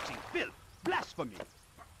time teaching filth, blasphemy.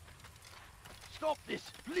 Stop this,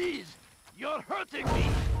 please. You're hurting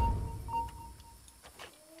me.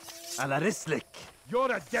 Alarislik.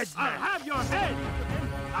 You're a dead man. I'll have your head.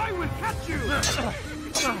 I will catch you.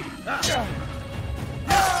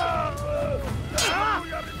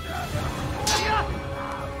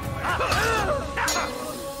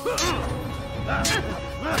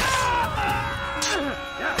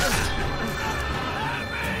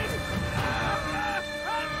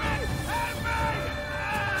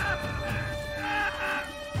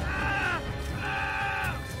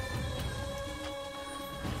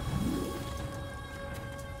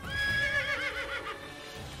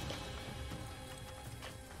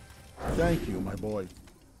 Thank you, my boy.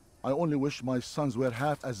 I only wish my sons were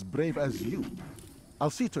half as brave as you.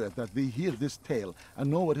 I'll see to it that they hear this tale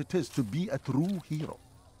and know what it is to be a true hero.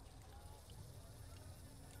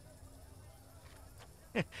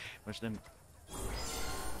 Most nem...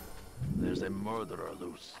 There's a murderer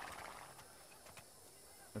loose.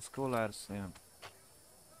 A scholars, yeah.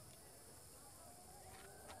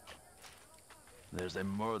 There's a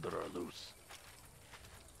murderer loose.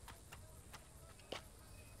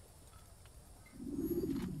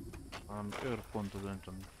 Őrpontot nem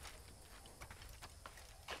tudom.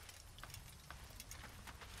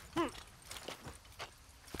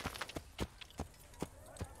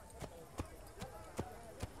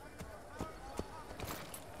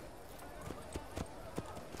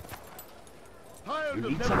 Tired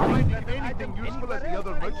of never finding anything useful at the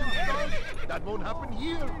other merchant stores? That won't happen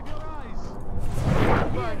here.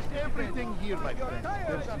 You find everything here, my friend.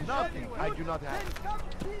 There's nothing I do not have.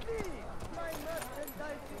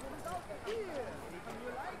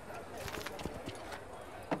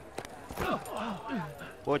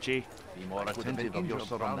 Bocsi. Be more attentive of your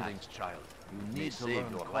surroundings, child. You need to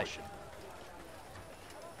learn your lesson.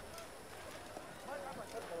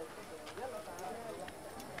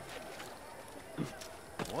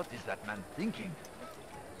 What is that man thinking?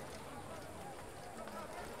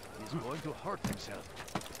 He's going to hurt himself.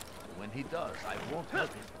 When he does, I won't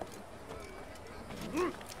help him.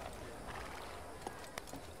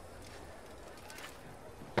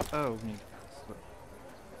 Oh, me.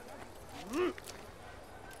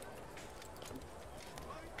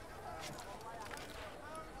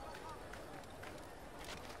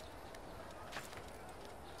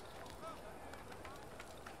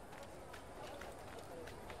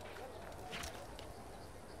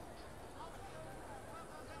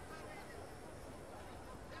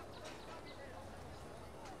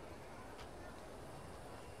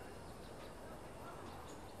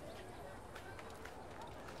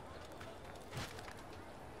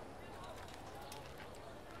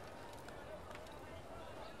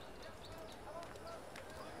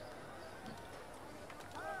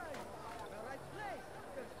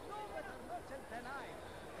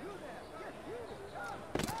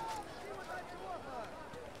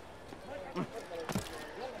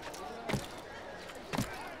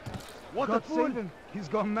 What a fool! He's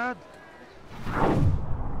gone mad.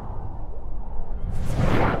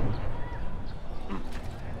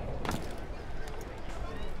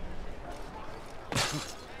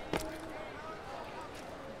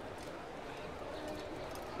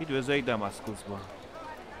 Üdvözölj Damaszkuszban!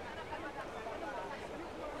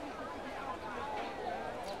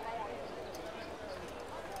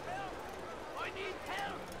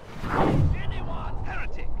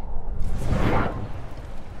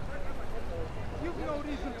 You've no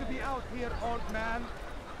reason to be out here, old man.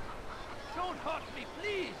 Don't hurt me,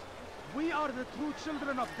 please! We are the true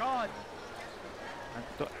children of God.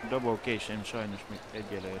 Double K-sem sajnos még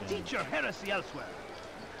egyelőre. Teach your heresy elsewhere.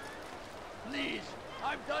 Please,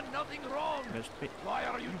 I've done nothing wrong. Why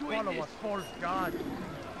are you doing follow this? a false god.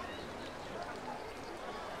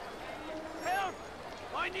 Help!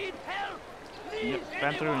 I need help! Please,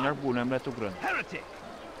 Fentről nyakból nem lehet ugrani. Heretic!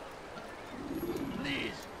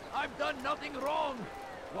 Please, I've done nothing wrong.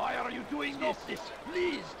 Why are you doing this?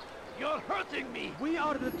 Please, you're hurting me. We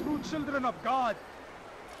are the true children of God.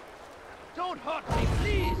 Don't hurt me,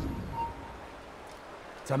 please.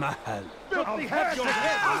 تمهل. Filthy head, your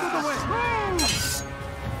head out of the way.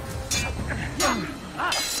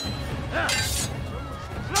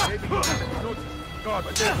 Maybe you haven't noticed. God,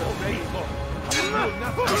 but there's a faithful. You know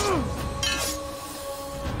nothing.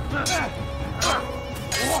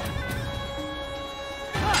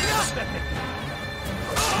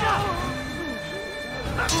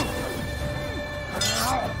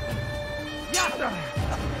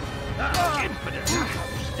 Infinite!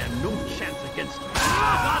 Stand no chance against me.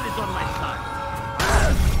 God is on my side.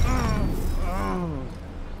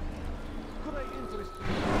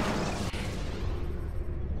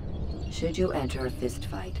 Should you enter a fist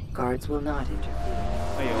fight, guards will not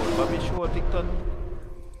interfere. A jobban is volt itt a...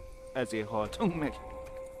 Ezért haltunk meg.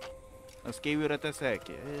 Az kívülre teszel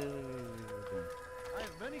ki? I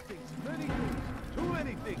have many things. Too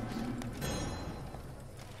many things.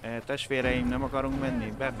 Testvéreim, nem akarunk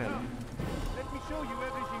menni, befelé. Let me show you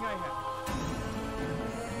everything I have.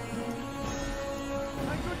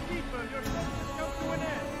 My good people, your sentence has come to an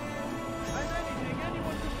end. I'm anything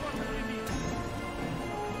anyone could possibly need.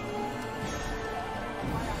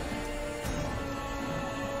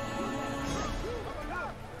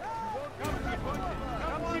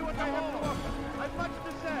 Come see what I have to offer. I've much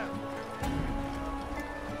to sell.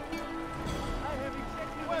 I have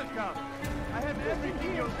exactly welcome. I have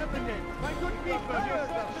everything you'll ever need. My good people, your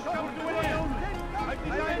search has come to an end. I've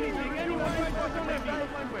designed anything anyone might possibly need.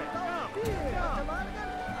 My way. Come.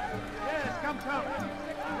 Yes, come.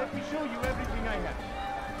 Let me show you everything I have.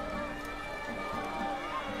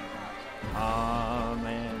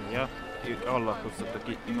 Amen. Ja, ők allakoztattak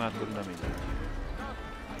itt, imádkodna mindent.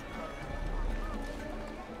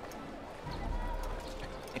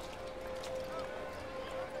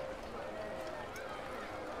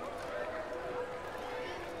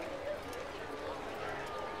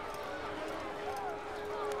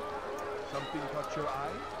 Something caught your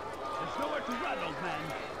eye? There's nowhere to run, old man.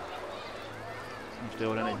 Most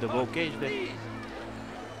jó lenne egy dobókés, de...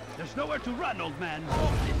 There's nowhere to run, old man.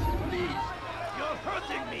 Please, you're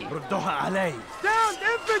hurting me. ردوها علي. Down,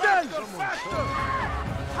 infidels!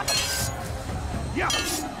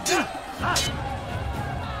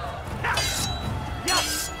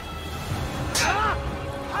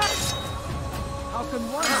 How can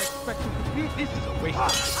one expect to defeat? This is a waste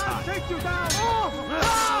of time. I'll take you down!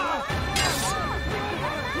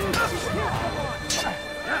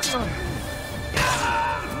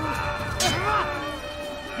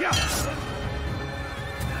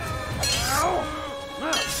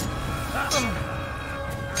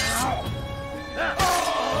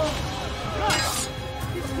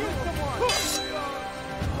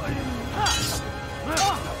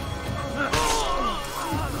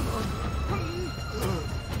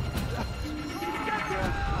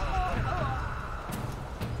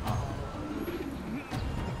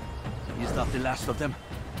 Is that the last of them?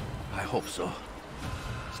 I hope so.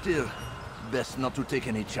 Still, best not to take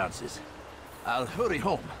any chances. I'll hurry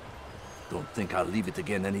home. Don't think I'll leave it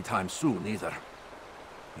again anytime soon, either.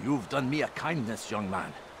 You've done me a kindness, young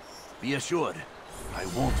man. Be assured, I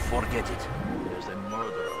won't forget it. There's a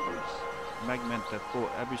murderer loose. Megmentett,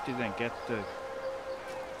 ebből is 12.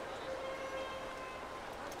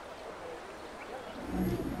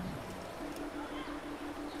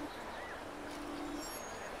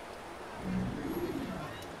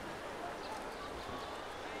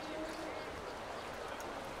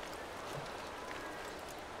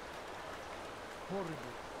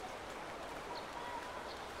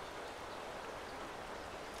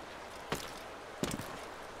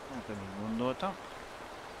 Hát, amit gondoltam.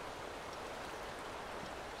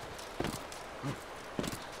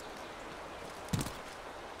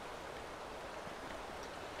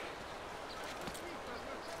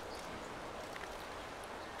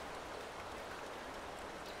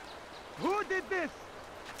 did this?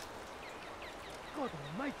 God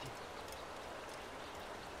almighty.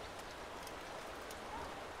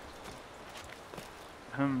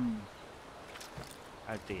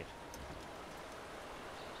 Eltér.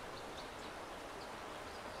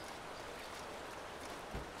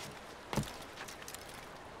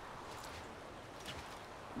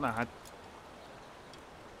 Na hát.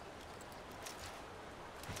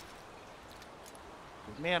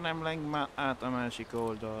 Miért nem leng már át a másik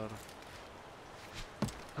oldalra?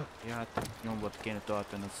 Ja, hát nyomvat kéne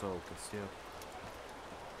tartani a szókat, jó.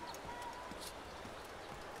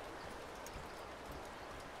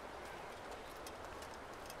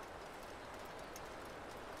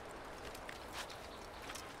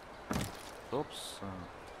 Hoppszán.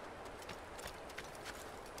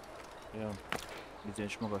 Jó.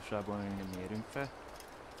 Bizonyos magasságban nem érünk fel.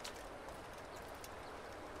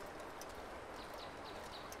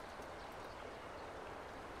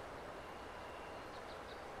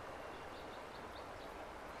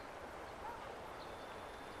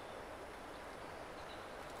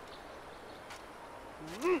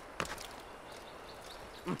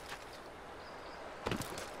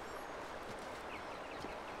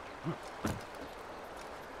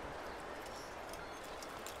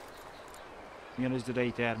 Milyen az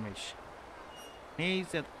idei termés.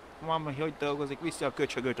 Nézzed, mamma, hogy dolgozik, vissza a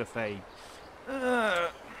köcsögöt a fején.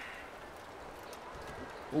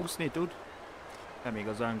 Úszni tud? Nem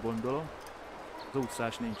igazán gondolom. Az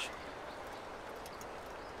úszás nincs.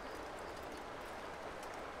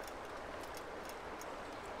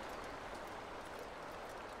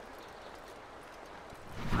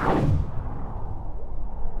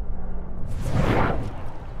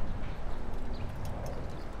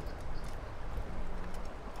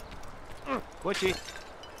 Bocsi!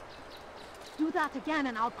 Do that again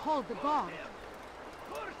and I'll call the guard.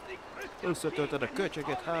 Összetölted a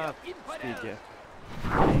köcsöget, hát, figyelj.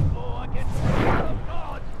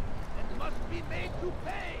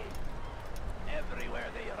 Everywhere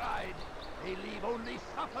they ride, they leave only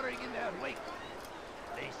suffering in their wake.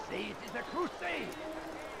 They say it is a crusade.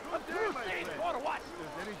 A crusade for what?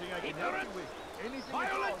 Ignorance?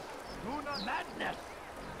 Violence? Madness?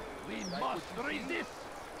 We must resist.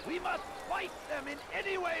 We must fight them in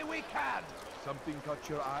any way we can. Something caught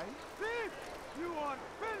your eye? Thief! You are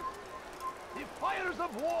filth! The fires of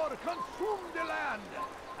war consume the land,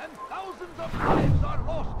 and thousands of lives are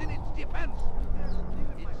lost in its defense.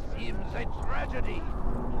 It seems a tragedy,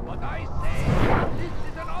 but I say this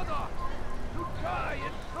is an honor to die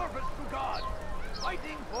in service to God,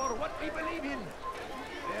 fighting for what we believe in.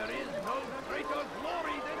 There is no greater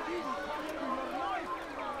glory than this.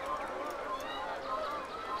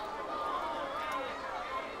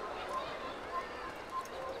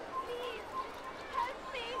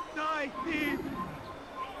 Die, thief!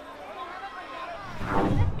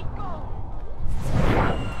 Let me go!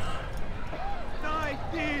 Die,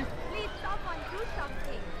 thief! Please, someone do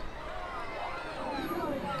something!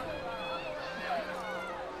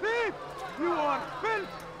 Thief! You are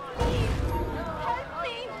filth! Please! Help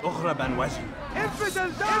me! اغرب عن وجهي!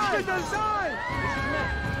 انفجل die! انفجل die!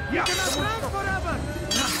 You cannot run forever!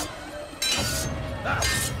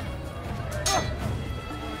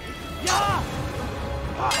 Yeah!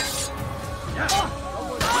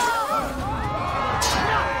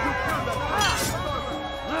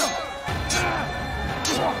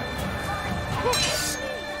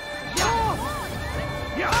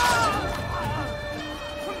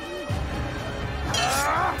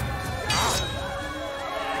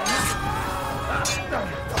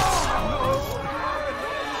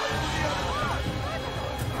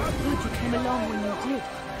 Good you came along when you did.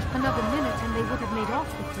 Another minute and they would have made off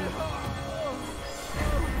with you.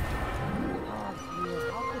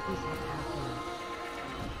 How could this have happened?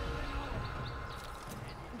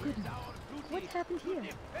 Goodness, what happened here?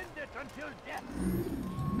 Defend it until death.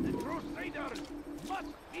 The Crusaders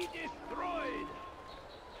must be destroyed.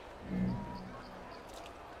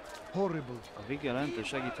 Horrible. A vigelente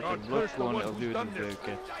segíthetek blokkolni az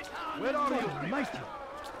üldözőket. Where are you, mighty?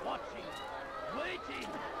 Watching, waiting.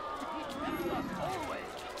 He tells us always.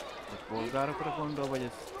 A polgárokra gondol, vagy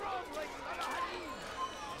ez?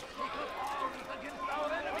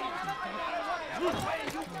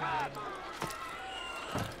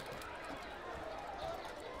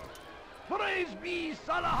 Praise be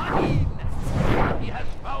Salahadin! He has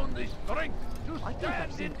found the strength to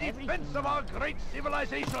stand in defense of our great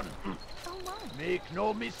civilization. Make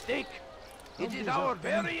no mistake, it is our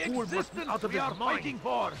very existence we are fighting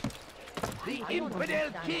for. The infidel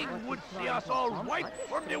king would see us all wiped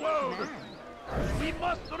from the world. We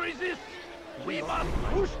must resist. We must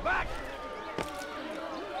push back.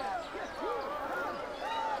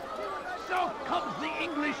 comes the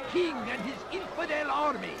English king and his infidel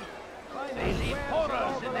army. They leave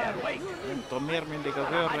horrors in their wake.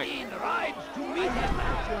 Paladin rides to meet him,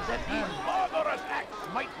 that these barbarous acts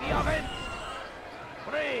might be avenged.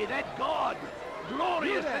 Pray that God,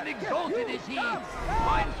 glorious and exalted is he,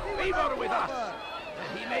 finds favor with us, that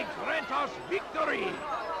he may grant us victory.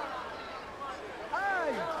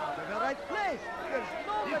 Aye, to the right place.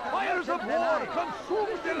 The fires of war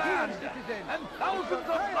consume the land, and thousands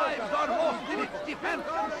of lives are lost in its defense.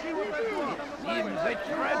 It seems a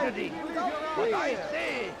tragedy, but I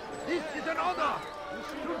say this is an honor,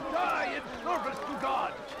 to die in service to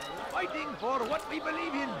God, fighting for what we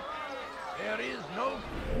believe in. There is no...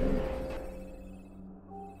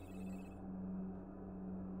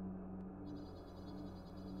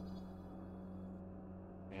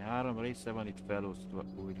 Három része van itt felosztva,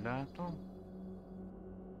 úgy látom.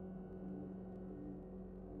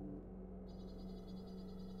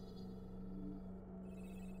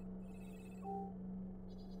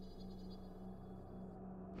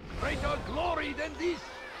 Greater glory than this!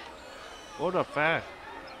 Oda fel!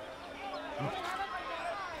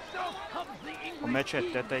 A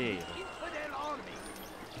mecset tetejére.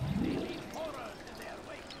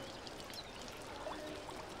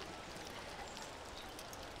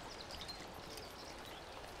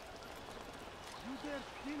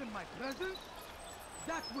 In my presence?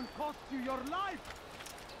 That will cost you your life!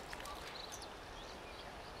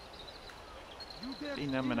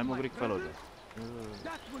 Innen, mert nem ugrik fel oda.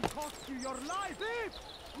 That will cost you your life! Thief!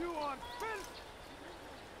 You are filth!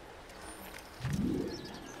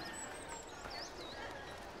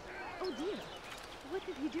 Oh dear, what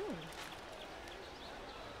is he doing?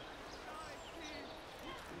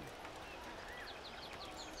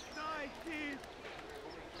 Die, thief!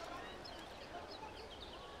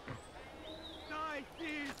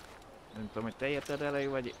 Nem tudom, hogy te érted elég,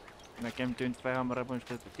 vagy nekem tűnt fel hamarabb,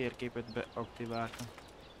 most a térképet beaktiváltam.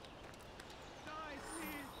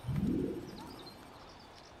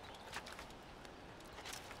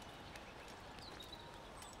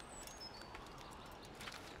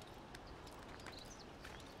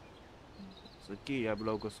 Szóval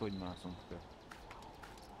Kiadóhoz hogy mászunk fel?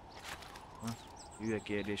 Hülye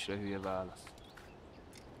kérdésre hülye válasz.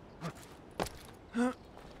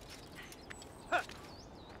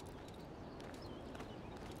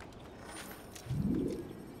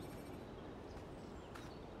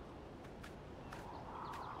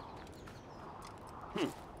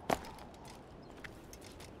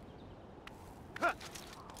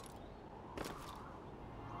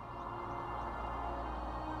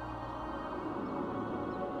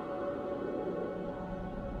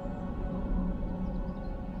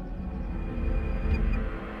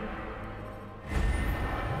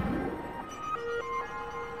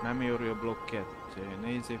 Memory a blokk 2,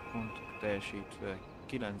 nézőpontok teljesítve,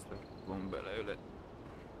 9-be van belőle.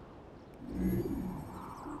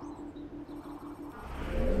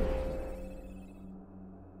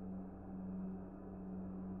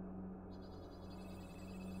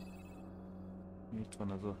 Itt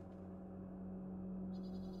van az a...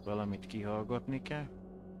 Valamit kihallgatni kell,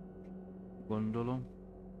 gondolom.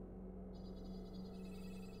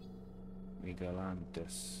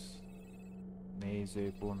 Vigilantes.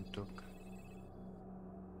 Nézőpontok.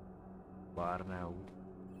 Barneau.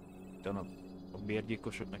 Itt a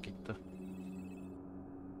bérgyilkosoknak itt a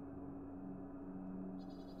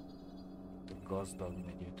gazdag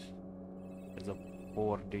megyet. Ez a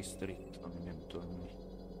Port District, ami nem tudom mi.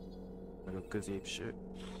 Meg a középső.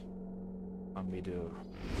 A middle.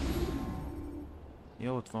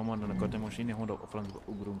 Jó, ott van mondanak, de most innen honnan a francba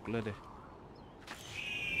ugrunk le, de...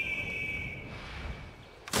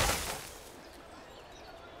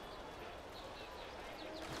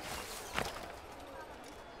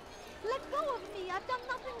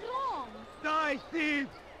 Die, thief!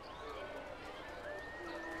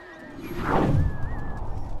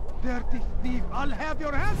 Dirty thief! I'll have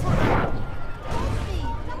your hands for that! Help me!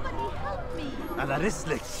 Somebody help me!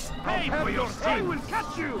 Alarislik! Pay for your sin! I will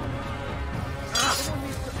catch you!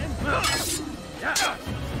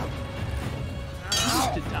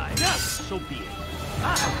 Used to die, so be it.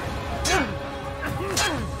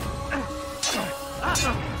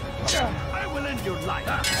 I will end your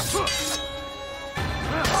life!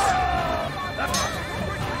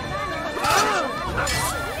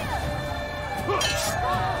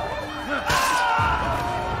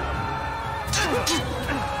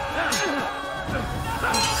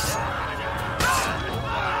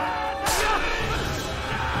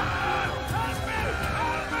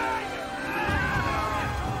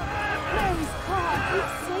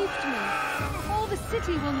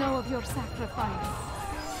 City will know of your sacrifice.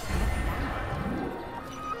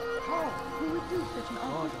 do such an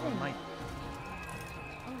awful God thing? almighty.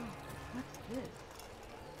 Oh, what's this?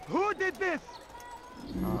 Who did this?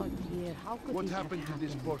 Oh dear, how could What this have happened to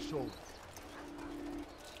this poor soul?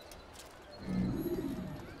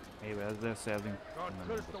 Maybe ezzel szerzünk. God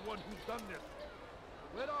curse the one who's done this.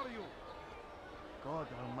 Where are you? God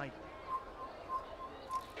almighty.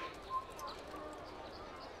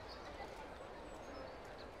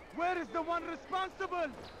 Where is the one responsible?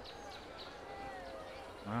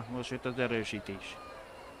 Na, most jött az erősítés.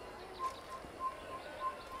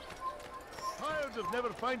 Tired of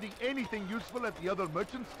never finding anything useful at the other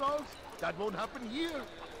merchant stalls? That won't happen here.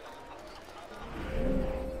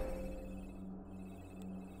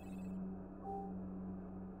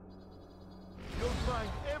 You'll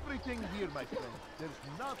find everything here, my friend. There's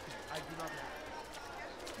nothing I do not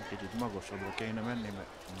have. Kicsit magasabbra kéne menni, mert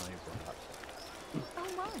na jobban lát. Oh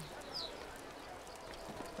my.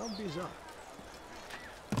 How bizarre.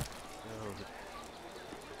 Jó.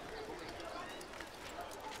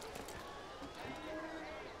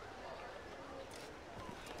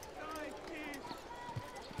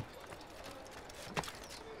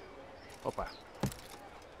 Hoppá.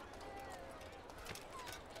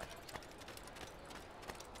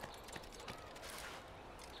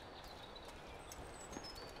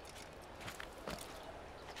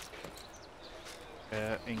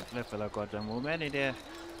 Én lefele akartam volna menni, de...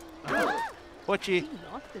 Bocsi! He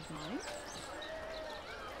lost his mind.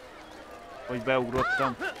 Hogy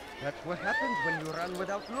beugrottam. That's what happens when you run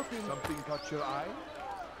without looking. Something caught your eye?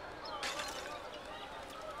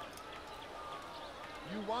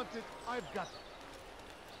 You want it? I've got it.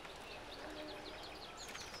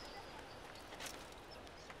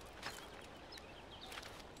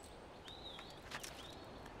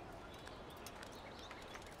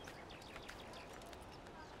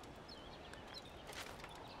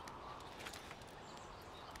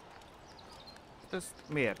 Ezt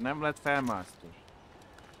miért nem lehet felmászni?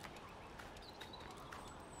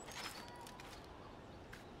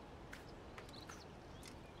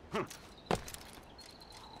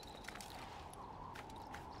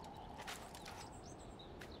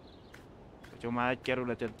 Hogyha már egy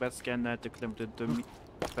kerületet beszkenneltük, nem tudom mi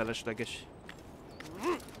felesleges.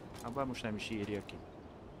 Abban most nem is írja ki.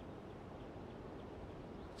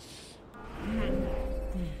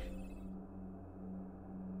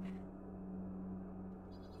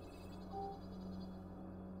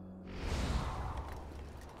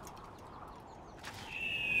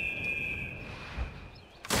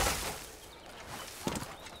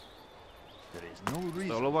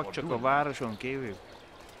 A lovak csak a városon kívül.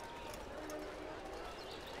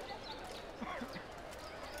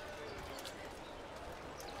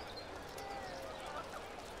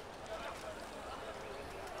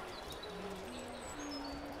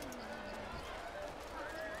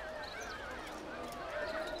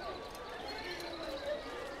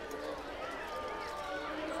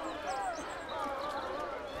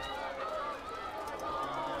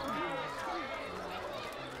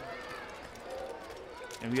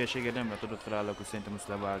 A hülyeséget nem lehet adott feláll, akkor szerintem azt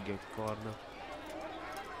levágja a karddal.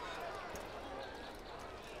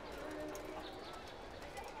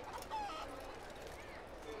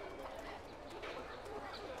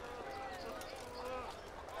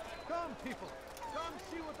 Come, people! Come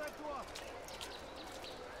see what I do up!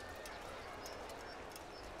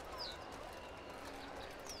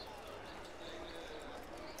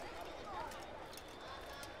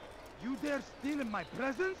 You dare steal in my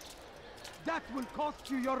presence? That will cost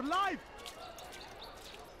you your life!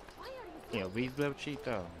 Mi a vízbe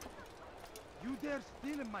csíta? You dare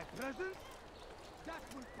steal in my presence? That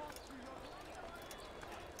will cost you your life!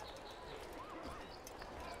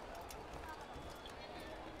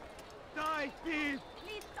 Die, thief!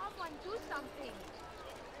 Please, someone do something.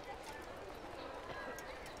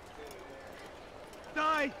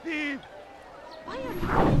 Die, thief! Why are you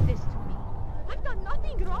doing this to me? I've done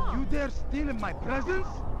nothing wrong. You dare steal in my presence?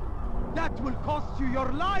 That will cost you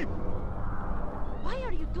your life! Why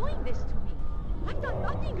are you doing this to me? I've done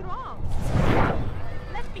nothing wrong.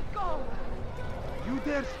 Let me go. You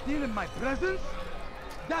dare steal in my presence?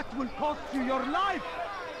 That will cost you your life!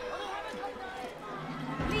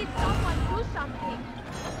 Please, someone do something.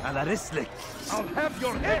 على رسلك! I'll have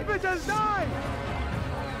your head! Infidel, die!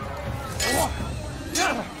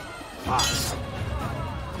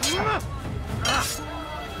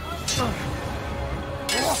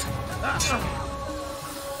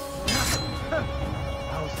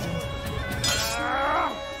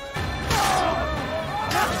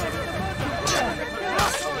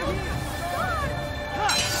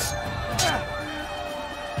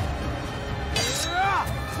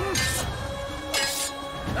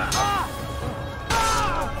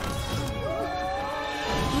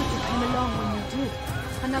 did.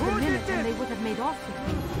 Another minute and they would have made off with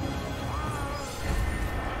me.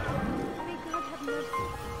 May God have mercy.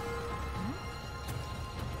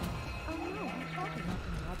 Oh no, I'm talking about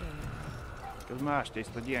the mother. Ez más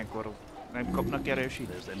tészta, hogy ilyenkor nem kapnak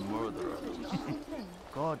erősítést. There's a murderer.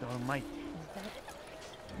 God almighty.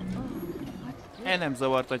 El nem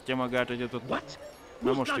zavartatja magát, hogy ott...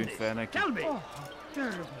 Na most tűnt fel neki.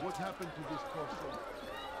 What happened to this person?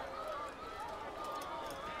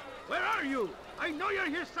 Where are you? I know you're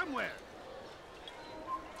here somewhere.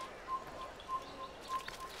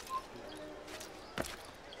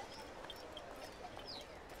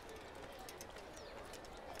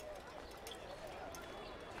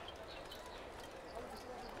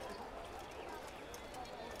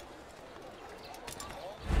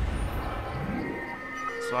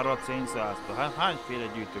 Szaracén zászló. Hát hányféle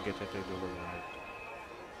gyűjtögethető dolog van?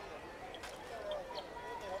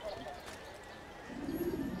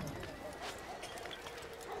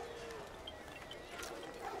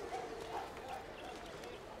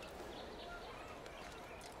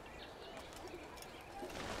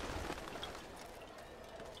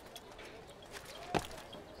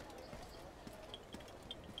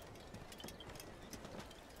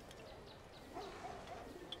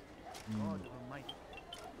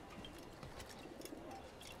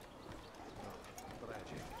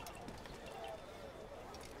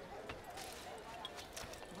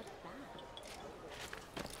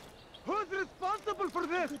 Who's responsible for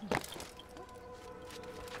this?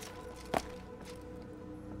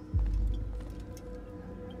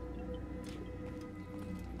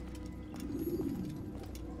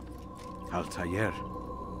 Altair,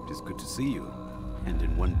 it is good to see you. And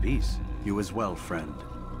in one piece. You as well, friend.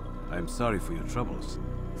 I am sorry for your troubles.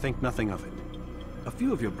 Think nothing of it. A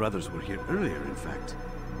few of your brothers were here earlier, in fact.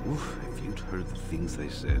 Oof, if you'd heard the things they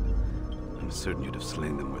said, I'm certain you'd have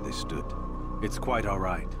slain them where they stood. It's quite all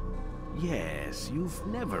right. Yes, you've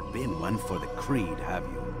never been one for the creed, have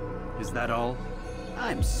you? Is that all?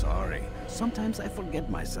 I'm sorry. Sometimes I forget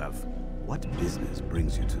myself. What business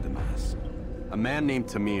brings you to the Mass? A man named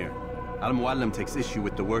Tamir. Al-Muallim takes issue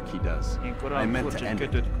with the work he does. I meant to end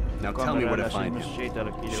it. Now tell me where to find him.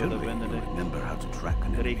 Surely you remember how to track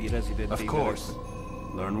an enemy. Of course.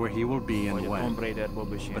 Learn where he will be and when.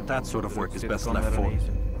 But that sort of work is best left for...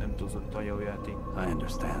 I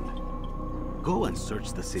understand. Go and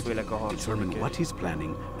search the city. Determine what he's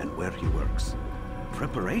planning and where he works.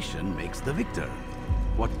 Preparation makes the victor.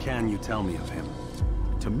 What can you tell me of him?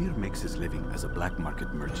 Tamir makes his living as a black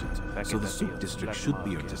market merchant, so the Souk district should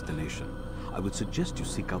be your destination. I would suggest you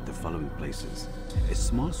seek out the following places. A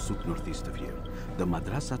small souk northeast of here, the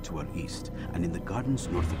madrasa to our east, and in the gardens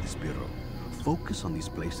north of this bureau. Focus on these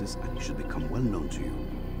places and you should become well known to you.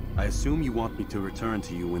 I assume you want me to return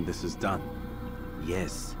to you when this is done?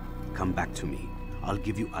 Yes. Come back to me. I'll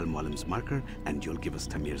give you Al-Muallim's marker and you'll give us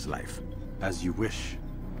Tamir's life. As you wish.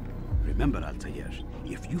 Remember, Altair,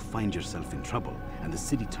 if you find yourself in trouble and the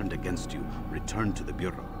city turned against you, return to the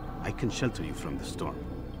bureau. I can shelter you from the storm.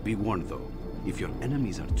 Be warned though, if your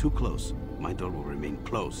enemies are too close, my door will remain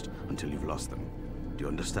closed until you've lost them. Do you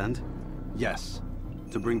understand? Yes.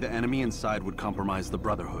 To bring the enemy inside would compromise the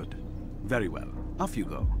Brotherhood. Very well. Off you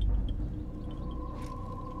go.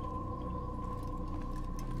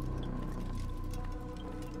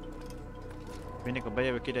 Mindig, ha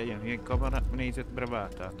bejövök ide, ilyen hülye kamera nézetre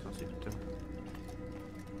váltát, azt hittem.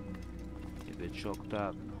 Ez egy sok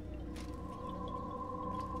táv.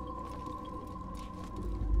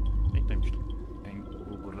 Itt nem is én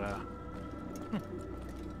ugor rá.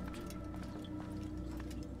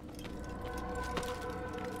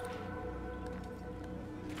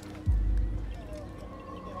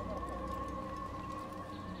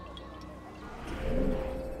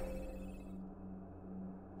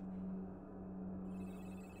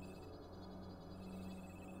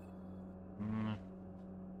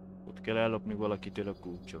 Kell ellopni valakitől a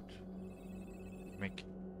kulcsot. Még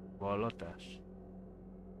vallatás?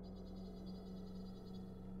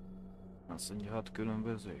 Azt mondja, 6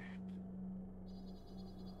 különböző.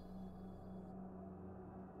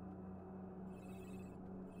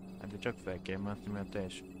 Hát de csak fel kell mászni, mert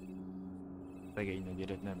teljes szegény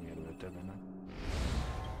nagyéret nem jelölte benne.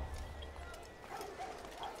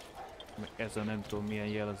 Ez a nem tudom milyen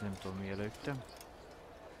jel, az nem tudom mi előttem.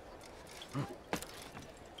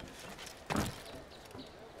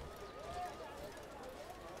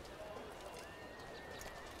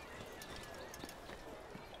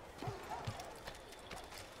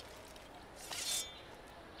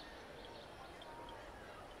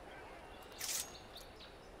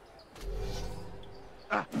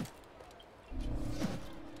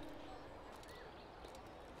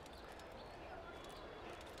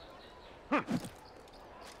 Ja,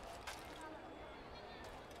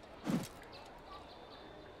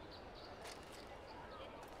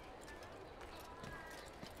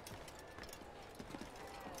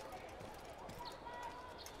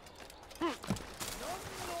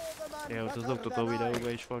 ott az oktató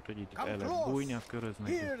videóban is volt, hogy itt el lehet bújni a köröznek.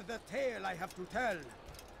 Hear the tale I have to tell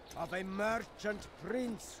of a merchant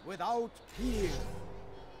prince without peer.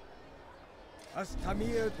 As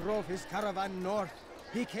Tamir drove his caravan north,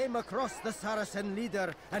 he came across the Saracen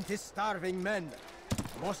leader and his starving men.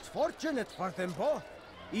 Most fortunate for them both,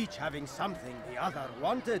 each having something the other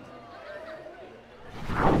wanted.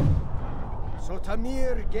 So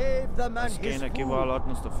Tamir gave the man his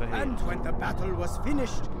food, and when the battle was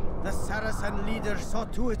finished, the Saracen leader saw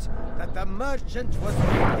to it that the merchant was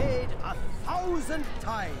repaid 1,000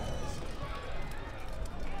 times.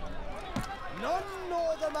 None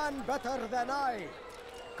know the man better than I.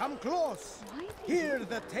 Come close, hear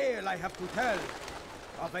the tale I have to tell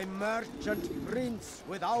of a merchant prince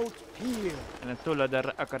without peer. It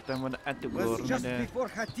was just before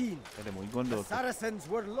Khatin. The Saracens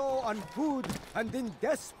were low on food and in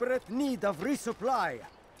desperate need of resupply,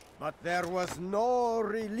 but there was no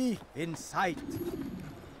relief in sight.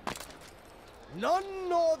 None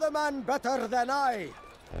know the man better than I.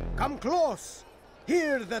 Come close,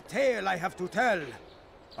 hear the tale I have to tell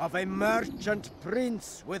of a merchant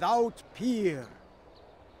prince without peer.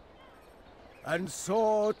 And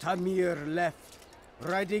so Tamir left,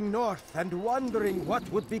 riding north and wondering what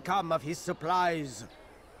would become of his supplies.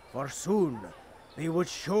 For soon they would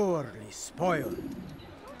surely spoil.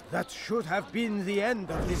 That should have been the end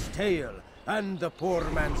of this tale and the poor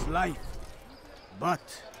man's life.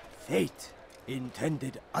 But fate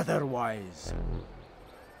intended otherwise.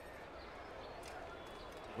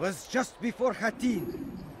 It was just before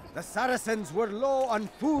Khatin. The Saracens were low on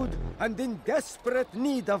food and in desperate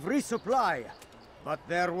need of resupply, but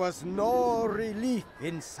there was no relief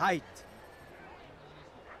in sight.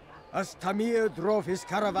 As Tamir drove his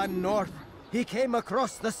caravan north, he came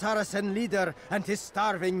across the Saracen leader and his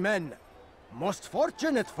starving men. Most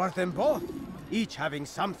fortunate for them both, each having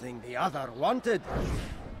something the other wanted.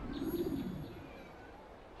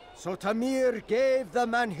 So Tamir gave the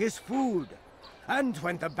man his food, and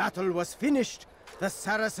when the battle was finished, the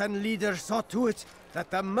Saracen leader saw to it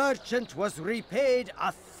that the merchant was repaid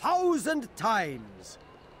 1,000 times.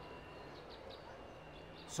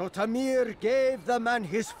 So Tamir gave the man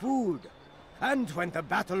his food, and when the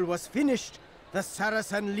battle was finished, the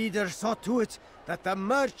Saracen leader saw to it that the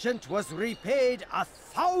merchant was repaid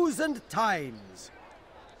 1,000 times.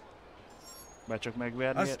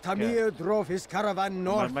 As Tamir drove his caravan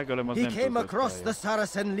north, he came across the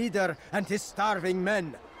Saracen leader and his starving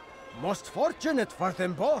men. Most fortunate for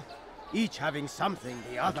them both, each having something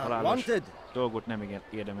the other wanted.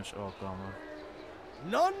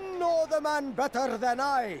 None know the man better than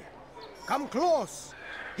I. Come close,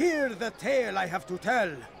 hear the tale I have to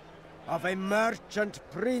tell of a merchant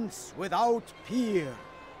prince without peer.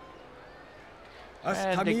 As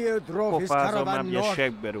Tamir drove his caravan north,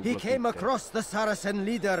 he came across the Saracen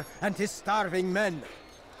leader and his starving men.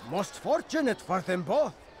 Most fortunate for them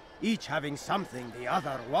both, each having something the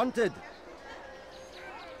other wanted.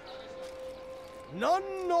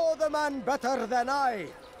 None know the man better than I.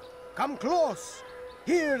 Come close,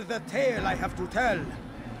 hear the tale I have to tell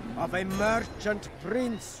of a merchant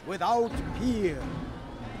prince without peer.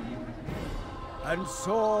 And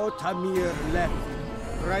so Tamir left,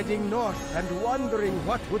 riding north and wondering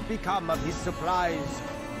what would become of his supplies.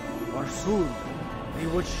 For soon they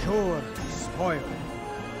would surely spoil.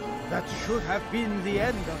 That should have been the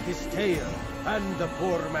end of his tale and the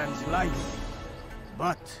poor man's life.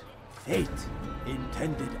 But fate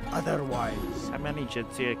intended otherwise.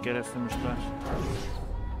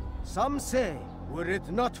 Some say, were it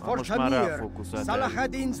not for Tamir,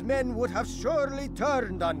 Salahadin's men would have surely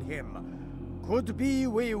turned on him. Could be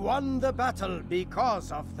we won the battle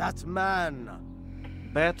because of that man.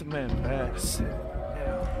 Batman, yes.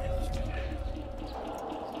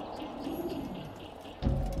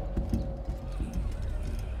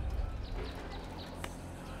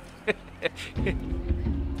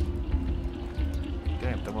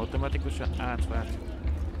 Nem tudom, automatikusan átvált.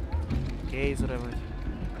 Kézre vagy.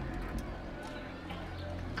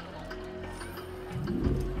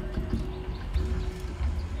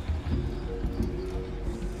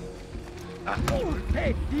 You will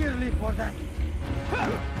pay dearly for that.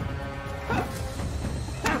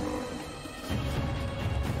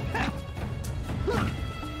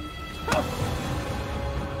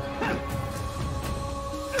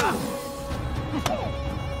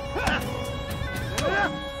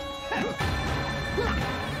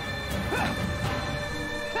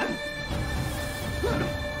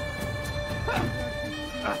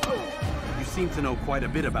 seem to know quite a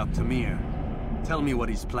bit about Tamir. Tell me what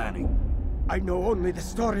he's planning. I know only the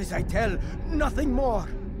stories I tell, nothing more.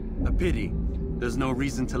 A pity. There's no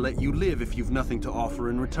reason to let you live if you've nothing to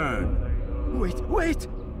offer in return. Wait!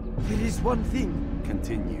 There is one thing.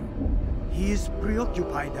 Continue. He is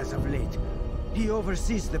preoccupied as of late. He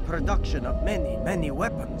oversees the production of many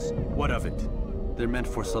weapons. What of it? They're meant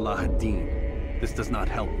for Salah ad-Din. This does not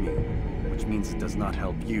help me, which means it does not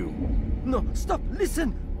help you. No, stop,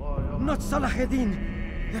 listen! Not Salah ad-Din.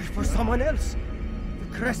 They're for someone else.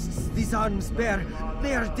 The crests these arms bear,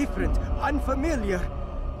 they are different, unfamiliar.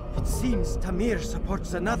 It seems Tamir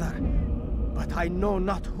supports another, but I know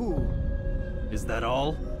not who. Is that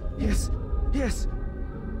all? Yes.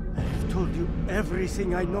 I have told you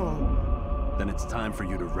everything I know. Then it's time for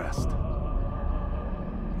you to rest.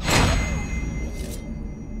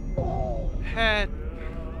 Hát...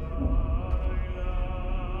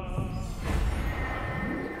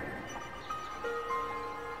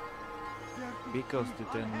 Bikaszti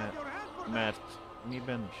tenne, mert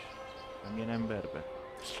miben is? Milyen emberben?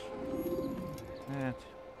 Hát...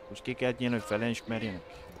 Most ki kell nyílni, hogy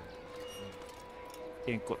felismerjenek.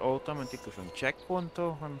 Ilyenkor automatikusan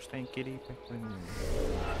checkpontol, ha most én kilépek, vagy nem.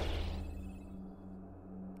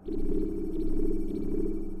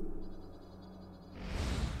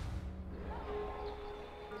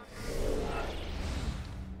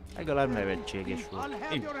 Legalább nevetséges volt.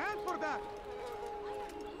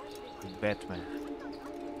 Batman.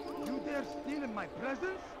 You dare steal in my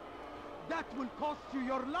presence? That will cost you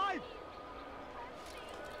your life!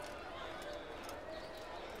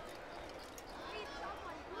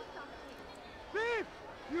 Thief!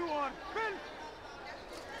 You are filth!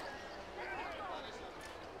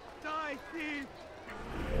 Die, thief!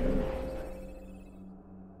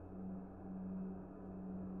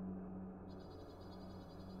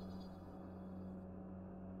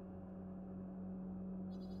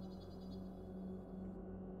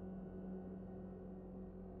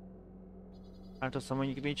 Hát azt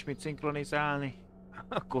mondjuk nincs mit szinkronizálni,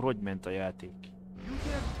 akkor hogy ment a játék? You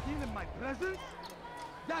dare steal in my presence?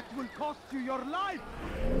 That will cost you your life!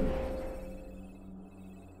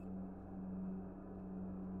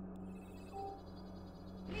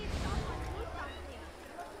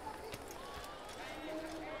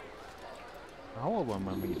 Hol van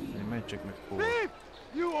már még? Én mentsek meg hol. Thief!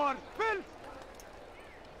 You are filth!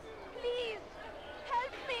 Please,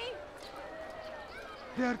 help me!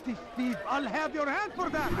 Dirty thief! I'll have your hand for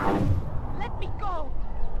that! Let me go!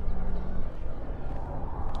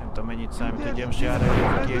 Nem tudom mennyit számít, hogy most jár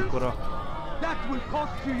el ilyenkor a... That will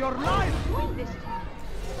cost you your life!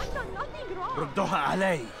 I've done nothing wrong! ردها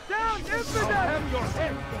علي! Down, infidel! I'll have your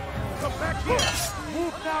head! Come back here!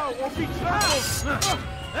 Move now or be trampled!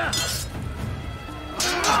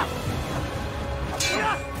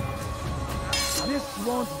 This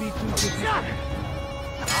won't be too difficult.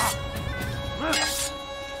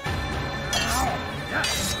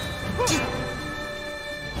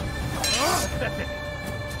 Pathetic.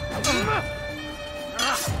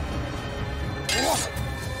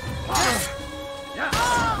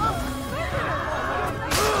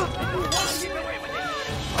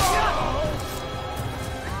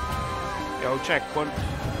 Jó, checkpoint.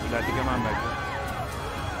 Lehet, igen, már meg.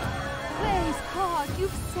 Praise God,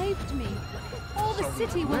 you've saved me. All the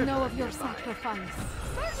city will know of your sacrifice.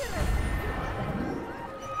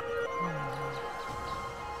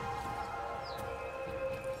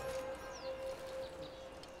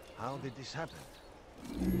 How did this happen?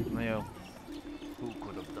 Na jó. Who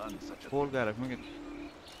could have done such a Polgárok meg...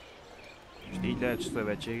 Most így lehet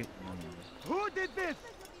szövetséget. Who did this?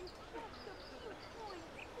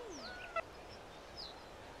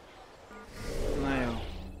 Na jó.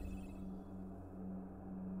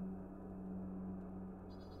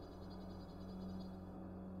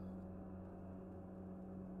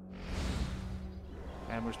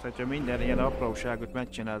 Most, hogyha minden ilyen apróságot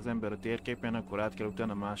megcsinál az ember a térképen, akkor át kell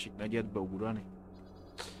utána a másik negyedbe ugrani.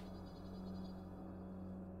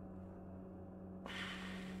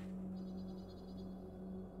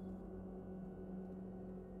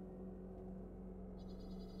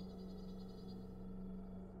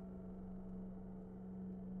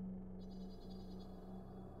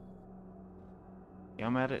 Ja,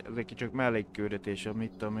 mert ezek csak mellékküldetés,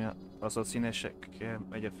 amit tudom, az a színesekkel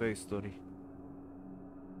megy a fő sztori.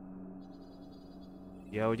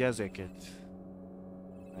 Ja, hogy ezeket.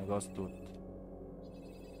 Meg azt tud.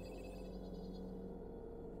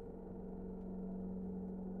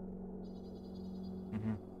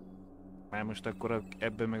 Már most akkor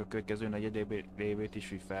ebben meg a következő negyedében lévét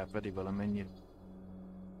is így felfedi valamennyire.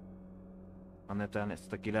 Ha netán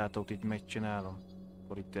ezt a kilátót itt megcsinálom.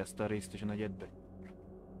 Akkor itt ezt a részt is a negyedbe.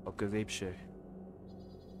 A középső.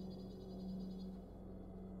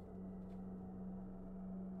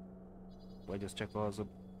 Vagy az csak az,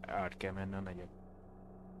 át kell menni a negyed.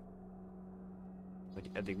 Vagy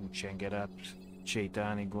eddig úgy sem kell át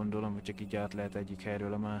sétálni, gondolom, hogy csak így át lehet egyik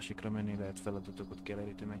helyről a másikra menni, lehet feladatokat kell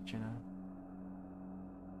előtte megcsinálni.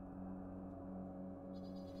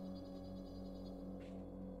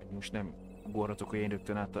 Most nem ugorhatok én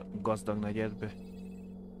rögtön át a gazdag negyedbe.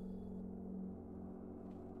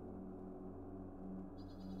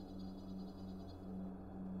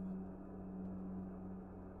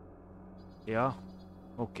 Ja,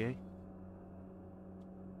 oké.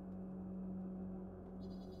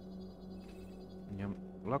 Mondjam,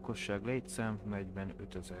 lakosság létszám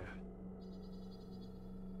 45 000.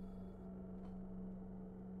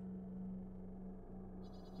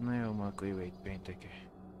 Na jó, akkor jövő egy péntek.